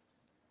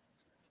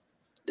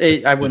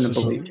 I wouldn't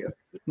have believed you.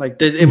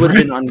 Like it would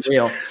have been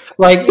unreal.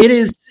 Like it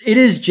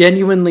is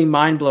genuinely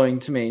mind blowing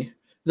to me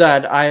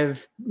that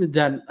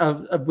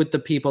with the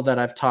people that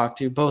I've talked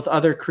to, both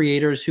other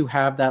creators who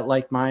have that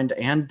like mind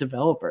and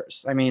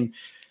developers. I mean,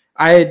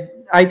 I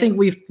think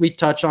we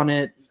touched on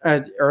it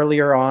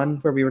earlier on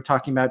where we were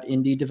talking about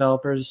indie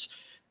developers.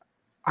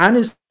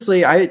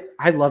 Honestly, I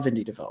love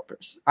indie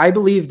developers. I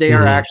believe they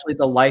are actually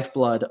the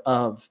lifeblood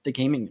of the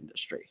gaming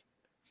industry.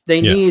 They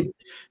need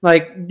the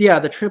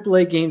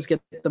AAA games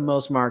get the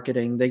most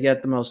marketing, they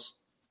get the most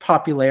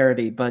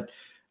popularity, but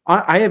there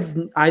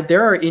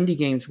are indie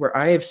games where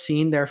I have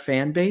seen their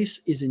fan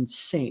base is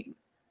insane,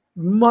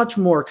 much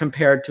more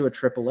compared to a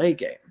AAA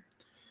game.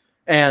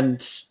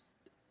 And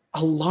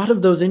a lot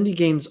of those indie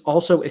games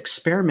also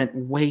experiment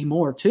way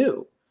more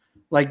too.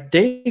 Like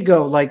they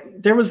go,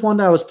 like there was one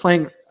that I was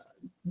playing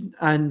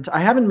and I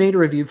haven't made a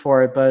review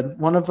for it, but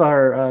one of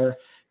our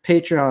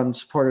Patreon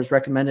supporters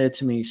recommended it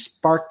to me,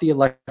 Spark the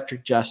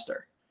Electric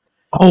Jester.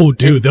 Oh,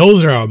 dude,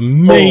 those are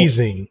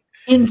amazing.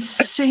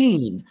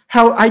 Insane.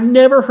 How I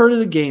never heard of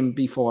the game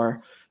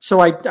before.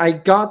 So I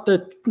got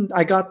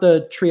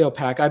the trio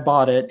pack. I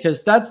bought it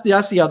because that's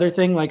the other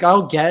thing. Like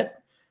I'll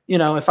get,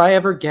 if I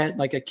ever get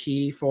like a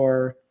key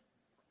for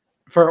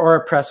or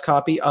a press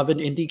copy of an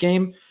indie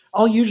game,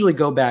 I'll usually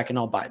go back and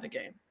I'll buy the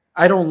game.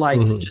 I don't like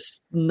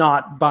just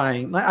not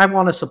buying. I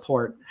want to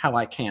support how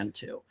I can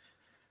too.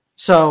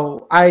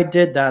 So I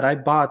did that. I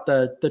bought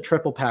the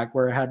triple pack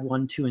where it had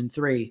 1, 2, and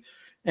 3,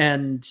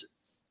 and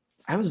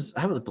I was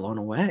blown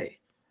away.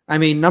 I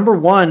mean, number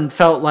one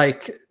felt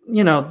like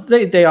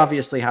they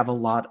obviously have a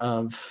lot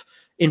of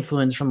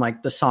influence from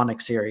like the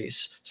Sonic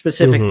series,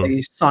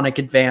 specifically Sonic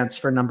Advance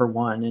for number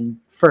 1, and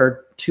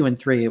for 2 and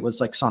 3 it was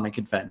like Sonic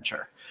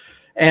Adventure,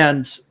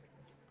 and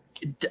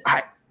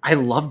I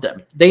loved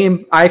them.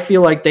 I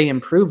feel like they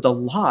improved a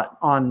lot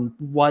on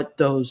what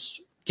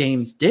those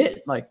games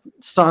did. Like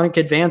Sonic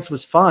Advance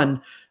was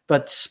fun,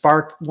 but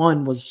Spark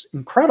 1 was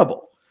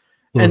incredible.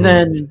 And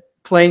then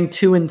playing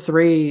 2 and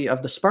 3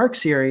 of the Spark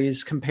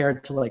series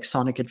compared to like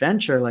Sonic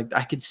Adventure, like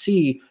I could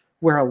see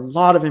where a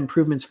lot of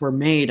improvements were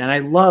made. And I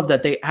love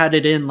that they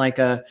added in like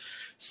a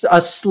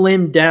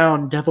slimmed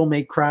down Devil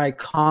May Cry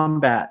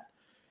combat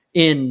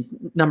in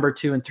number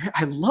 2 and 3.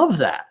 I love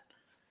that,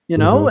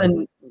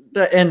 and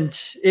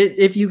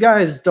if you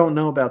guys don't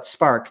know about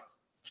Spark,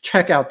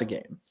 check out the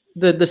game.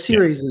 The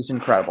series is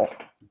incredible.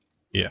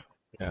 Yeah.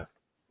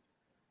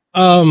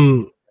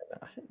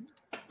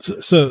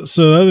 So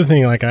the other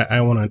thing like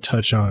I want to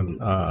touch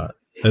on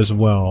as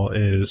well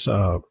is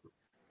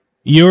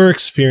your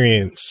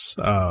experience.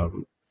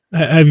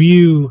 Have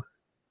you,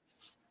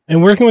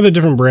 and working with the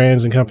different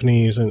brands and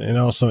companies and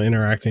also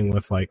interacting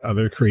with like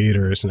other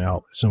creators and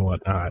outlets and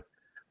whatnot,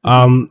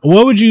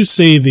 what would you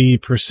say the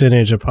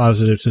percentage of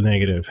positive to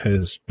negative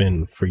has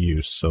been for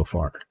you so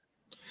far?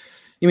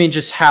 You mean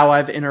just how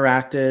I've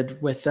interacted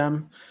with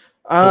them?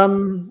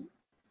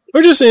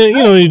 Or just,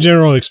 your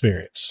general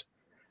experience?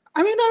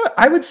 I mean,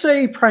 I would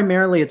say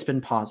primarily it's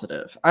been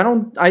positive.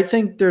 I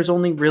think there's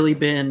only really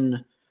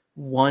been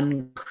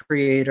one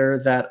creator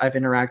that I've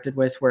interacted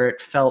with where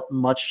it felt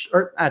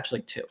or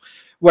actually two,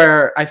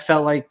 where I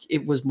felt like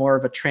it was more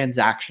of a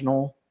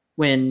transactional.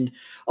 When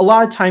a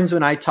lot of times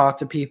when I talk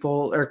to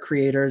people or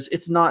creators,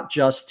 it's not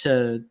just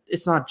to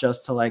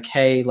like,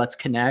 hey, let's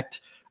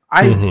connect.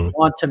 I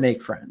want to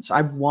make friends.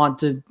 I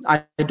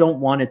don't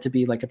want it to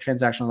be like a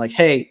transactional, like,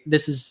 hey,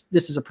 this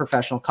is a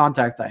professional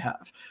contact I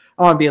have.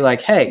 I want to be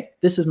like, hey,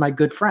 this is my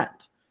good friend.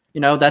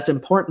 That's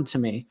important to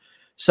me.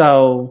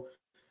 So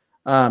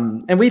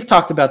And we've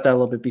talked about that a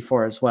little bit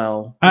before as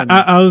well.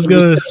 I was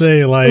gonna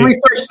say, like, when we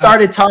first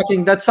started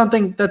talking, that's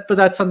something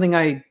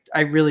I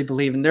really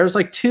believe in. There's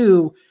like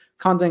 2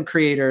 content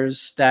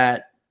creators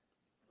that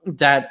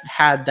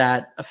had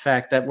that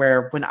effect, that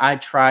where when I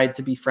tried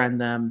to befriend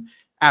them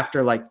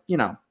after, like, you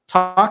know,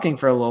 talking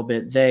for a little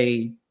bit,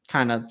 they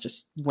kind of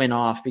just went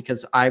off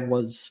because I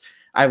was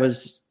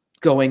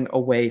going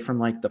away from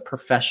like the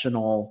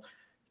professional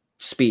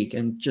speak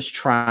and just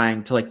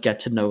trying to like get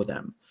to know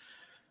them.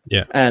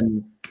 Yeah.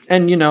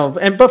 And you know,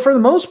 but for the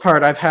most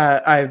part,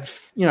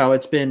 I've you know,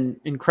 it's been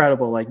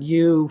incredible. Like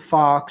you,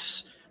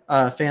 Fox,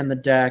 Fan the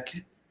Deck,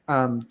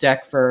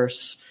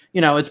 Deckverse. You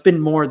know, it's been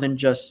more than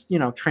just, you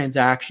know,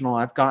 transactional.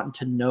 I've gotten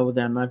to know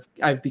them.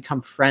 I've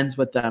become friends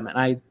with them,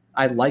 and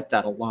I like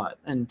that a lot.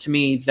 And to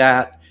me,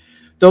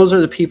 those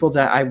are the people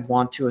that I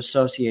want to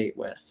associate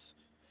with.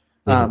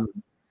 Mm-hmm.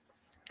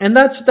 And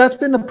that's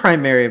been the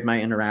primary of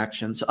my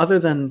interactions. Other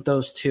than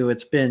those 2,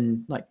 it's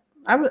been like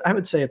I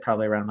would say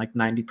probably around like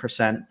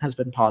 90% has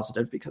been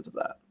positive because of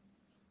that.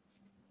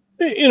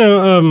 You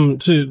know,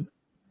 to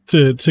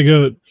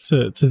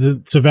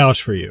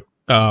vouch for you,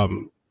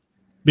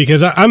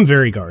 because I'm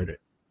very guarded.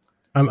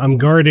 I'm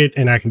guarded,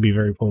 and I can be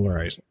very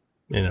polarizing.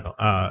 You know,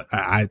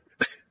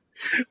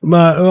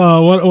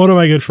 one of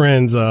my good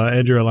friends,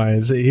 Andrew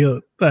Alliance,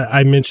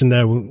 I mentioned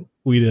that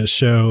we did a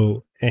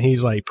show, and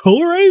he's like,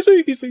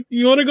 polarizing? He's like,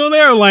 you want to go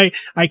there? I'm like,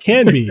 I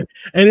can be.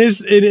 And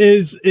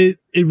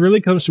it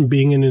really comes from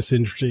being in this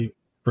industry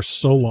for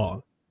so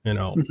long, you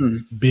know, mm-hmm.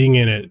 being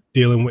in it,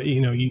 dealing with,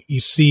 you know, you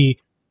see,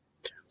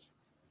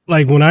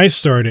 like when I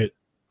started,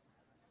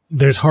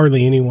 there's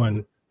hardly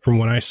anyone from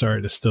when I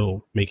started is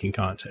still making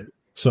content.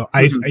 So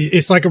mm-hmm.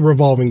 It's like a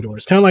revolving door.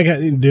 It's kind of like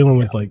dealing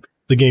with like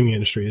the gaming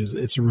industry.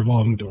 It's a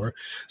revolving door.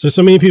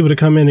 So many people to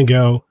come in and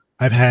go.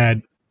 I've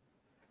had,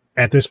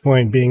 at this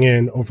point, being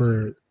in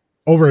over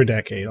a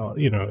decade,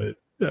 you know,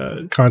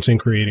 content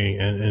creating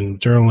and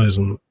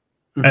journalism.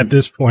 Mm-hmm. At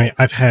this point,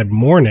 I've had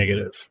more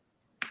negative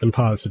than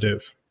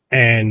positive.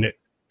 And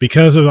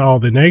because of all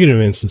the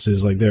negative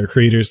instances, like there are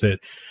creators that,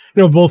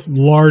 you know, both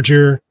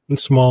larger and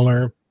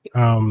smaller,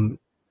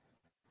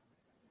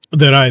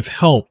 that I've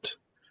helped,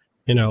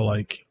 you know,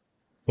 like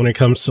when it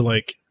comes to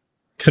like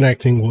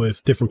connecting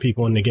with different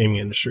people in the gaming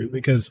industry,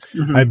 because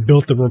mm-hmm. I've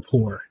built the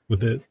rapport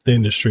with the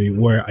industry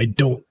where I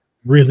don't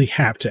really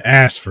have to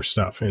ask for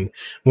stuff. And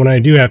when I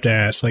do have to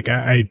ask, like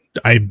I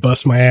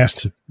bust my ass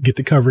to get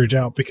the coverage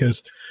out,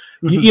 because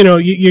mm-hmm. you know,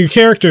 your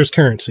character's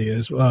currency,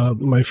 as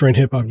my friend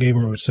Hip Hop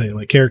Gamer would say,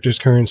 like character's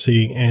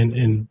currency,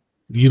 and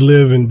you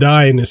live and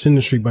die in this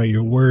industry by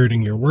your word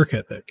and your work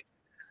ethic.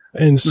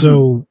 And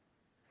so,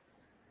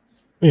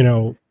 mm-hmm. you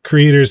know,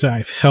 creators that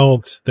I've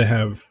helped that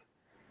have,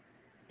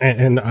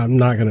 and I'm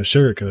not going to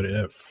sugarcoat it,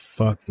 have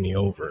fucked me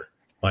over.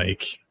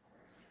 Like,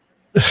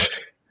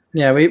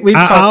 yeah, we've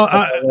talked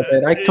about that a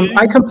little bit.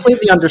 I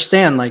completely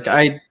understand. Like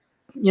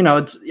you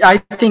know, I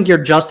think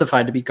you're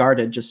justified to be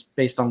guarded just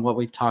based on what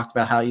we've talked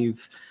about, how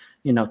you've,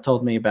 you know,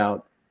 told me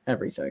about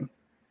everything.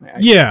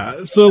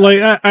 Yeah. So like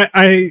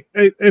I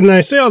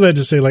say all that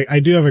to say, like, I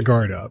do have a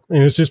guard up,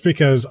 and it's just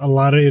because a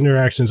lot of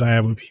interactions I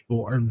have with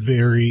people are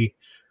very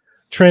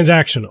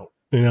transactional.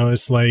 You know,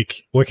 it's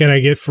like, what can I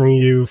get from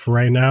you for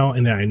right now?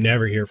 And then I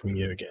never hear from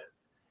you again.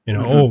 You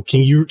know, mm-hmm. Oh,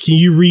 can you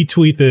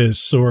retweet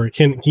this, or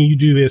can you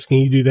do this? Can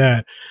you do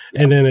that?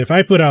 Yeah. And then if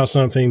I put out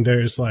something,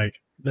 there's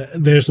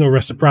no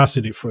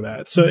reciprocity for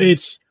that. So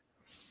it's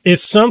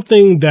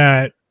something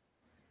that,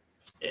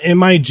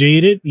 am I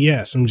jaded?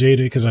 Yes, I'm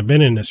jaded because I've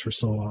been in this for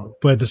so long.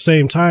 But at the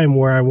same time,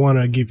 where I want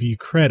to give you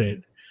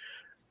credit,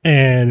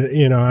 and,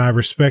 you know, I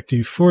respect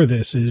you for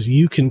this, is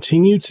you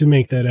continue to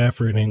make that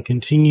effort and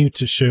continue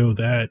to show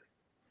that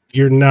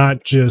you're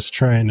not just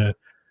trying to,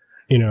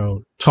 you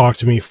know, talk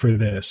to me for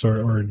this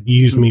or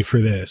use me for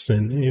this.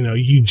 And, you know,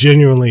 you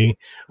genuinely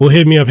will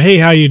hit me up. Hey,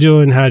 how you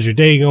doing? How's your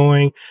day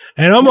going?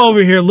 And I'm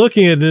over here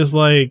looking at this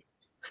like,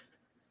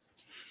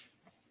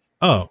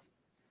 oh,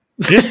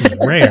 this is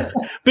rare.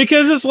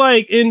 Because it's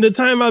like, in the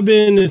time I've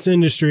been in this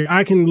industry,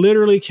 I can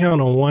literally count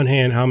on one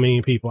hand how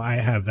many people I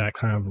have that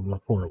kind of a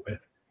rapport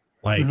with.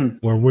 Like, mm-hmm.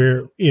 where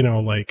we're, you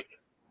know, like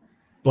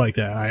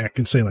that. I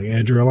can say like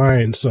Andrew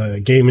Alliance,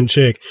 Gaming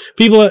Chick,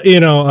 people, you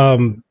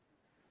know,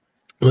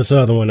 what's the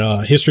other one?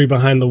 History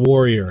Behind the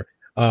Warrior,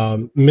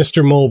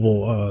 Mr.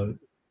 Mobile,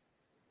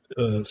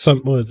 what's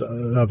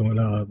the other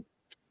one?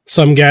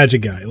 Some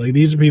Gadget Guy. Like,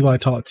 these are people I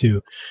talk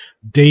to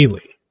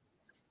daily.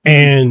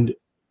 And,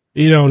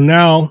 you know,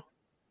 now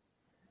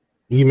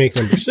you make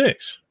number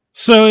 6.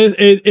 So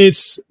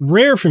it's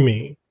rare for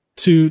me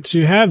to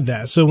have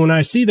that. So when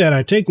I see that,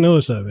 I take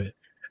notice of it.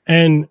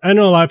 And I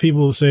know a lot of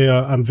people will say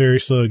I'm very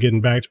slow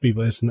getting back to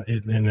people,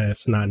 and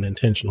that's not an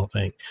intentional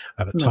thing.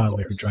 I have a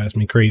toddler who drives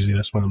me crazy.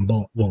 That's why I'm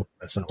bald. Well,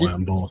 that's not why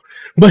I'm bald,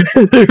 but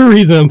the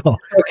reason I'm bald.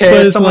 Okay,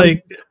 but it's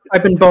like,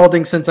 I've been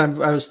balding since I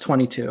was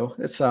 22.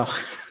 It's I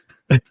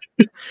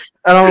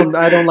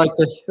don't like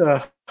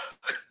to.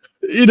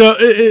 You know,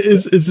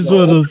 it's just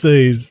one of those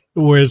things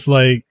where it's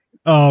like,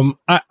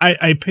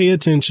 I pay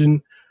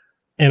attention,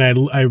 and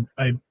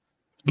I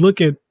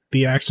look at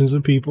the actions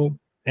of people,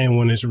 and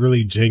when it's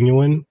really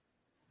genuine,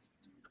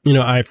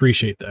 I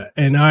appreciate that.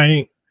 And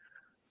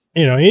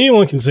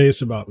anyone can say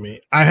this about me.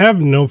 I have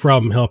no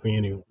problem helping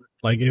anyone.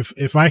 Like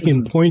if I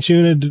can point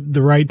you in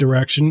the right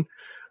direction,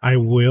 I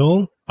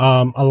will.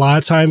 A lot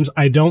of times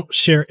I don't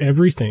share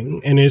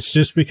everything, and it's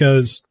just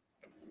because,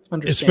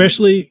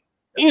 especially,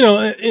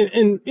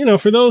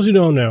 and for those who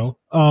don't know,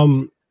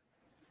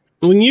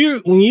 when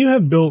you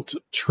have built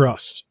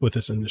trust with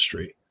this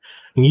industry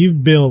and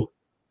you've built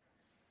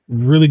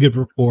really good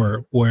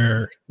rapport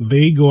where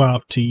they go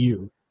out to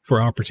you for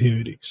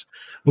opportunities,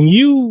 when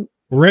you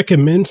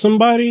recommend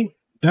somebody,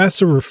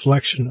 that's a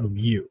reflection of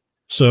you.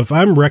 So if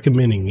I'm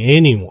recommending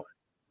anyone,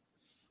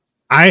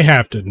 I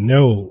have to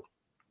know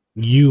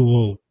you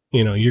will,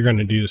 you're going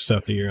to do the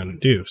stuff that you're going to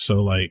do.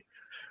 So like,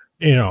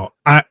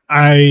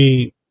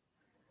 I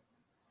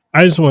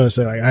just want to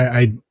say,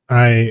 like,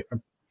 I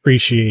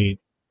appreciate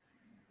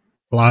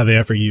a lot of the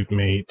effort you've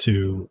made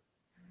to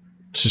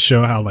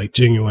show how like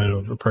genuine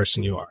of a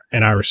person you are.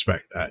 And I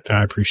respect that.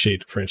 I appreciate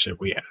the friendship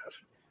we have.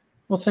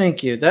 Well,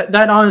 thank you.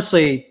 That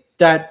honestly,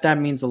 that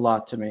means a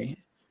lot to me.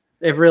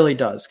 It really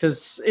does.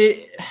 Because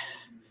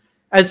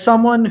as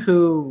someone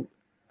who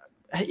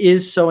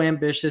is so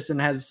ambitious and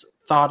has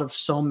thought of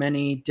so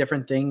many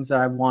different things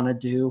that I want to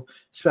do,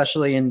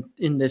 especially in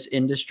this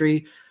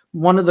industry,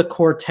 one of the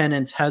core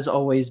tenets has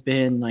always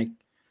been like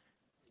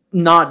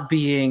not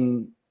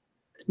being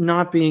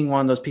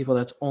one of those people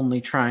that's only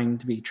trying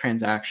to be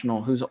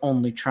transactional, who's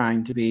only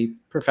trying to be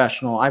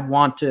professional. I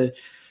want to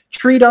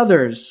treat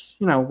others,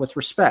 with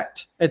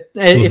respect.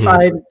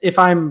 If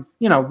I'm,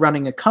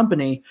 running a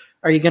company,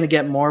 are you going to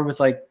get more with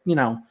like,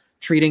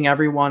 treating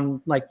everyone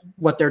like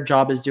what their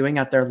job is doing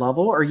at their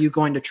level? Or are you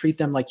going to treat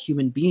them like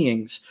human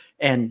beings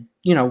and,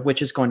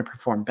 which is going to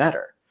perform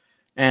better?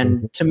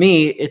 And to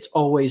me, it's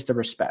always the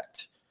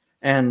respect.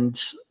 And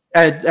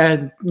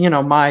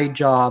my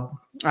job,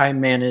 I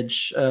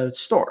manage a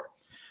store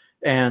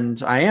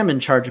and I am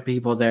in charge of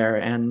people there.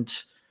 And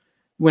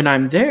when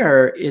I'm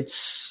there,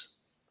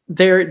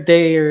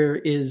 there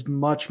is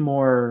much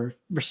more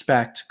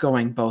respect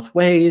going both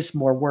ways.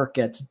 More work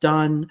gets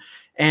done.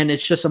 And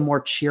it's just a more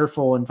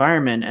cheerful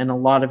environment. And a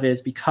lot of it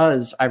is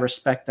because I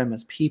respect them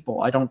as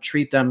people. I don't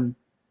treat them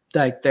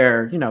like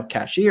they're,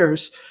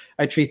 cashiers.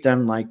 I treat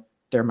them like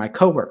they're my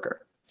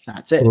coworker.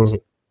 That's it.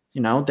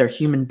 They're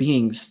human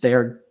beings.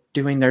 They're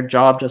doing their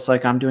job just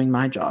like I'm doing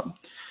my job.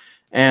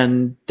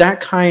 And that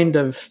kind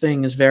of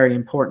thing is very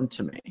important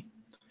to me.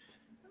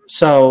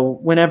 So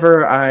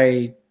whenever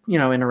I,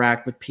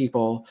 interact with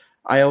people,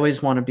 I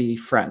always want to be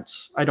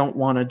friends. I don't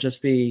want to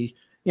just be,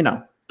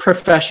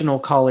 professional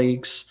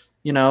colleagues.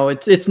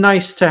 It's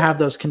nice to have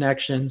those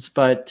connections,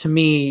 but to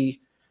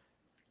me,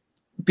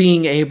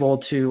 being able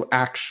to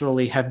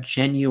actually have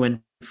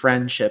genuine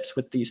friendships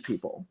with these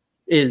people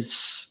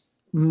is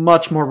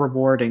much more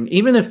rewarding.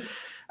 Even if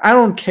I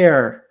don't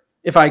care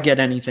if I get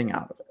anything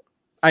out of it.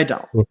 I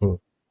don't.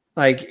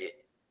 Like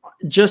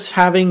just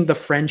having the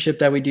friendship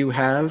that we do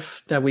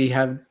have, that we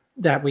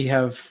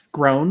have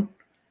grown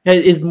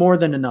is more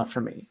than enough for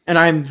me. And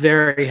I'm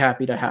very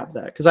happy to have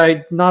that because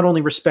I not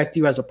only respect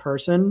you as a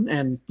person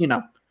and,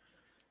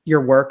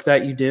 your work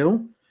that you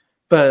do,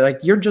 but like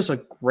you're just a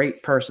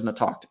great person to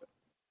talk to.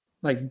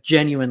 Like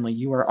genuinely,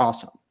 you are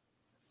awesome.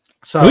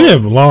 So we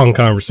have long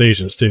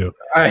conversations too.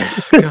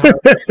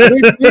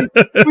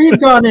 We've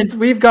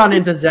gone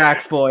into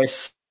Zach's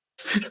voice.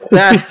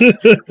 That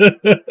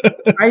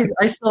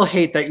I still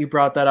hate that you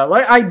brought that up.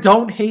 Like I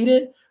don't hate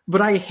it, but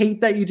I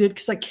hate that you did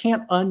because I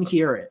can't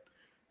unhear it.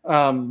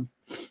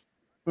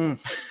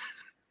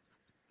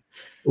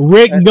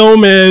 Rick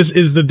Gomez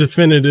is the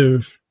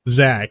definitive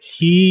Zach.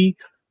 He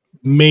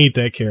made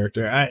that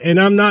character, and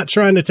I'm not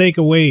trying to take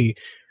away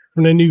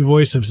from the new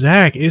voice of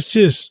Zach. It's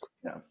just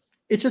not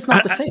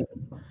the same.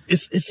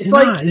 It's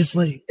not.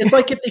 Like, it's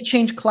like if they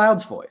changed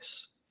Cloud's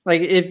voice.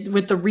 Like if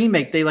with the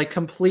remake, they like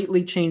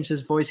completely changed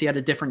his voice. He had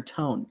a different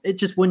tone. It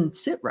just wouldn't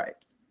sit right.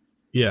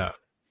 Yeah.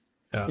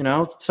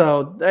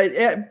 So,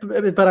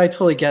 but I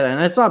totally get it.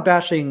 And it's not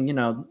bashing,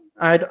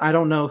 I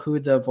don't know who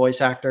the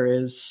voice actor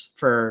is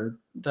for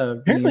the.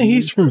 Apparently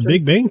he's from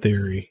Big Bang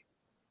Theory.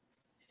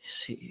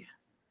 Is he?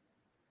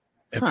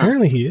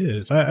 Apparently he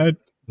is. Let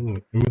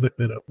me look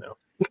that up now.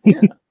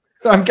 Yeah.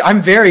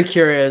 I'm very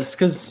curious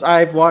because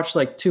I've watched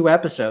like 2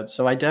 episodes,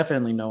 so I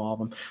definitely know all of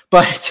them.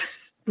 But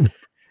and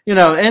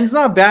it's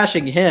not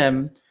bashing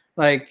him.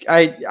 Like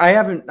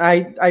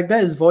I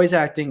bet his voice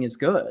acting is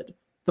good.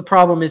 The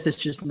problem is it's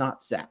just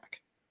not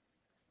Zach.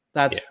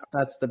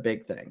 That's the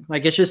big thing.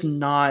 Like it's just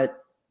not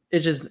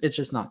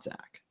not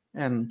Zach.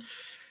 And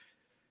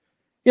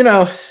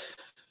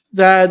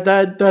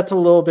that's a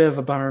little bit of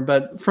a bummer,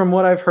 but from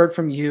what I've heard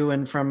from you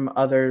and from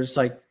others,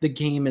 like the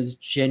game is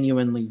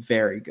genuinely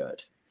very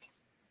good.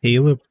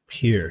 Caleb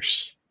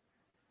Pierce.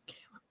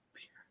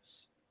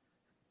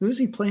 Who's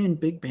he playing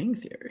Big Bang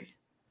Theory?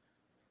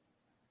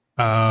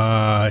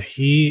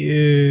 He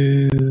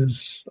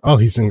is. Oh,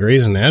 he's in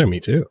Grey's Anatomy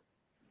too.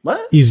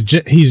 What? He's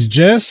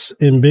Jess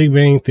in Big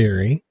Bang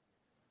Theory,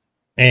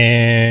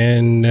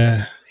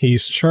 and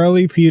He's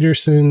Charlie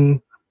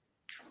Peterson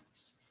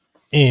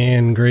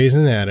in Grey's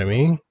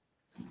Anatomy.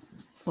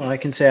 Well, I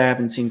can say I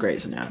haven't seen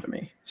Grey's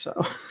Anatomy,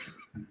 so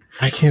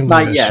I can't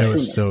believe that show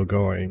is still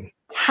going.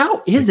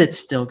 How is it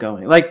still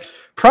going? Like,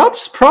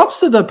 props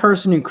to the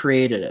person who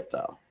created it,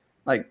 though.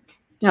 Like,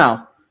 you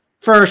know,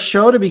 for a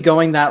show to be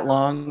going that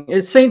long,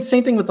 it's same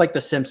thing with like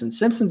The Simpsons.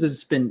 Simpsons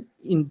has been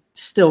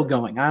still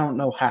going. I don't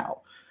know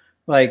how.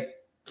 Like,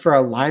 for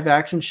a live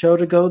action show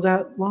to go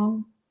that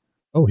long.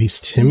 Oh, he's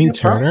Timmy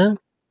Turner.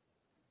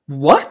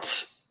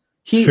 What?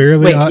 He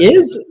Fairly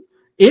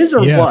is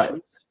or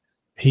what?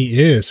 He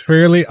is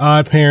Fairly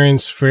Odd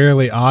Parents,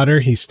 Fairly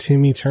Odder. He's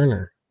Timmy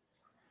Turner.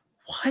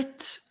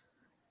 What?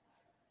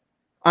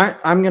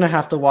 I'm gonna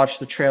have to watch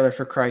the trailer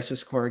for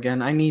Crisis Core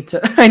again. I need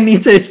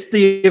to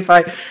see if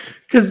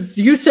because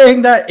you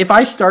saying that if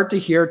I start to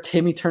hear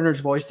Timmy Turner's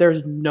voice,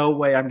 there's no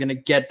way I'm gonna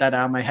get that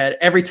out of my head.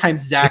 Every time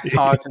Zach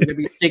talks, I'm gonna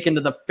be thinking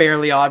to the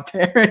Fairly Odd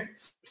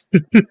Parents.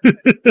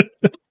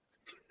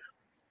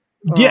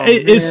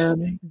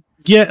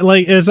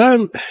 Like as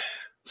I'm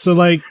so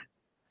like,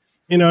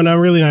 you know, and I'm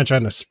really not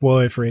trying to spoil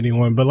it for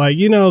anyone, but like,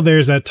 you know,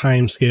 there's that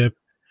time skip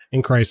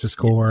in Crisis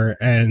Core,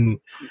 and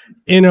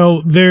you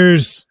know,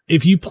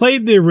 if you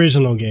played the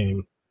original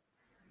game,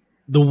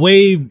 the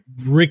way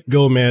Rick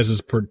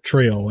Gomez's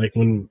portrayal, like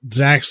when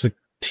Zach's a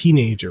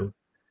teenager,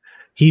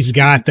 he's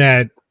got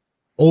that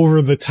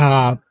over the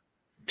top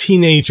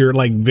teenager,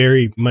 like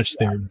very much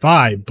their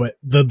vibe, but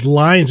the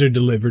lines are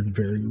delivered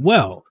very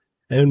well.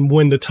 And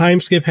when the time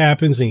skip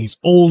happens and he's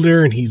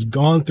older and he's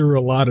gone through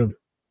a lot of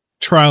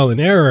trial and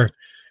error,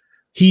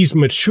 he's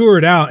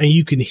matured out, and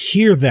you can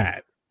hear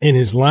that in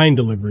his line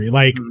delivery.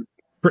 Like,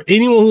 for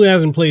anyone who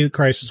hasn't played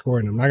Crisis Core,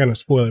 and I'm not going to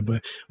spoil it,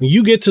 but when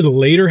you get to the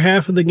later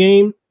half of the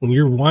game, when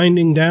you're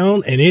winding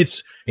down and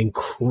it's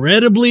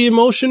incredibly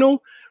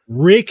emotional,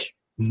 Rick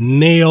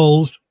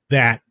nailed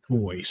that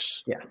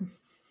voice. Yeah.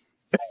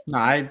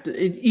 No,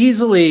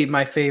 easily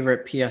my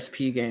favorite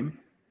PSP game,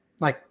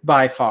 like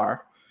by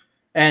far.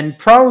 And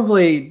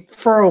probably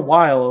for a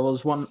while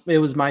it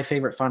was my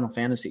favorite Final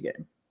Fantasy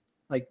game.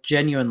 Like,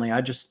 genuinely,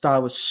 I just thought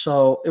it was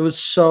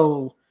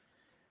so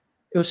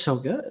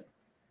good.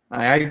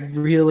 I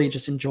really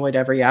just enjoyed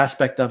every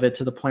aspect of it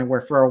to the point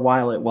where for a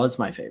while it was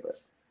my favorite.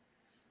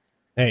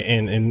 Hey,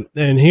 and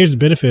here's the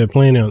benefit of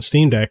playing it on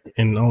Steam Deck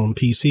and on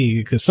PC,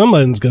 because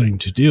someone's going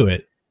to do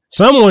it.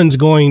 Someone's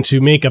going to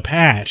make a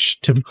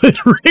patch to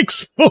put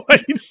Rick's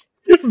voice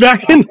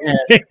back in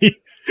the game,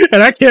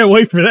 and I can't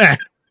wait for that.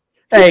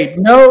 Hey,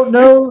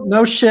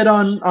 no shit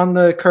on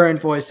the current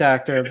voice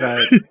actor,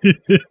 but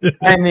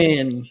I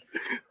mean,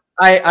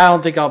 I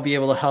don't think I'll be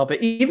able to help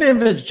it, even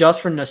if it's just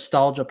for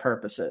nostalgia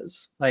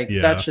purposes. Like,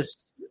 that's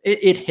just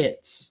it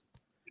hits.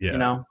 Yeah. You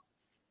know,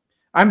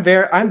 I'm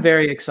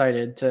very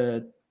excited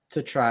to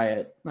try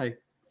it.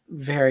 Like,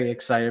 very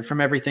excited from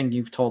everything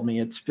you've told me.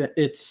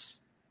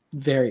 It's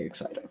very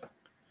exciting.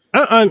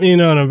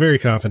 And I'm very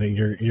confident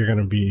you're going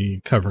to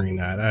be covering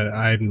that.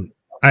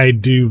 I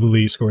do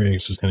believe Square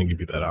Enix is going to give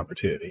you that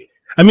opportunity.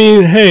 I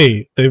mean,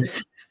 hey,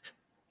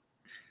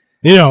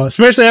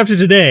 especially after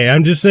today,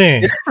 I'm just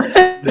saying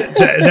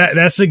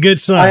that's a good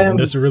sign.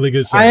 That's a really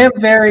good sign. I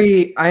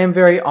am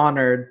very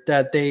honored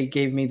that they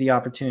gave me the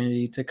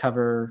opportunity to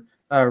cover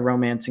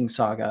Romancing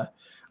Saga.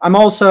 I'm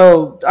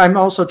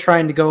also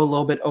trying to go a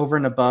little bit over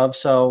and above.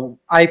 So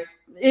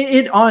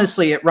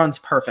honestly, it runs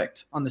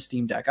perfect on the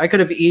Steam Deck. I could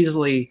have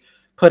easily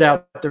put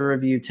out the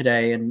review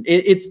today, and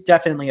it's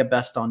definitely a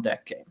best on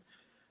deck game.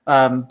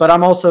 But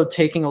I'm also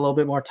taking a little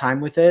bit more time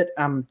with it.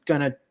 I'm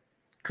going to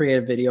create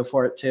a video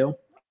for it too.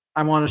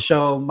 I want to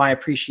show my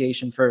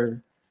appreciation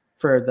for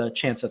the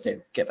chance that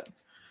they've given.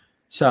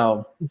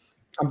 So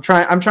I'm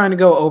trying to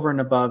go over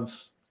and above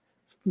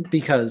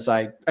because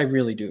I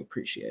really do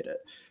appreciate it.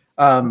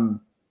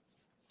 And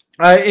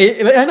I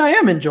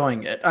am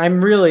enjoying it. I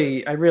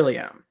really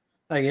am.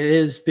 Like, it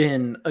has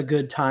been a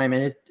good time,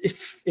 and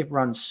it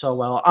runs so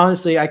well.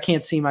 Honestly, I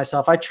can't see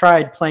myself. I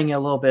tried playing it a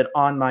little bit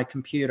on my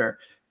computer.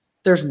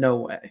 There's no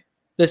way.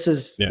 This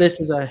is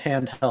a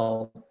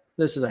handheld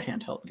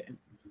game.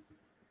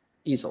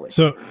 Easily.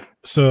 So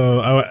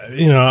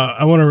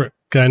I want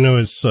to. I know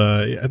it's.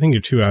 I think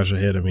you're 2 hours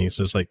ahead of me,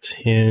 so it's like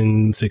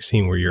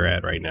 10:16 where you're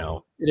at right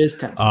now. It is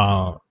 10.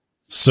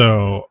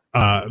 So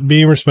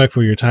being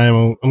respectful of your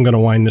time, I'm going to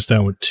wind this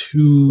down with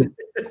 2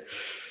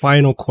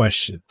 final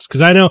questions,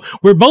 because I know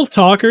we're both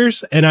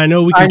talkers, and I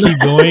know we can keep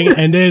going,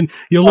 and then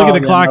you'll look at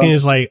the clock and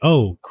it's like,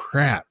 oh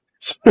crap.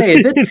 Hey,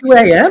 is it 2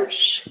 a.m.?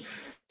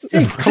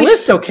 Hey,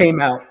 Callisto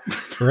came out.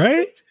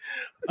 Right?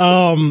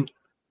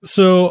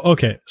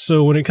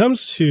 So when it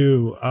comes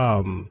to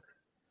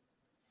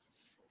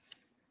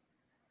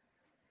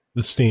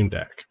the Steam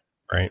Deck,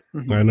 right?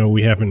 Mm-hmm. I know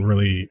we haven't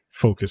really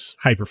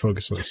hyper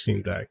focused on the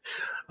Steam Deck.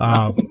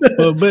 But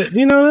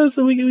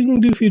we can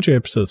do future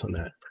episodes on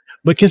that.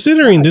 But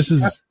considering this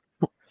is,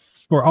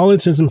 for all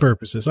intents and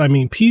purposes, I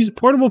mean,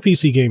 portable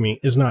PC gaming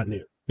is not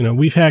new. You know,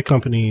 we've had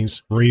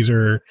companies,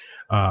 Razer,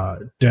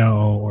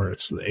 Dell, or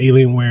it's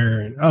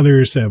Alienware, and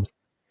others have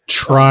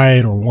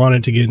tried or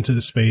wanted to get into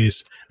the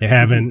space. They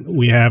haven't.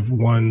 We have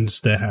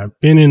ones that have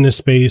been in the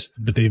space,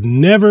 but they've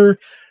never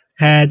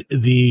had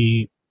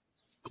the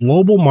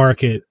global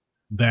market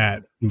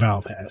that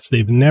Valve has.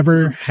 They've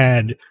never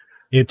had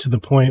it to the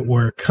point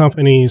where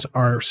companies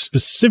are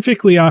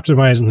specifically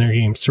optimizing their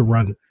games to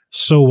run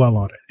so well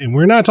on it. And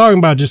we're not talking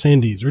about just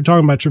indies. We're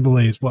talking about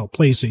AAA as well,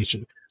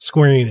 PlayStation,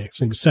 Square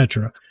Enix,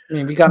 etc. I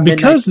mean, we got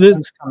because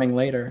this coming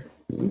later,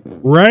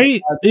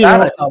 right?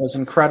 That I thought was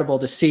incredible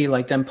to see,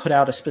 like them put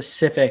out a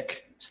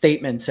specific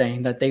statement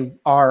saying that they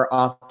are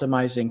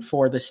optimizing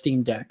for the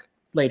Steam Deck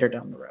later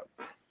down the road.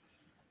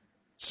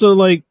 So,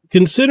 like,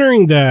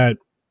 considering that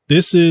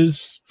this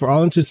is, for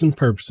all intents and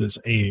purposes,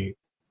 a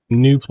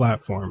new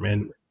platform,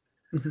 and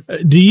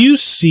do you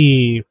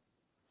see?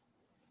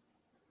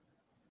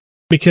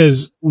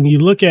 Because when you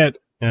look at,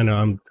 I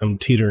know I'm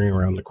teetering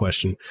around the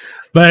question,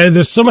 but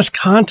there's so much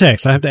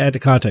context. I have to add the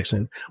context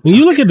in. When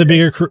you look at the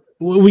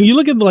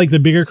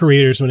bigger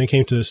creators when it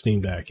came to the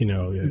Steam Deck,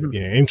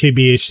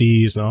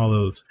 MKBHDs and all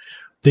those,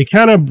 they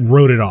kind of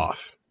wrote it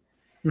off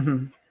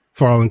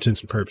for all intents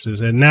and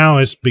purposes. And now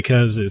it's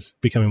because it's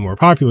becoming more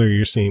popular.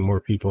 You're seeing more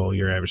people,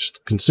 your average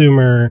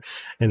consumer,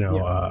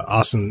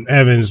 Austin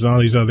Evans and all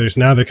these others.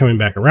 Now they're coming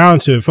back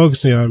around to it,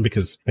 focusing on,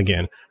 because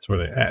again, it's where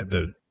they're at.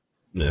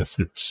 Let's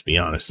just be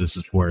honest, this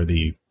is where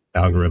the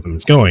algorithm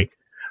is going.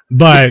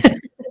 But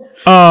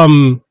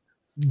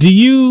do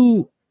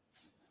you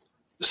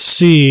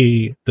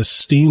see the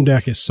Steam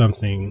Deck as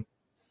something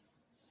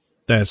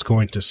that's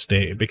going to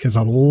stay? Because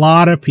a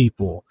lot of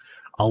people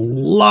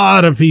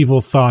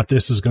thought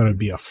this was going to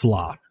be a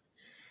flop.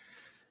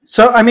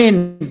 So, I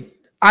mean,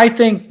 I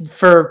think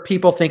for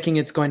people thinking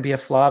it's going to be a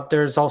flop,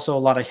 there's also a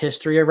lot of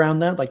history around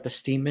that, like the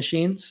Steam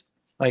machines.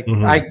 Like,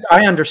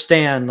 I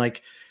understand,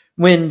 like,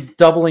 when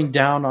doubling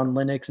down on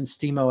Linux and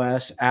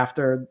SteamOS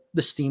after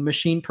the Steam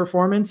machine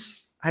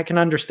performance, I can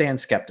understand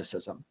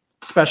skepticism,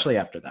 especially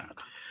after that.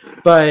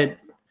 But,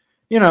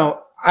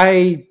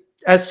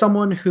 as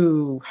someone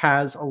who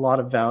has a lot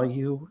of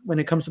value when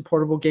it comes to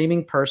portable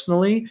gaming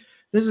personally,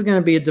 this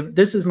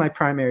is my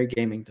primary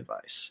gaming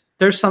device.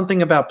 There's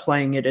something about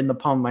playing it in the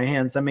palm of my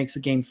hands that makes the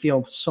game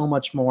feel so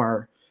much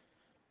more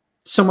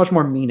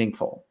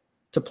meaningful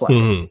to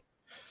play.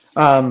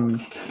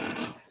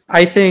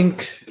 I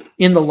think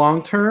in the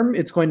long term,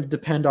 it's going to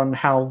depend on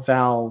how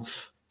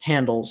Valve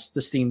handles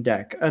the Steam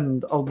Deck.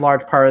 And a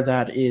large part of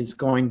that is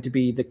going to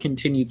be the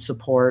continued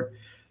support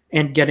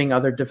and getting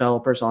other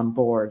developers on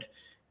board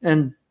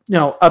and,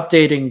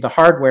 updating the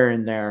hardware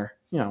in there,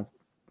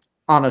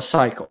 on a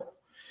cycle.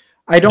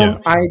 I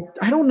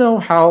don't know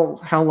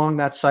how long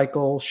that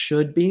cycle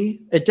should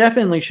be. It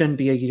definitely shouldn't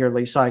be a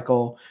yearly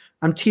cycle.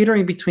 I'm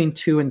teetering between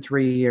 2 and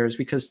 3 years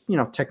because,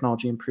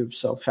 technology improves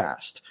so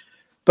fast.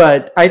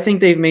 But I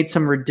think they've made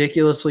some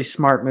ridiculously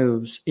smart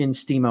moves in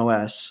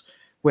SteamOS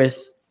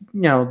with,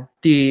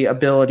 the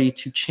ability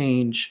to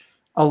change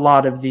a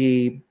lot of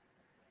the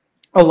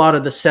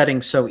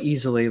settings so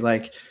easily,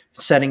 like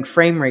setting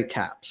frame rate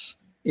caps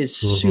is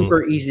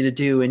super easy to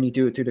do, and you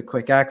do it through the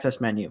quick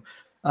access menu.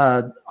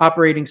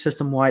 Operating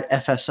system wide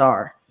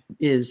FSR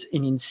is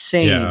an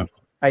insane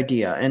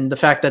idea. And the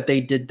fact that they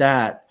did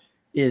that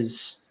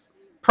is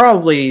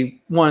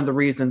probably one of the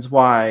reasons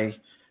why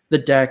the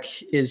deck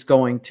is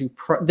going to,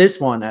 this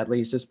one at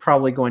least, is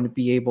probably going to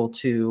be able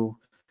to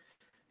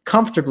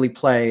comfortably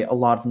play a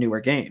lot of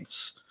newer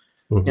games,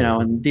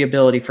 and the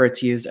ability for it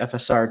to use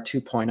FSR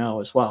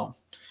 2.0 as well.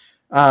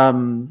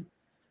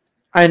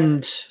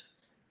 And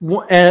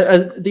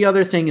the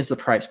other thing is the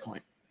price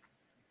point.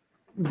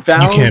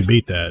 Valve, you can't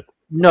beat that.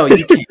 No,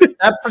 you can't.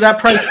 that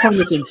price point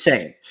is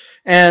insane.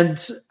 And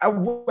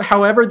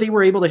however they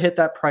were able to hit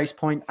that price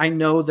point, I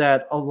know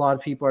that a lot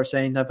of people are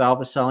saying that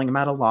Valve is selling them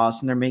at a loss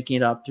and they're making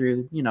it up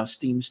through,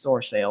 Steam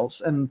store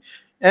sales. And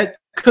it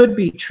could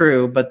be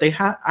true, but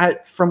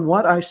from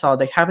what I saw,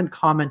 they haven't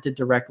commented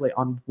directly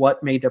on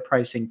what made their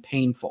pricing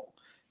painful.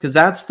 Because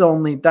that's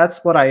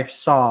what I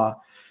saw.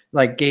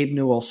 Like Gabe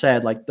Newell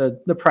said, like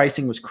the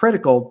pricing was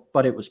critical,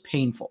 but it was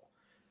painful.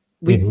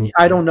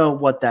 I don't know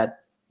what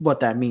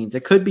that means.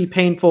 It could be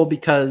painful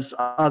because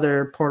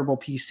other portable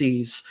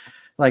PCs,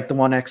 like the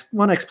One X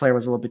player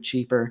was a little bit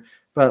cheaper,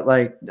 but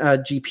like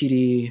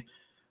GPD,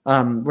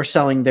 were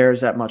selling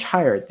theirs at much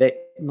higher. They,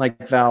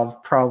 like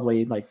Valve,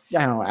 probably, like,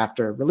 I don't know,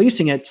 after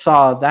releasing it,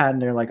 saw that and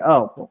they're like,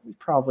 oh, well, we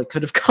probably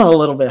could have gone a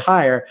little bit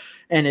higher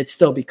and it'd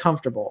still be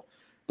comfortable.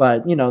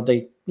 But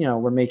they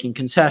were making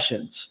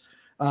concessions.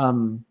 I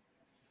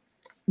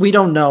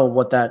don't know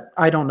what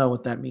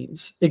that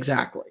means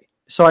exactly.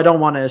 So I don't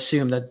want to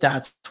assume that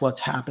that's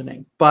what's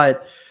happening.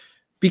 But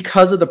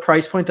because of the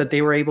price point that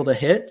they were able to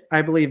hit,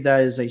 I believe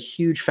that is a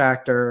huge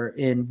factor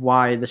in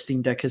why the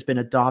Steam Deck has been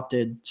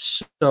adopted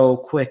so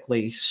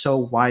quickly, so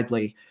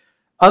widely,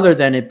 other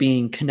than it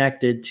being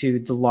connected to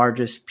the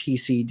largest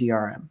PC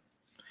DRM.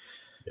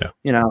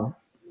 Yeah.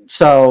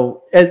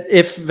 So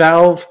if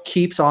Valve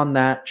keeps on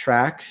that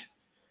track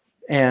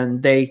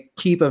and they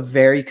keep a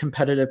very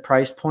competitive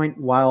price point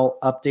while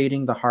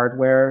updating the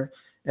hardware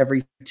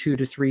every 2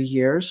 to 3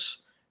 years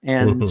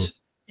and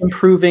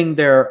improving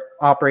their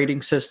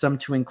operating system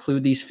to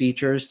include these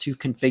features to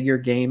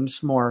configure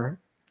games more,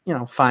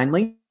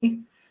 finely,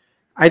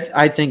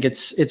 I think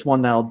it's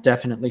one that'll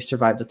definitely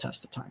survive the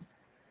test of time.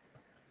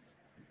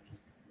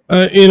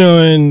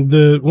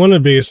 And one of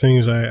the biggest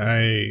things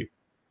I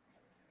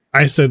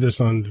said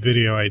this on the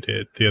video I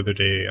did the other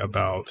day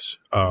about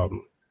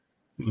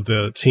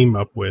the team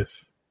up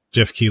with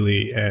Jeff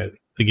Keighley at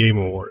the Game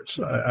Awards.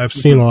 I've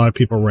seen a lot of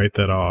people write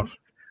that off.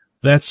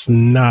 That's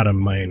not a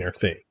minor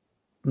thing.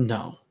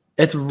 No,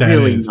 it's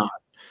really not.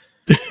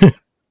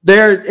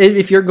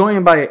 If you're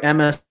going by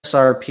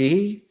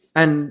MSRP,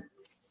 and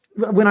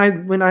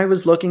when I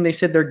was looking, they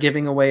said they're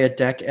giving away a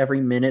deck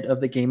every minute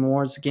of the Game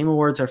Awards. The Game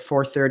Awards are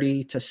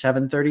 4:30 to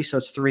 7:30, so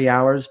it's 3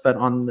 hours. But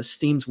on the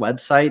Steam's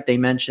website, they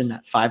mentioned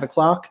at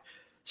 5:00.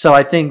 So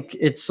I think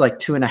it's like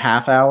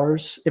 2.5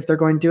 hours if they're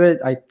going to do it.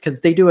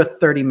 Because they do a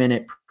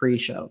 30-minute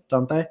pre-show,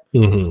 don't they?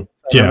 Mm-hmm.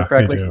 Yeah,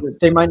 correctly. So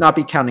they might not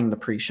be counting the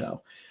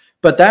pre-show.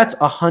 But that's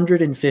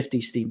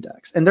 150 Steam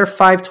Decks, and they're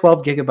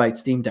 512 gigabyte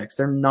Steam Decks.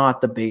 They're not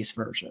the base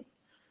version.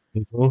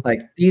 Mm-hmm. Like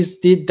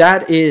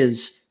that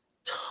is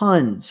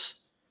tons.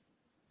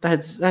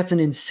 That's an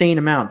insane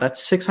amount.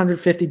 That's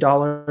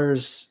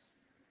 $650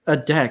 a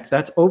deck.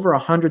 That's over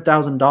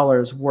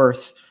 $100,000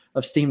 worth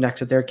of Steam Decks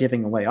that they're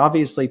giving away.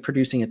 Obviously,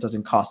 producing it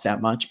doesn't cost that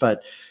much,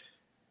 but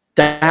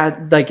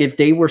if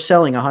they were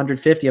selling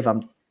 150 of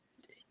them,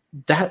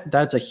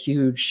 that's a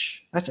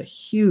huge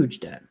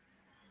den.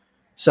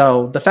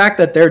 So the fact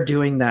that they're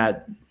doing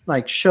that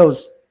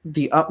shows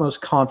the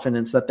utmost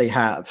confidence that they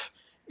have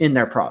in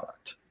their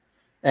product,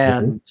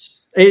 and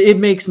it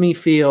makes me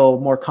feel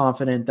more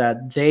confident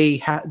that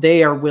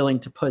they are willing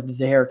to put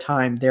their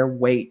time, their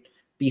weight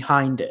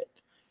behind it,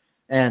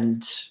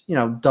 and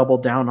double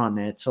down on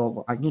it.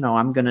 So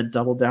I'm going to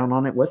double down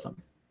on it with them.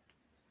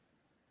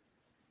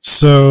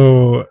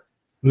 So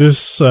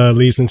this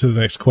leads into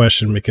the next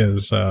question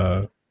because.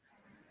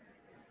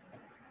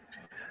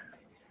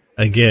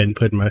 Again,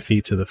 putting my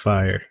feet to the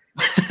fire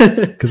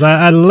because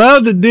I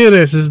love to do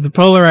this. This is the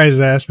polarized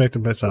aspect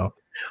of myself.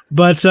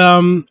 But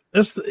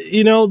that's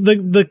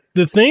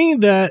the thing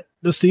that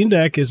the Steam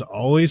Deck is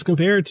always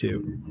compared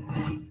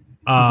to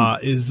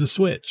is the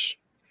Switch.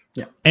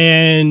 Yeah,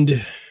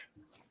 and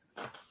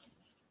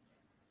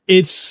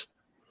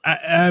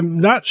I'm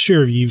not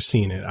sure if you've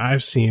seen it.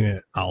 I've seen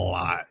it a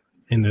lot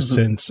in the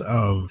sense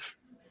of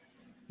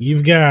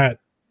you've got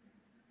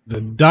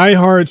the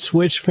diehard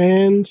Switch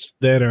fans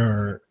that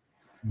are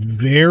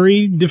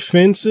very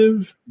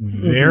defensive,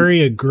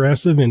 very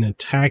aggressive in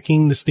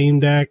attacking the Steam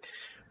Deck,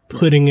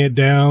 putting it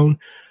down.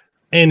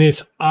 And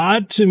it's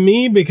odd to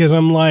me because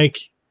I'm like,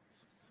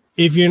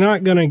 if you're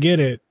not going to get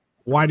it,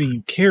 why do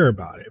you care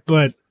about it?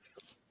 But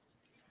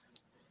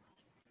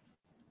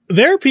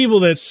there are people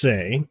that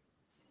say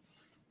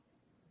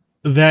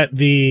that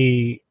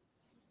the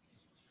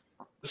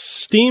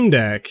Steam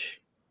Deck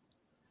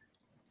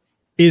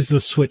is the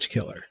Switch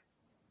killer,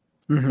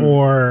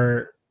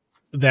 or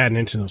that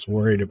Nintendo's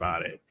worried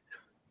about it,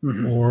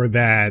 or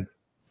that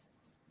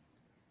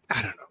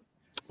I don't know.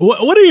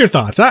 What are your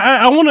thoughts?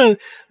 I want to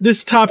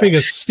this topic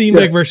of Steam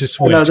Deck versus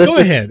Switch. Go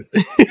ahead.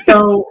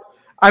 So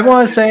I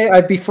want to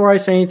say before I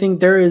say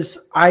anything,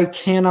 I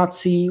cannot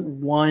see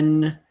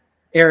one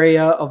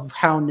area of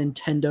how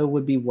Nintendo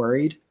would be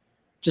worried.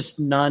 Just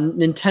none.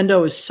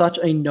 Nintendo is such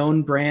a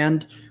known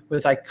brand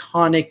with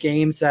iconic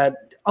games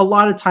that a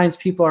lot of times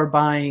people are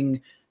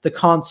buying the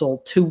console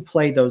to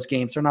play those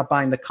games. They're not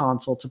buying the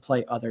console to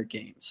play other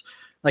games.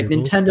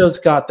 Nintendo's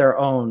got their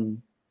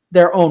own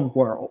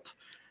world.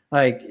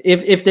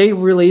 If they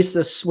release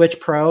the Switch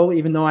Pro,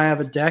 even though I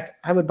have a deck,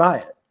 I would buy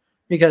it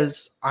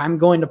because I'm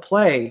going to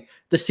play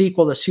the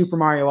sequel to Super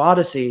Mario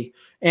Odyssey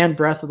and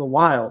Breath of the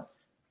Wild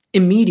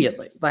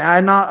immediately.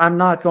 I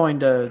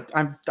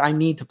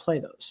need to play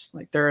those.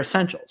 They're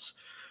essentials.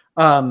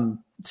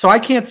 So I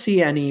can't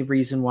see any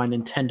reason why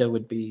Nintendo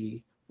would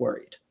be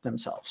worried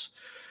themselves.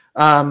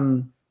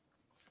 And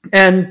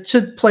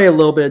to play a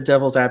little bit of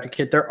devil's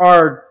advocate, there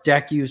are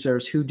deck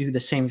users who do the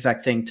same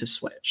exact thing to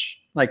Switch,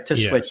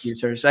 Switch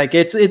users.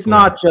 It's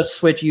not just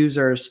Switch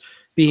users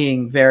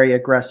being very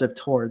aggressive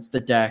towards the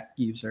deck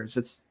users.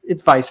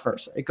 It's vice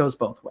versa. It goes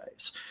both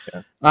ways.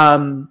 Yeah.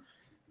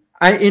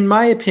 In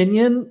my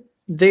opinion,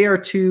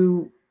 they're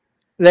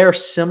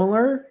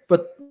similar,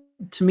 but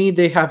to me,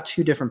 they have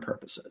two different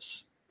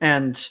purposes.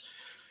 And,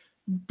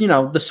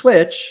 the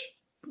Switch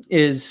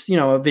is,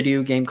 a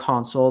video game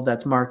console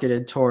that's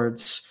marketed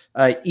towards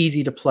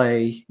easy to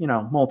play,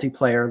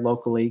 multiplayer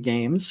locally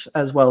games,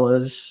 as well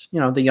as,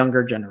 the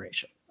younger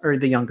generation or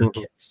the younger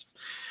kids.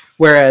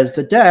 Whereas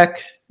the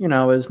deck,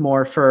 is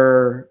more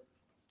for,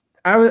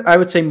 I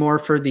would say more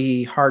for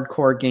the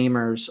hardcore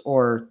gamers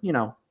or,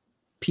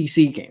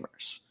 PC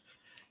gamers.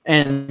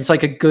 And it's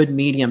like a good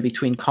medium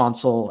between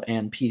console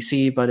and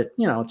PC, but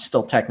it's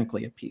still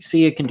technically a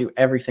PC. It can do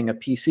everything a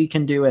PC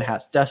can do. It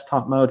has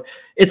desktop mode.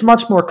 It's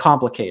much more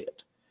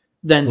complicated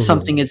than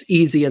something as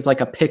easy as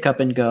a pick up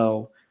and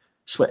go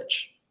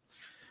Switch.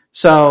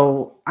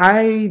 So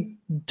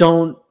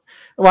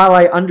while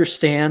I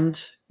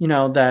understand,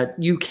 that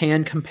you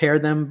can compare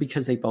them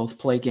because they both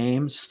play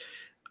games.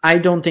 I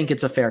don't think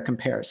it's a fair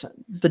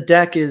comparison. The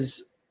deck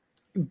is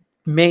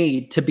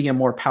made to be a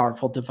more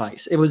powerful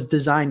device. It was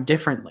designed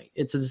differently.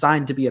 It's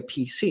designed to be a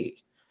PC.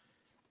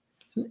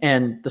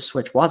 And the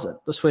Switch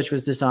wasn't. The Switch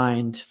was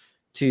designed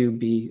to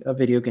be a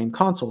video game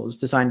console. It was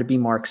designed to be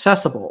more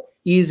accessible,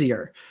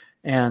 easier,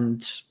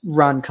 and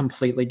run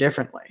completely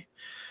differently.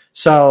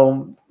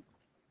 So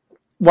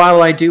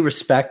while I do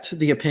respect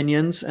the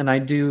opinions, and I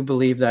do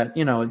believe that,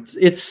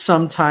 it's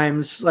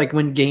sometimes like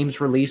when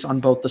games release on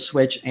both the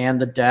Switch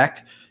and the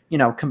deck,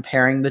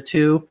 comparing the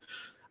two,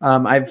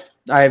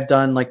 I've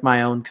done like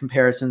my own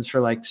comparisons for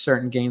like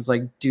certain games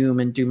like Doom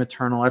and Doom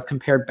Eternal. I've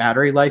compared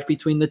battery life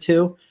between the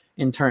two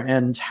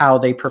and how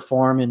they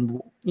perform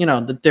and,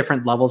 the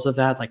different levels of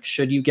that. Like,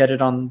 should you get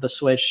it on the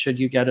Switch? Should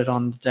you get it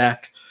on the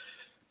deck?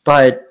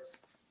 But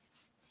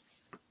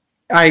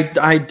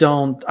I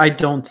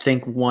don't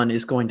think one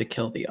is going to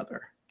kill the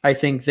other. I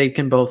think they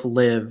can both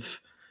live,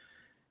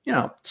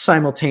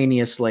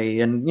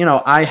 simultaneously. And,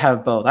 I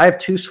have both. I have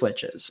 2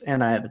 Switches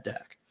and I have a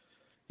deck,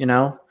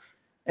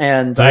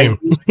 and Same. I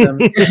use them.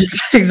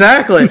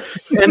 Exactly.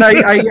 And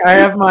I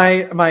have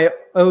my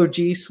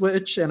OG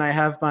Switch and I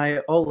have my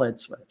OLED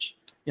Switch,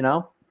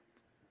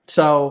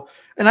 So,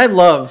 and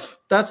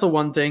that's the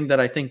one thing that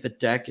I think the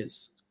deck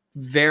is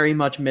very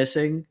much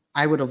missing.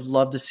 I would have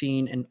loved to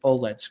seen an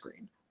OLED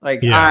screen.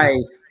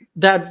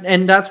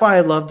 That's why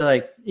I love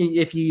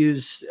if you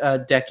use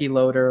Decky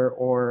Loader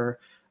or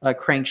a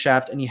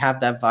Crankshaft and you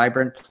have that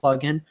Vibrant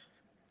plugin,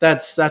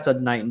 that's a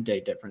night and day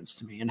difference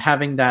to me. And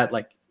having that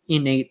like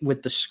innate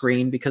with the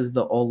screen because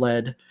the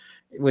OLED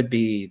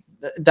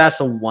that's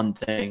the one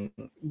thing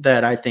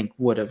that I think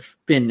would have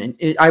been,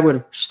 I would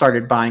have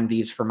started buying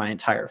these for my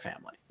entire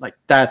family. Like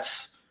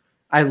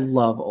I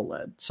love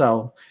OLED.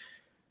 So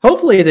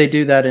hopefully they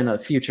do that in a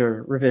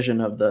future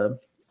revision of the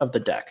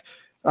deck.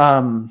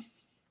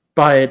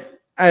 But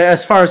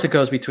as far as it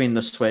goes between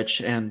the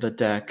Switch and the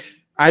deck,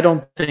 I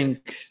don't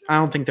think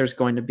there's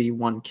going to be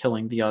one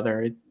killing the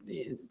other.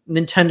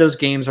 Nintendo's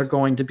games are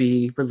going to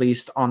be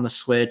released on the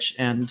Switch,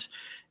 and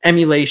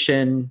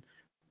emulation,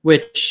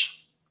 which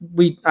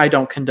I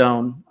don't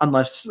condone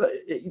unless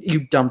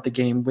you dump the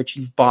game, which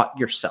you've bought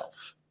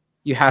yourself.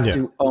 You have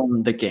to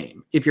own the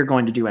game if you're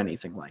going to do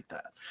anything like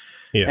that.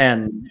 Yeah.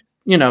 And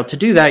to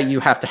do that, you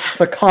have to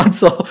have a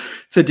console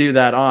to do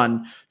that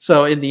on.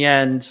 So in the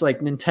end, like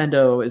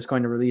Nintendo is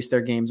going to release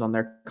their games on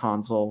their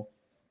console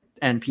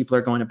and people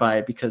are going to buy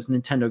it because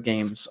Nintendo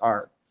games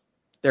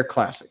they're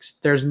classics.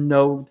 There's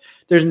no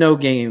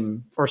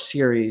game or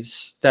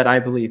series that I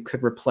believe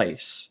could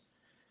replace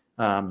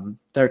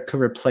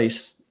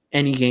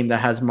any game that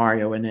has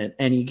Mario in it,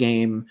 any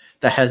game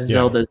that has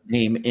Zelda's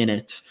name in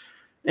it,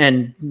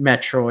 and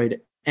Metroid,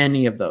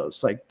 any of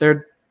those. Like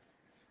they're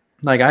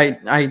like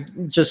I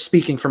just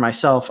speaking for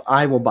myself,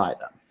 I will buy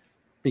them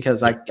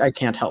because I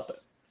can't help it.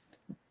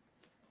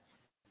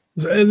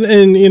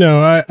 And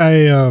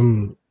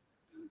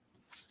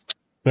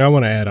I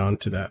want to add on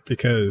to that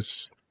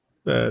because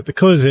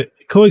the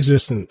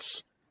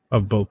coexistence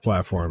of both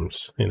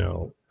platforms,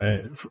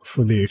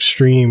 for the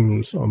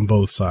extremes on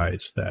both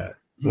sides that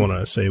want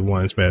to say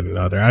one's better than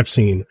the other. I've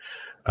seen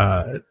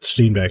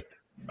Steam Deck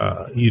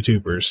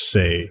YouTubers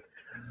say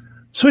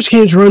Switch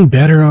games run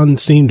better on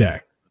Steam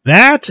Deck.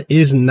 That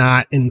is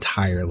not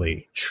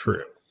entirely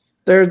true.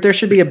 There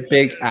should be a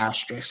big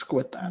asterisk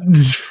with that.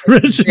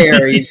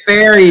 Very,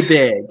 very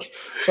big.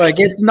 Like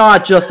it's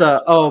not just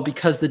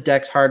because the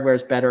deck's hardware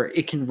is better,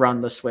 it can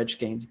run the Switch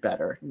games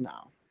better.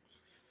 No.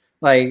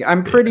 Like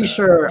I'm pretty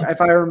sure if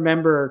I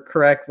remember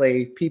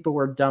correctly, people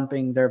were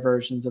dumping their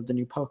versions of the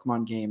new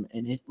Pokemon game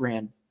and it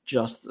ran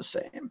just the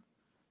same.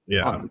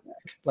 Yeah. On the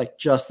deck. Like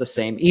just the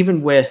same.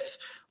 Even with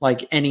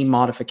like any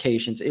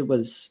modifications,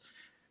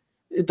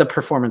 the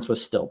performance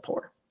was still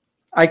poor.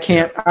 I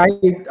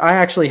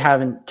actually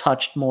haven't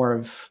touched more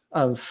of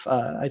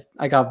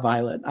I got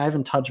Violet. I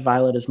haven't touched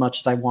Violet as much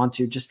as I want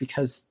to just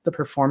because the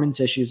performance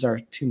issues are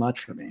too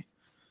much for me.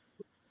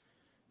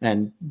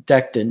 And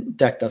deck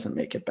doesn't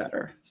make it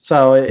better.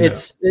 So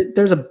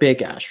there's a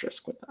big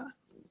asterisk with that.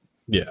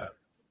 Yeah.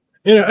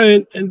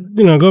 And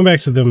going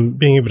back to them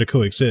being able to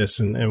coexist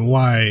and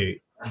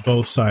why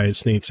both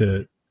sides need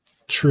to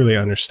truly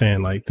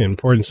understand like the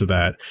importance of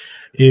that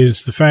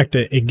is the fact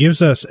that it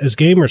gives us as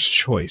gamers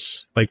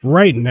choice. Like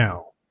right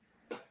now,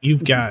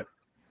 you've got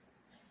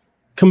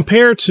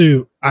compared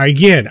to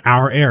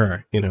our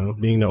era,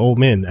 being the old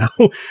men now,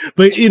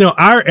 but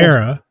our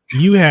era,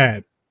 you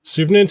had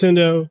Super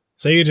Nintendo,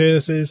 Sega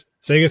Genesis,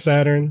 Sega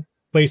Saturn,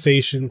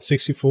 PlayStation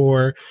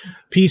 64,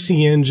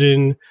 PC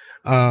Engine,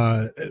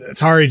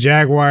 Atari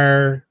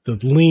Jaguar, the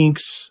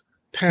Lynx,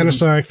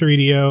 Panasonic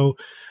 3DO.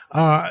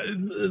 A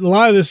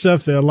lot of this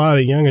stuff that a lot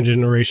of younger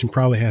generation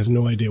probably has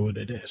no idea what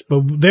it is,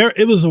 but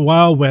it was a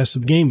wild west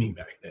of gaming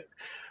back then.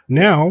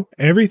 Now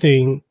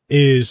everything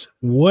is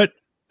what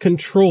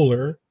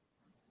controller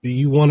do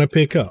you want to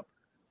pick up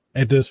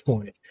at this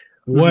point?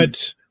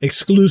 What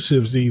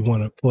exclusives do you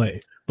want to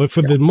play? But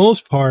for the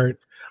most part,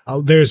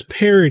 there's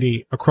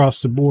parity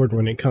across the board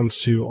when it comes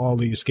to all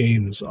these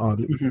games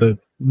on the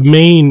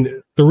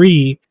main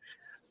 3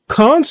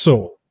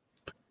 console,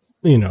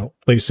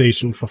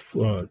 PlayStation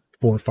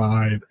 4,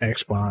 5,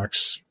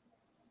 Xbox,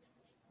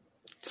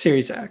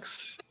 Series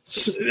X.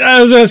 I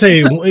was gonna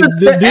say,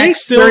 do they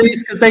still?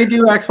 Because they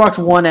do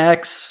Xbox One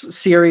X,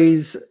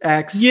 Series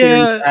X,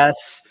 Series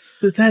S.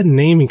 That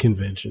naming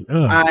convention.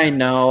 Oh. I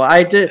know.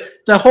 I did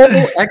the whole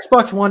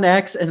Xbox One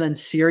X and then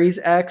Series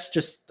X.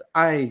 Just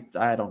I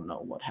don't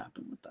know what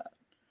happened with that.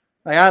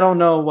 Like, I don't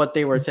know what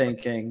they were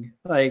thinking.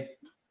 Like,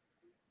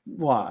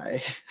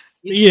 why?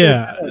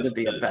 Yeah, to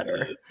be a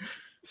better.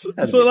 So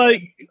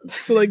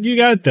you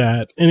got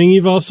that, and then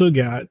you've also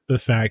got the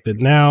fact that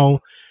now,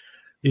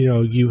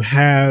 you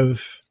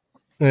have.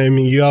 I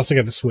mean, you also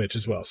got the Switch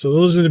as well. So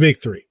those are the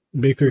big three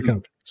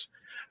companies,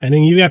 and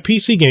then you got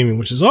PC gaming,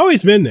 which has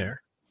always been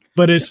there,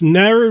 but it's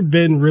never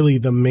been really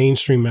the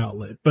mainstream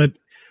outlet. But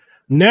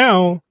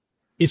now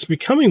it's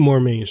becoming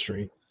more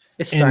mainstream.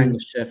 It's starting to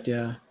shift,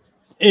 yeah.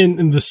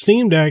 And the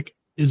Steam Deck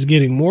is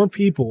getting more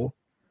people,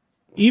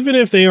 even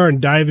if they aren't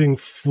diving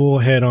full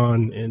head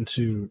on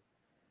into,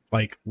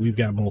 like, we've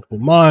got multiple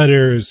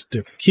monitors,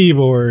 different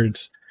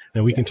keyboards,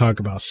 and we can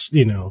talk about,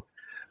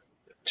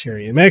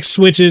 Cherry MX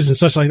switches and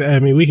such like that. I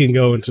mean, we can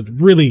go into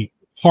really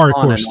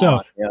hardcore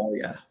stuff.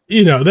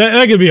 Yeah.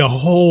 That could be a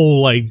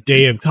whole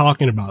day of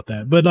talking about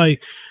that. But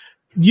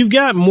you've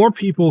got more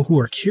people who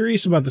are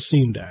curious about the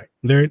Steam Deck.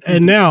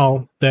 And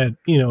now that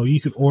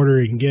you could order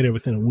it and get it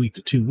within a week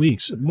to 2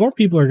 weeks, more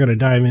people are going to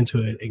dive into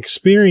it,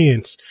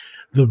 experience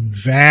the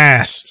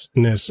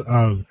vastness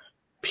of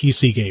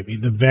PC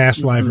gaming, the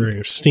vast library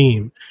of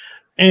Steam,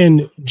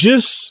 and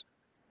just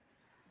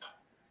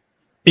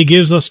it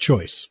gives us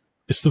choice.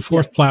 It's the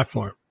 4th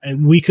platform,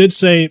 and we could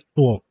say,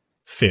 well,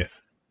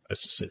 5th.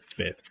 Let's just say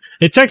 5th.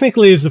 It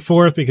technically is the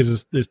 4th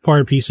because it's part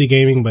of PC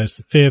gaming, but it's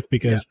the 5th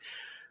because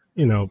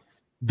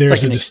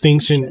there's a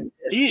distinction.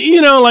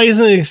 It's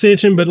an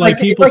extension, but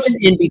people, it's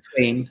like an in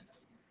between.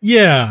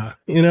 Yeah,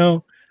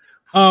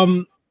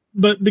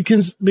 but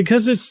because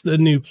it's the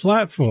new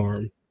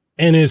platform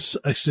and it's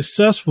a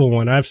successful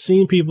one, I've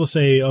seen people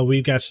say, "Oh,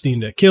 we've got Steam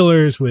Deck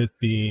killers with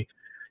the."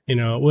 The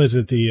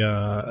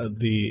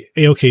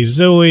AOK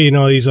Zoe and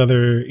all these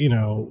other,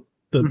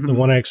 the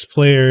One X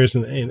players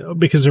and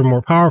because they're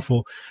more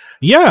powerful.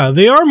 Yeah,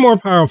 they are more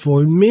powerful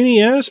in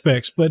many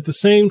aspects, but at the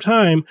same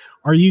time,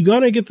 are you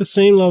going to get the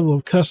same level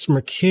of customer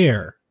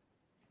care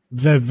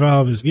that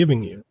Valve is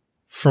giving you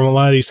from a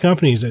lot of these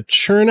companies that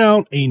churn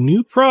out a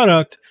new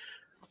product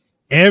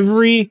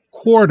every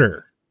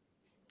quarter?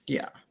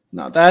 Yeah.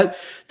 No,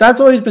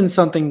 that's always been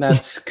something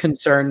that's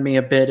concerned me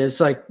a bit,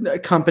 is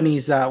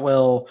companies that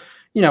will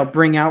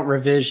bring out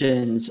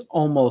revisions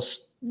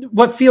almost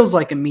what feels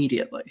like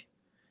immediately.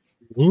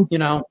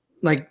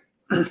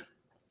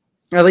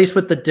 At least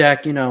with the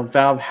deck,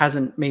 Valve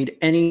hasn't made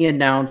any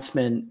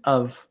announcement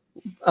of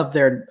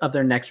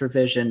their next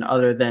revision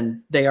other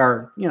than they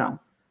are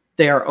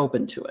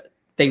open to it.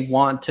 They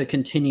want to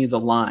continue the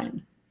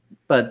line,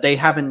 but they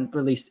haven't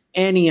released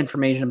any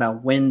information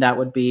about when that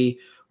would be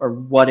or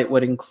what it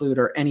would include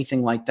or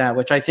anything like that,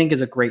 which I think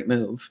is a great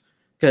move,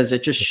 because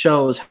it just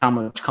shows how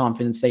much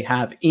confidence they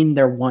have in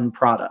their one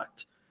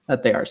product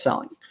that they are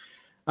selling.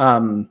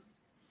 No,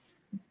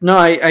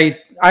 I've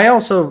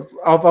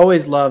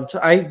always loved,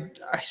 I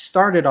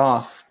started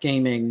off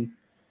gaming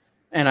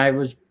and I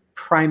was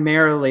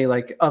primarily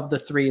of the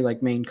 3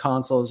 main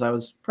consoles, I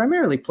was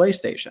primarily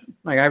PlayStation.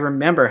 I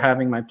remember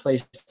having my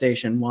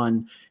PlayStation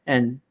 1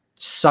 and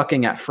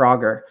sucking at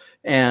Frogger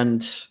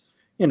and,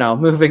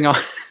 moving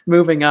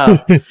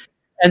up.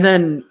 And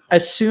then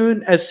as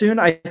soon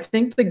I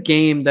think the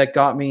game that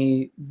got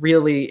me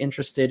really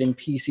interested in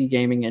PC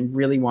gaming and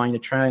really wanting to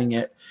trying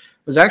it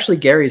was actually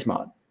Garry's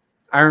Mod.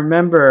 I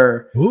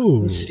remember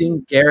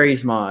seeing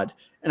Garry's Mod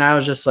and I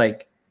was just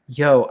like,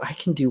 yo, I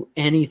can do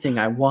anything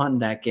I want in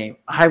that game.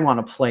 I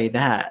want to play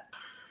that.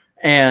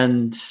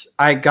 And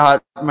I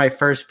got my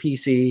first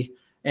PC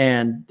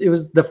and it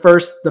was the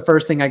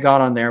first thing I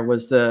got on there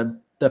was the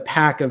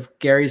pack of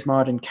Garry's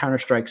Mod and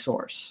Counter-Strike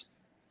Source.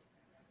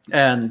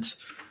 And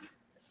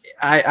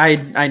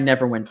I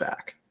never went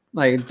back.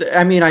 I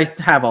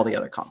have all the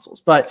other consoles,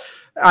 but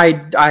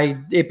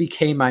it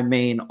became my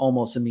main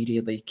almost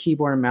immediately.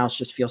 Keyboard and mouse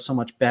just feel so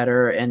much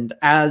better. And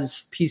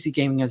as PC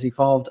gaming has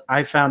evolved,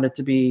 I found it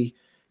to be,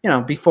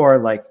 before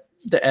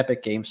the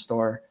Epic Game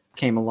Store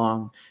came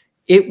along,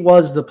 it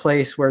was the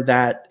place where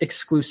that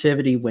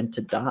exclusivity went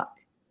to die.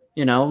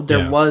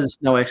 There was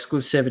no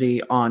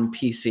exclusivity on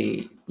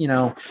PC.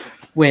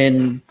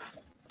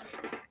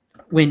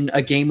 When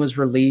a game was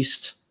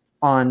released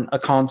on a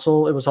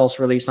console, it was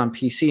also released on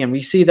PC. And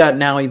we see that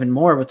now even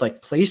more with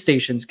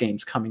PlayStation's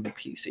games coming to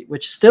PC,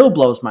 which still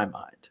blows my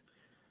mind.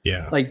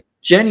 Yeah.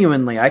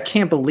 Genuinely, I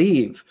can't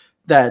believe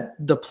that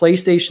the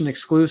PlayStation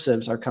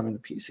exclusives are coming to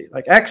PC.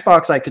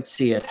 Xbox, I could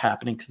see it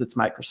happening because it's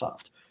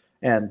Microsoft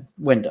and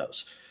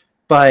Windows.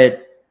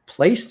 But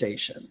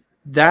PlayStation,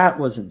 that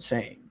was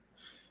insane.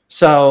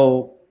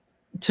 So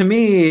to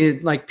me,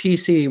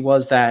 PC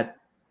was that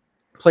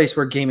place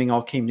where gaming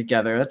all came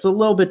together. It's a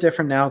little bit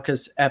different now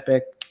because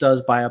Epic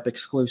does buy up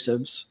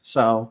exclusives.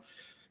 So,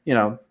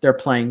 they're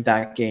playing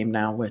that game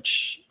now,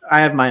 which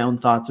I have my own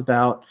thoughts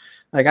about.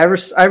 Like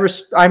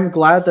I'm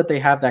glad that they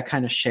have that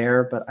kind of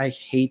share, but I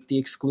hate the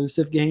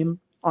exclusive game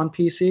on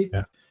PC.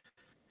 Yeah.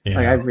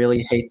 Like I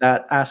really hate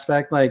that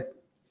aspect. Like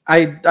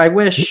I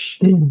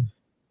wish,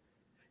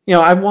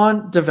 I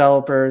want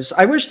developers.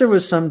 I wish there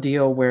was some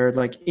deal where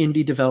like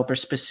indie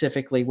developers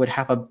specifically would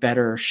have a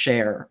better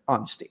share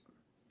on Steam.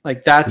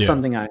 Like that's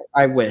something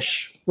I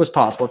wish was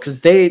possible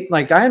because I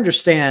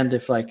understand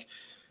if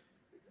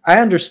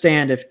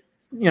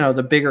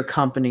the bigger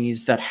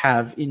companies that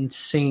have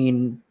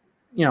insane,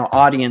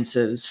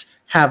 audiences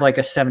have like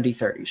a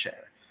 70-30 share.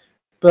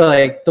 But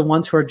like the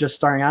ones who are just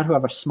starting out who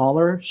have a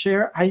smaller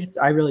share,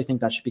 I really think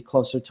that should be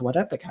closer to what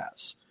Epic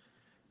has.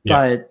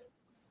 Yeah.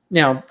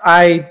 But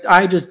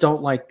I just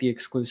don't like the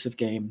exclusive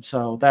game.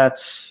 So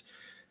that's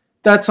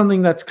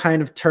something that's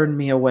kind of turned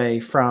me away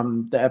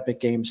from the Epic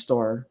Game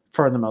Store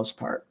for the most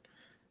part.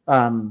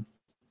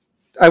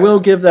 I will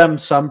give them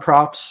some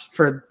props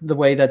for the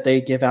way that they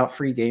give out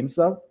free games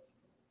though.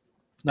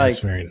 Like, that's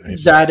very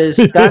nice. That is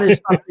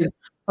something.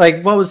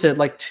 Like, what was it?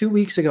 Like 2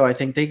 weeks ago, I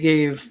think they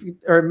gave,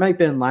 or it might have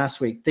been last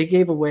week, they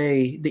gave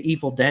away the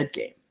Evil Dead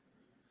game.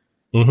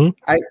 Mm-hmm.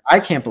 I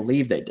can't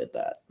believe they did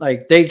that.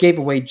 Like, they gave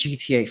away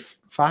GTA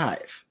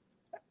 5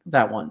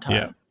 that one time.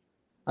 Yeah.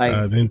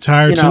 Like the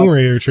entire Tomb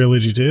Raider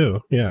trilogy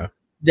too. Yeah.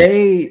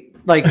 They,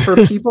 like,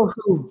 for people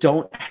who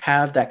don't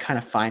have that kind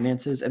of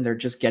finances and they're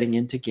just getting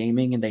into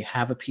gaming and they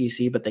have a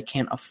PC, but they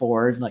can't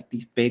afford like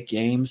these big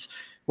games,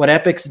 what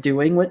Epic's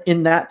doing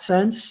in that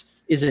sense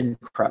is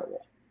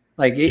incredible.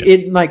 Like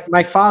like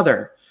my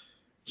father,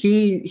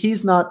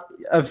 he's not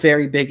a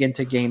very big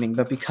into gaming,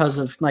 but because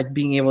of like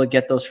being able to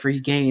get those free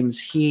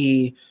games,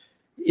 he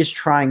is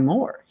trying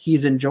more.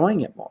 He's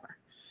enjoying it more.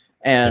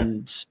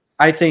 And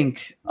I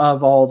think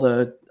of all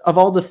the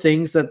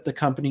things that the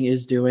company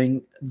is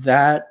doing,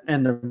 that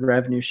and the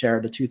revenue share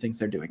are the two things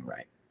they're doing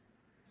right.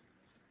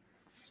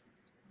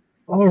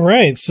 All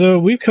right. So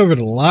we've covered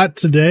a lot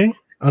today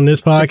on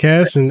this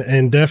podcast,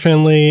 and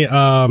definitely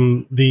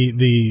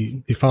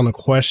the final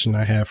question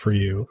I have for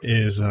you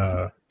is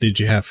did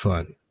you have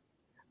fun?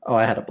 Oh,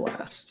 I had a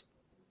blast.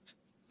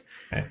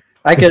 Okay.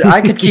 I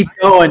could keep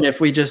going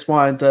if we just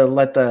wanted to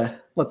let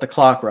the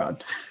clock run.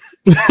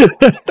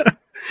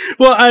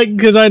 Well,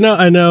 because I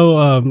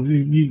know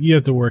you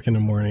have to work in the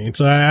morning,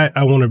 so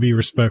I want to be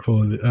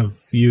respectful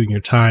of you and your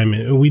time,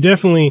 and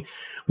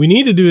we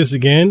need to do this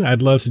again.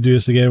 I'd love to do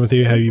this again with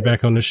you, have you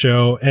back on the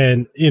show.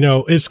 And,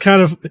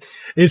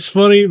 it's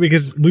funny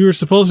because we were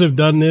supposed to have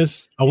done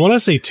this, I want to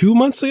say 2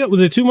 months ago.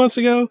 Was it 2 months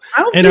ago?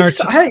 I don't think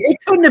so. It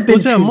couldn't have been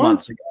 2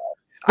 months ago.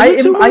 I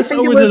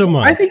think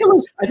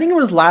it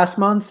was last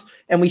month,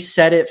 and we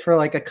set it for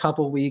like a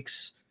couple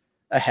weeks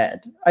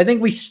ahead. I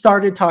think we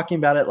started talking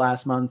about it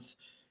last month,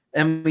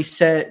 and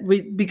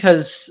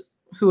because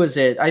who was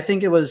it? I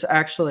think it was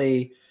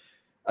actually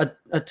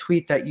a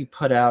tweet that you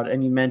put out,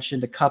 and you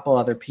mentioned a couple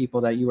other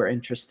people that you were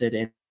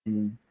interested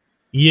in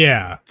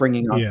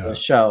bringing on the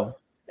show.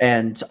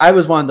 And I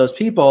was one of those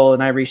people,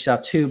 and I reached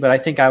out too, but I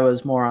think I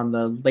was more on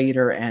the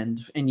later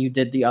end, and you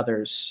did the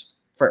others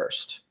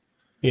first.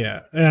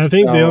 Yeah. And I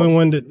think the only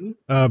one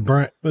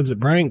that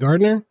Bryant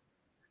Gardner?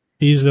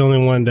 He's the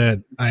only one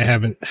that I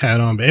haven't had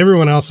on, but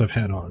everyone else I've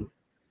had on.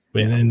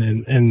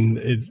 And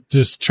it's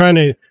just trying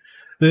to,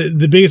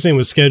 the biggest thing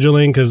was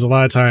scheduling, because a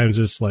lot of times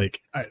it's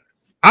like,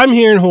 I'm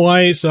here in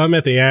Hawaii, so I'm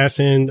at the ass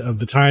end of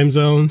the time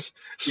zones.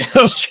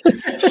 So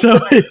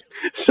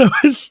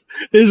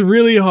it's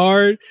really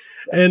hard.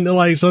 And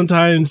like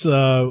sometimes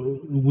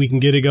we can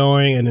get it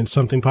going, and then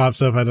something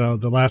pops up. I don't know,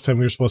 the last time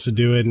we were supposed to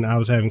do it, and I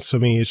was having so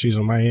many issues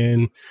on my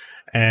end,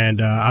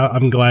 and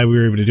I'm glad we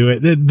were able to do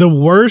it. The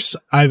worst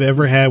I've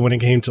ever had when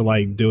it came to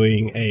like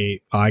doing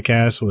a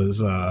podcast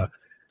was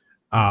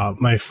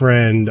my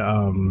friend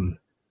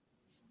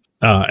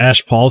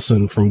Ash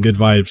Paulson from Good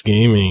Vibes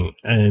Gaming,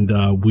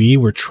 and we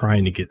were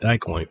trying to get that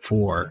going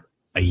for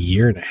a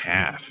year and a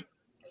half.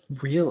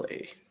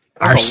 Really?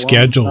 Our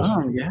schedules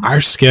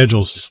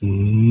just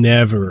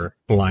never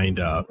lined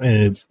up,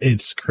 and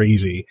it's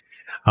crazy.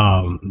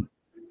 That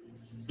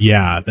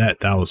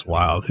was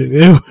wild.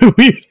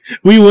 we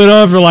went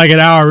on for like an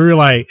hour. We were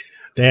like,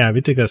 damn,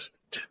 it took us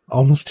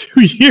almost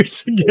 2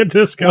 years to get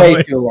this going.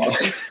 Way too long.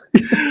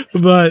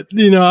 But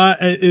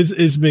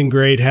it's been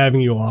great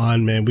having you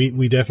on, man.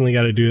 We definitely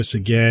got to do this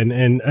again.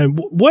 And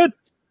what,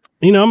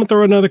 I'm gonna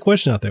throw another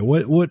question out there.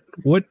 What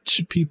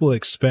should people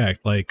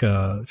expect? Like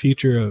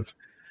future of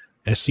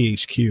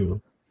SCHQ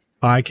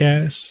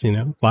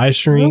podcasts, live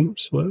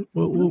streams. What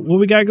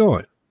we got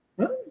going?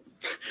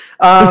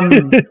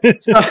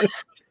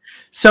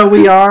 So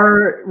we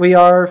are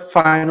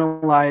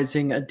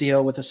finalizing a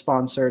deal with a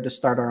sponsor to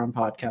start our own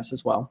podcast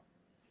as well.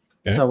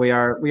 Okay. So we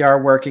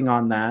are working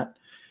on that.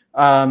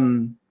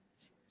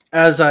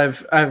 As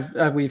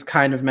we've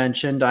kind of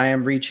mentioned, I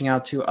am reaching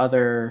out to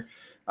other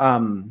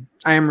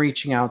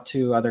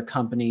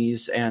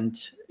companies, and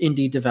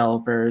indie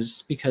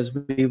developers because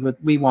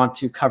we want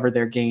to cover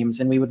their games,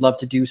 and we would love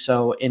to do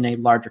so in a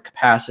larger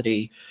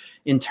capacity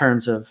in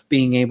terms of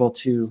being able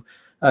to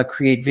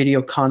create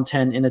video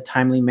content in a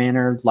timely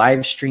manner,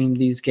 live stream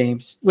these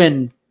games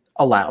when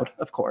allowed,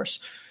 of course.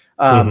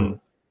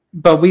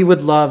 But we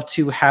would love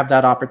to have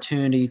that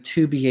opportunity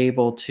to be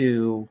able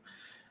to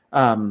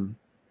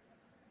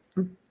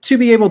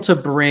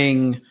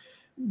bring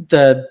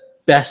the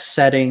best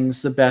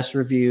settings, the best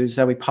reviews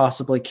that we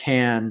possibly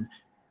can,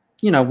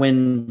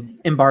 when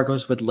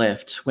embargoes would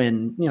lift,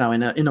 when,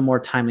 in a more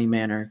timely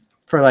manner.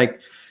 For like,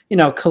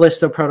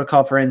 Callisto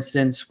Protocol, for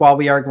instance, while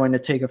we are going to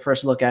take a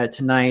first look at it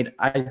tonight,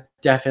 I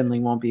definitely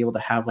won't be able to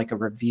have like a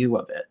review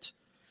of it,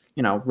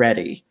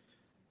 ready,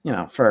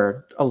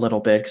 for a little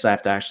bit because I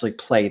have to actually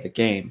play the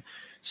game.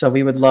 So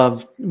we would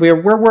love,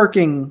 we're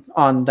working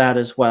on that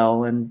as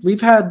well. And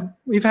we've had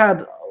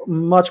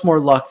much more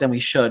luck than we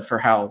should for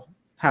how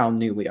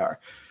new we are.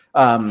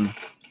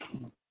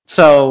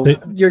 So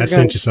I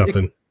sent you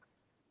something.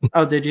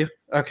 Oh, did you?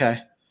 Okay.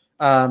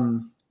 I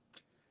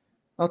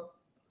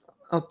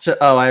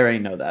already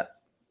know that.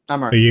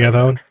 I'm already. You got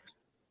that one?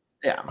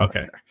 Yeah.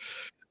 Okay.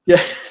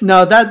 Yeah.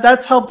 No,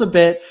 that's helped a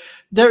bit.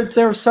 There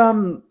were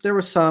some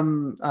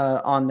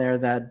on there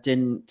that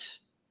didn't,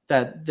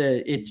 that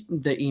the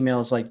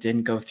emails like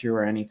didn't go through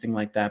or anything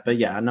like that. But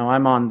yeah, no,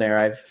 I'm on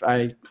there.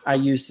 I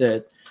used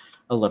it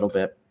a little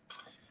bit.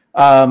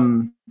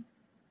 But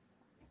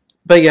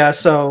yeah,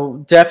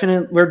 so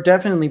we're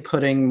definitely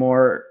putting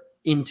more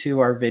into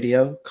our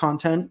video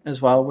content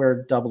as well.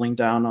 We're doubling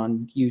down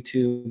on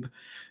YouTube.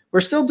 We're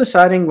still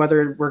deciding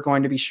whether we're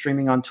going to be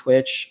streaming on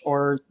Twitch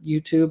or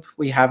YouTube.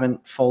 We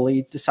haven't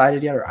fully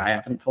decided yet, or I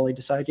haven't fully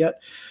decided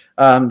yet.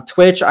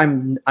 Twitch, I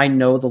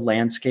know the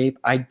landscape.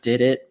 I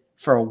did it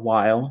for a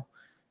while,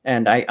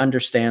 and I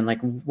understand like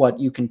what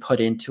you can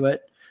put into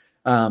it.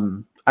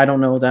 I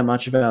don't know that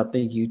much about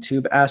the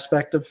YouTube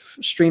aspect of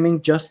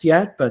streaming just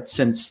yet, but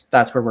since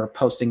that's where we're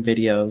posting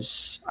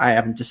videos, I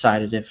haven't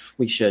decided if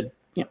we should,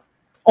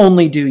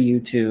 only do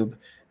YouTube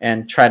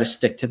and try to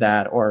stick to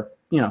that, or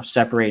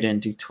separate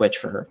and do Twitch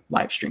for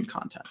live stream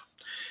content.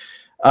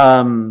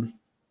 We're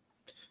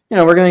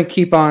going to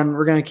keep on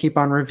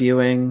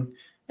reviewing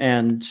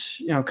and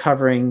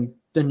covering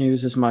the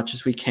news as much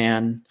as we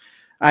can.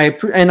 I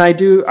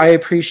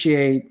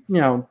appreciate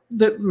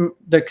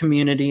the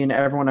community and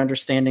everyone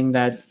understanding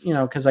that,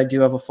 because I do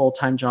have a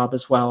full-time job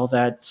as well,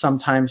 that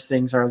sometimes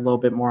things are a little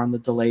bit more on the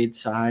delayed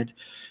side.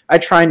 I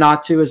try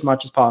not to as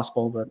much as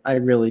possible, but I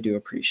really do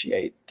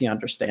appreciate the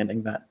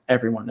understanding that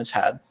everyone has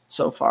had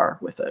so far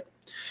with it.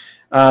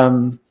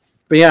 But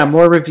yeah,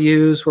 more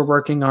reviews. We're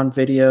working on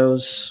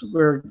videos.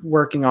 We're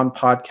working on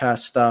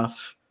podcast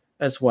stuff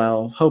as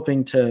well,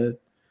 hoping to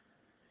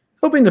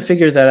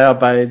figure that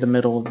out by the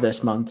middle of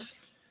this month.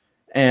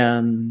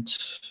 And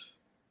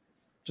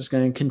just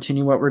going to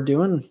continue what we're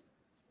doing,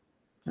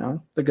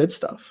 the good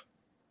stuff.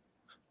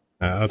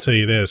 I'll tell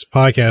you this,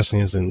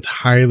 podcasting is an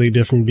entirely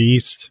different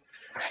beast.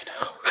 I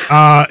know.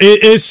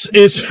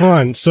 It's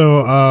fun.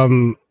 So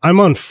I'm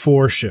on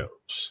 4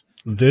 shows.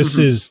 This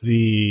is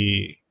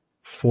the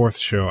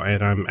 4th show,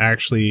 and I'm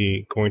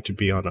actually going to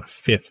be on a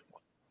 5th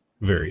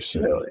very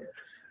soon. Really?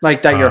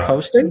 Like that you're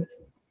hosting?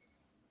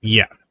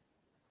 Yeah.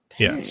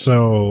 Dang. Yeah.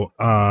 So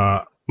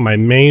my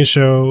main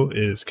show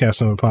is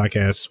Casanova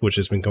Podcast, which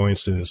has been going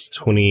since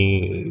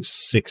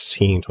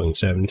 2016,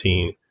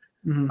 2017.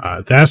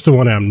 That's the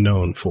one I'm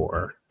known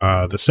for.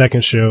 The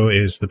second show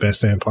is the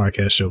Best Damn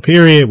Podcast Show,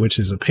 period, which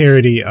is a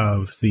parody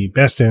of the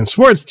Best Damn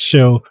Sports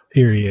Show,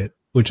 period,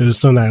 which was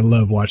something I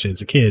loved watching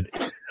as a kid.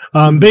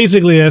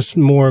 Basically, that's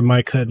more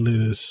my cut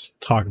loose,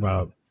 talk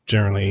about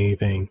generally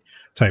anything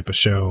type of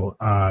show.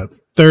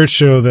 Third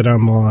show that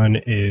I'm on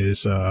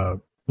is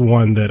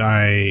one that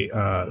I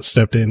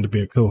stepped in to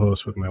be a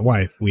co-host with my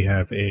wife. We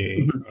have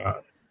the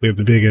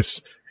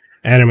biggest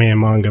anime and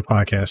manga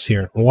podcast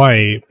here in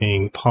Hawaii,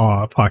 being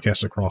PAW,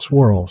 Podcast Across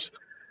Worlds.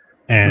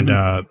 And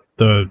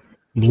the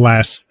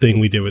last thing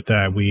we did with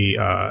that, we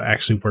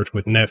actually worked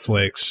with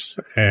Netflix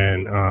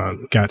and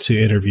got to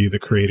interview the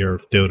creator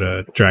of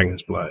Dota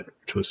Dragon's Blood,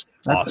 which was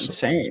That's awesome.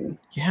 insane.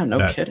 Yeah,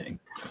 no kidding.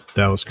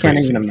 That was crazy.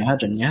 Can't even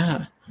imagine.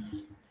 Yeah.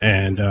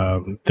 And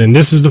then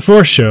this is the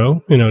 4th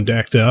show,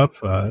 Decked Up,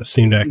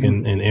 Steam Deck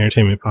and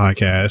Entertainment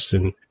Podcast,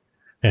 and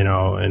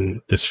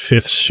this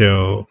 5th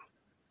show.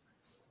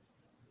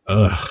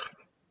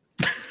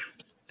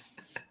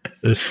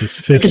 This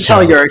 5th. I can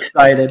tell you're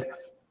excited.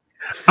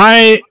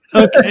 I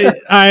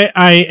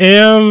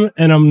am,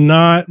 and I'm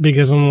not,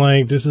 because I'm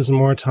like, this is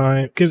more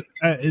time, because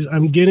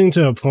I'm getting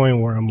to a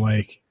point where I'm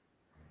like,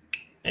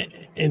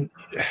 and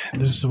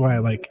this is why,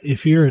 like,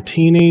 if you're a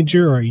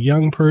teenager or a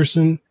young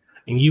person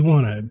and you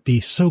want to be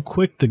so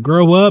quick to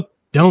grow up,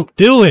 don't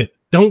do it.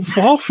 Don't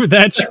fall for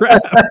that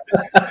trap,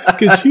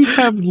 because you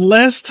have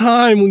less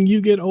time when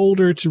you get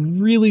older to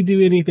really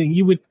do anything.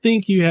 You would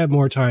think you have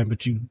more time,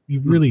 but you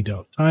really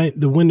don't.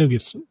 The window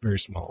gets very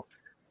small.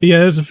 But yeah,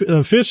 there's a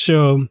 5th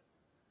show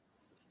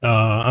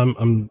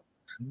I'm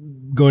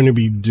going to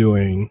be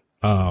doing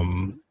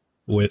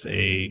with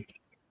a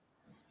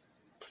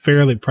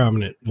fairly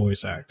prominent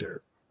voice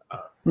actor.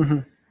 Mm-hmm.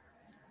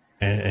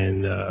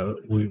 And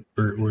we're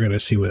going to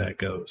see where that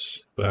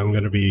goes. But I'm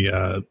going to be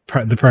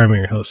the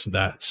primary host of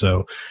that.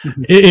 So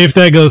if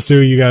that goes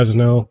through, you guys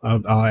know,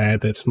 I'll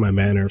add that to my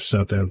manner of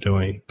stuff that I'm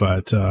doing.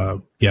 But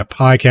yeah,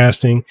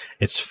 podcasting,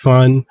 it's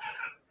fun.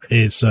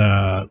 It's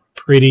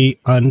pretty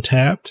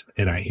untapped.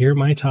 And I hear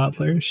my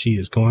toddler. She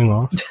is going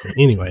off.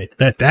 Anyway,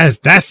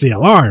 that's the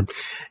alarm.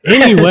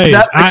 Anyways,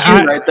 that's the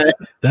cue right there.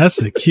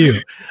 That's the cue.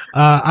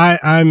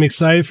 I'm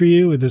excited for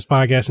you with this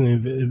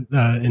podcasting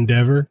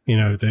endeavor. You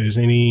know, if there's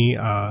any,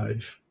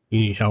 if you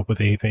need help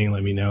with anything,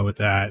 let me know with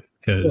that.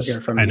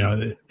 Because I know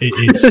that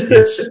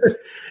it's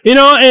you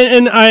know,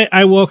 and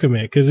I welcome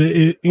it because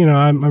you know,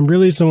 I'm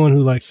really someone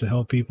who likes to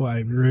help people.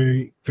 I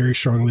very, very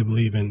strongly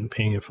believe in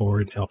paying it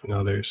forward and helping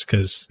others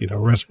because, you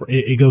know,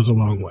 it goes a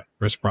long way.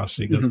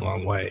 Reciprocity goes a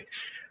long way.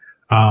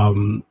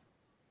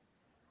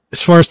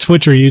 As far as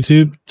Twitch or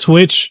YouTube,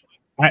 Twitch,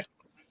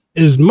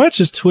 as much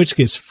as Twitch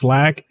gets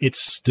flack, it's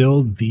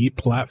still the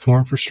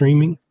platform for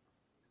streaming.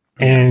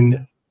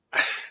 And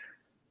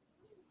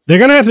they're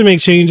going to have to make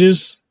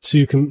changes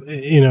to,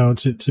 you know,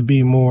 to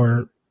be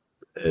more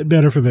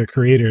better for their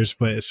creators.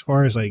 But as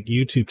far as like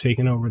YouTube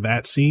taking over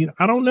that scene,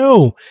 I don't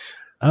know.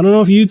 I don't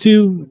know if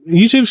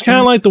YouTube's kind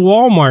of like the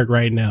Walmart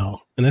right now.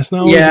 And that's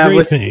not always a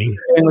great thing.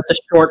 With the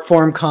short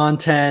form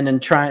content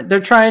and they're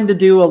trying to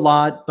do a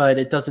lot, but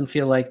it doesn't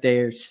feel like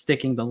they're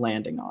sticking the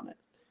landing on it.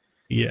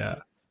 Yeah.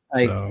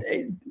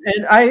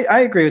 And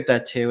I agree with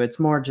that too. It's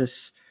more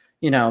just,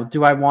 you know,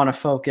 do I want to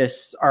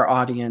focus our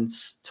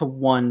audience to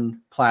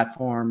one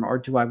platform or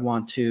do I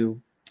want to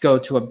go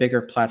to a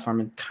bigger platform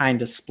and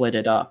kind of split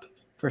it up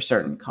for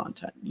certain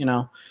content, you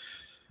know?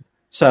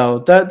 So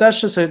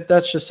that's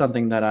just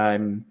something that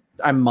I'm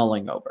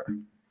mulling over.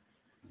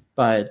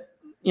 But,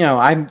 you know,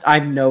 I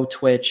know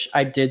Twitch.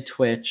 I did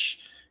Twitch.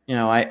 You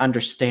know, I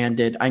understand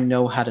it. I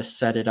know how to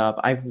set it up.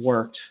 I've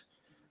worked.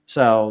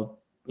 So,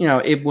 you know,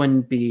 it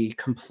wouldn't be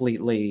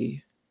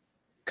completely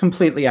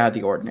out of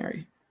the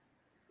ordinary.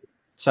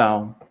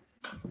 So,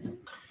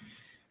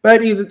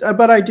 but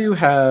I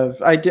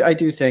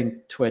do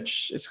think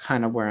Twitch is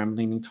kind of where I'm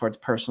leaning towards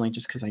personally,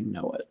 just because I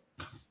know it.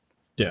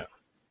 Yeah.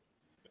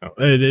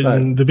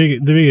 And the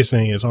biggest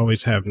thing is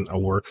always having a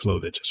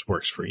workflow that just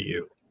works for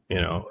you.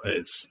 You know,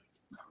 it's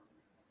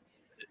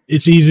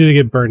easy to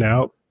get burnt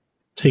out.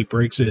 Take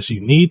breaks as you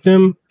need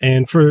them.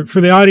 And for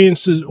the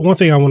audience, one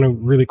thing I want to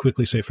really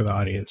quickly say for the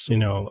audience, you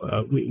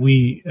know,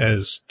 we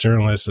as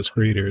journalists, as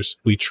creators,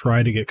 we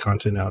try to get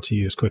content out to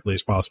you as quickly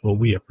as possible.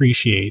 We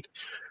appreciate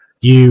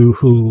you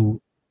who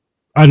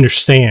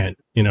understand,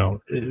 you know,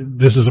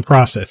 this is a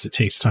process. It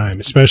takes time,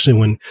 especially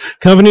when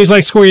companies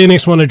like Square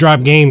Enix want to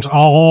drop games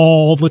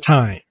all the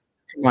time.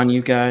 Come on,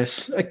 you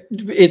guys.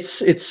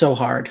 It's so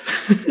hard.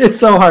 It's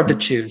so hard to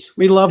choose.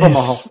 We love them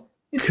all.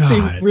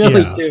 God, we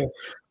really do.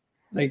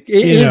 Like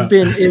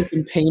it's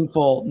been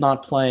painful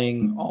not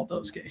playing all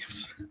those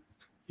games.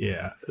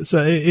 Yeah.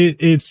 So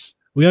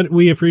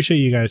we appreciate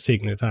you guys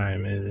taking the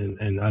time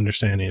and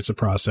understanding it's a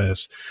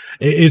process.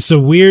 It's a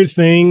weird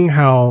thing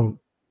how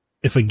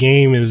if a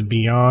game is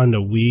beyond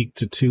a week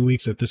to 2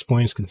 weeks at this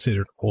point is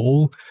considered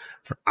old.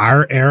 For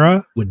our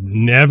era, would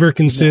never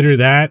consider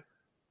that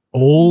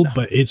old,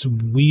 but it's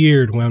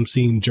weird when I'm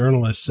seeing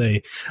journalists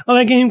say, "Oh,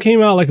 that game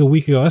came out like a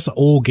week ago. That's an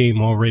old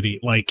game already."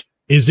 Like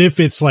as if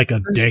it's like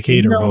a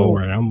decade or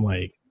more. And I'm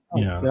like,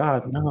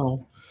 God,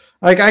 no.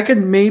 Like I could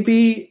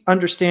maybe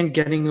understand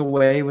getting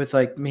away with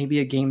like maybe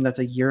a game that's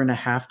a year and a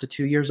half to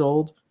 2 years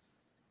old,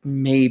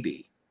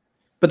 maybe.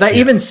 But that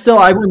even still,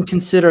 I wouldn't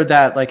consider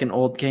that like an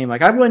old game.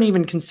 Like I wouldn't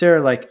even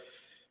consider like,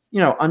 you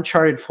know,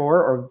 Uncharted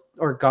 4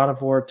 or God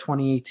of War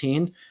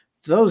 2018.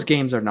 Those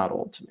games are not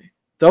old to me.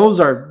 Those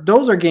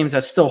are games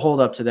that still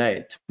hold up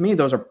today. To me,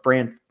 those are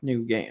brand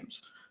new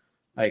games.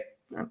 Like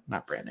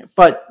not brand new,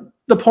 but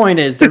the point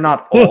is they're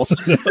not old.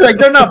 Like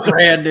they're not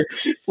brand new.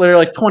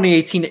 Literally like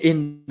 2018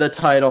 in the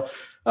title.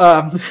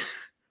 But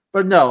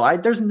no,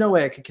 there's no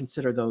way I could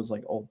consider those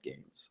like old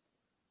games.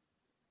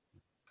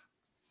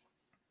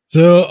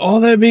 So all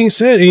that being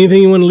said,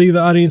 anything you want to leave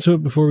the audience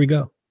with before we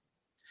go?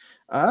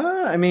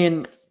 I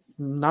mean,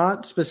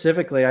 not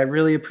specifically. I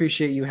really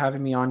appreciate you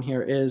having me on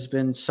here. It has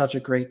been such a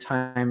great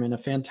time and a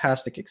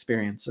fantastic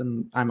experience,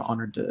 and I'm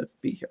honored to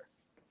be here.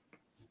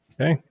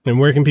 Okay. And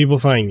where can people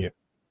find you?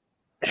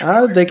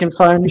 They can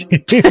find me.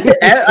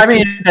 I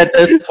mean, at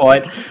this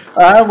point,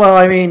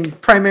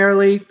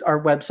 primarily our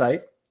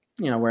website,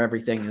 you know, where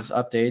everything is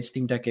updated,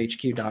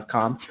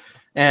 steamdeckhq.com.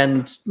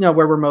 And, you know,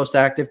 where we're most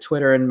active,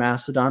 Twitter and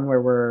Mastodon,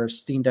 where we're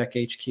Steam Deck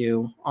HQ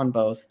on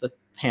both. The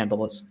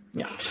handle is,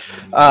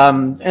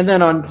 and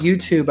then on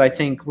YouTube, I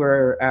think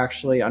we're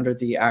actually under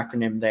the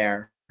acronym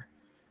there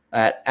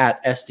at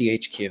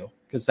SDHQ,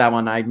 because that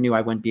one I knew I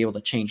wouldn't be able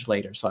to change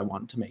later, so I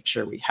wanted to make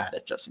sure we had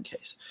it just in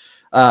case.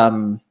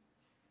 So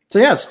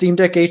yeah, Steam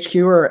Deck HQ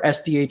or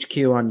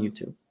SDHQ on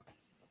YouTube.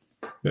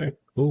 Okay,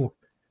 cool.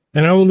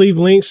 And I will leave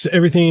links to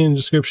everything in the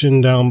description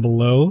down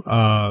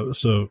below.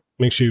 So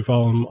make sure you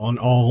follow them on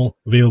all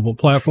available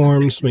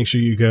platforms. Make sure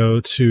you go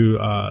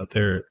to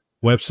their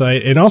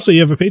website, and also you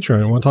have a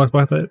Patreon. Want to talk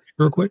about that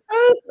real quick?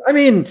 I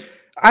mean,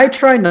 I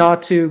try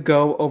not to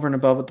go over and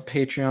above with the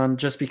Patreon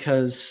just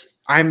because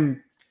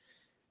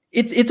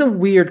it's a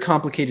weird,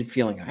 complicated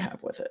feeling I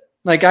have with it.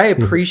 Like, I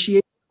appreciate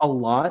it a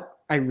lot,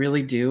 I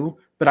really do,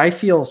 but I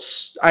feel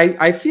a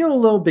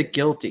little bit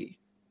guilty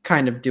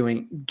kind of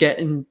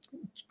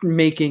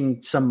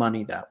making some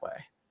money that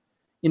way.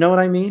 You know what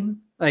I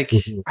mean? Like,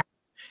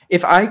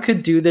 if I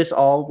could do this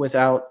all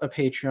without a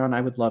Patreon,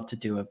 I would love to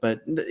do it,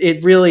 but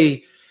it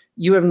really,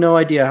 you have no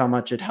idea how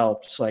much it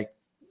helps. Like,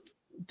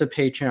 the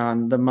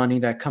Patreon, the money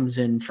that comes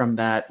in from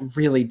that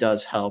really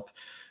does help,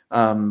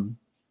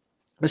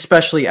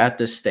 especially at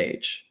this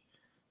stage.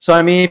 So,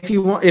 I mean, if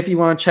you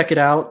want to check it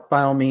out,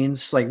 by all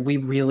means, like, we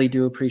really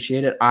do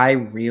appreciate it. I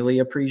really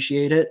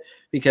appreciate it,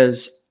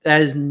 because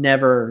that is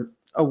never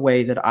a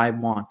way that I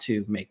want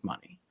to make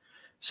money.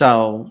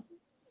 So,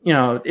 you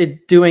know,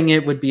 doing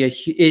it would be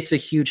it's a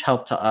huge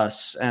help to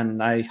us.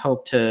 And I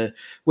hope to,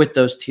 with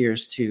those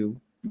tiers, to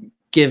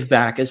give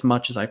back as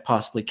much as I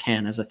possibly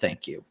can as a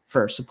thank you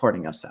for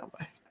supporting us that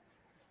way.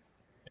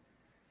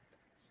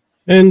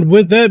 And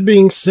with that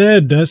being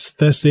said, that's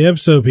the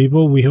episode,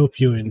 people. We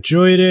hope you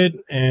enjoyed it.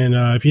 And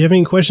if you have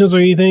any questions or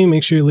anything,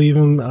 make sure you leave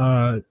them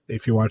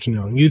if you're watching it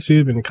on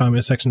YouTube in the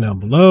comment section down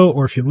below,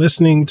 or if you're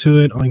listening to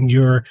it on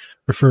your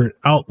preferred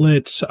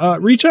outlets,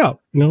 reach out.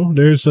 You know,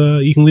 there's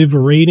you can leave a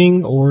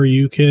rating, or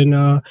you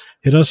can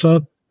hit us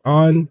up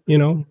on, you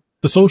know,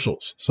 the social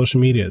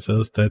media.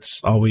 So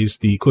that's always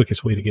the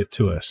quickest way to get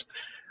to us.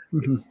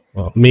 Mm-hmm.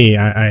 Well, me,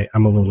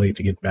 I'm a little late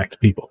to get back to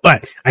people,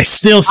 but I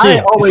still see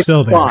it. It's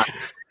still there.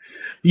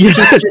 Yeah.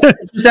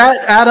 Just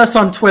add us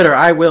on Twitter.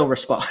 I will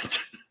respond.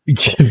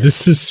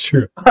 This is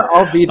true.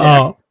 I'll be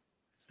there.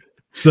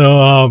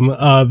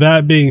 So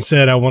that being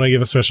said, I want to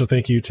give a special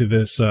thank you to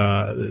the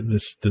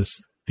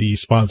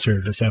sponsor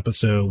of this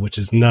episode, which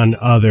is none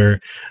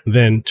other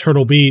than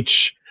Turtle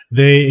Beach.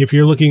 If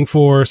you're looking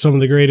for some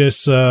of the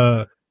greatest,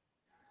 well,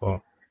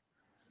 oh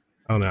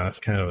no, that's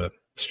kind of a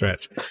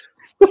stretch.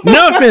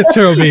 No offense,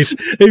 Turtle Beach.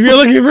 If you're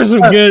looking for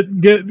some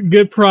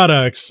good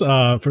products,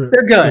 they're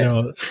good. You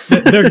know,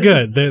 they're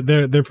good.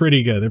 They're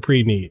pretty good. They're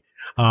pretty neat.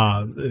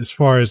 As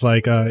far as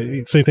like,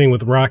 same thing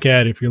with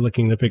Roccat. If you're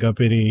looking to pick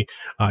up any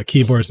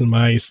keyboards and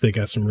mice, they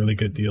got some really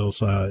good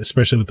deals,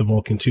 especially with the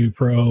Vulcan 2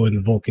 Pro and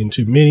the Vulcan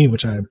 2 Mini,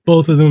 which I have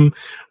both of them.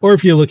 Or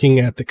if you're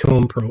looking at the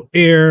Kone Pro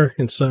Air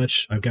and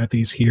such, I've got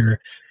these here.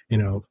 You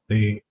know,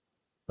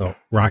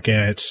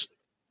 Rockat's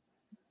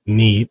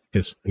neat,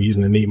 because I'm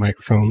using a neat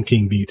microphone,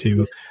 King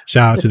B2.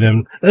 Shout out to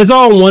them. It's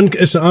all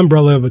it's an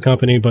umbrella of a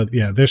company, but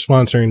yeah, they're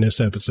sponsoring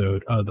this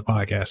episode of the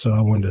podcast, so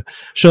I wanted to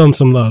show them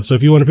some love. So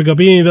if you want to pick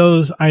up any of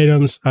those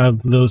items, I have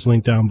those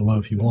linked down below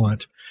if you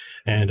want.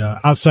 And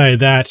outside of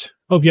that,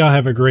 hope y'all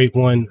have a great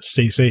one.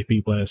 Stay safe, be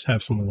blessed,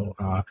 have some little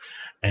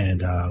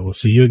and we'll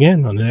see you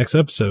again on the next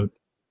episode.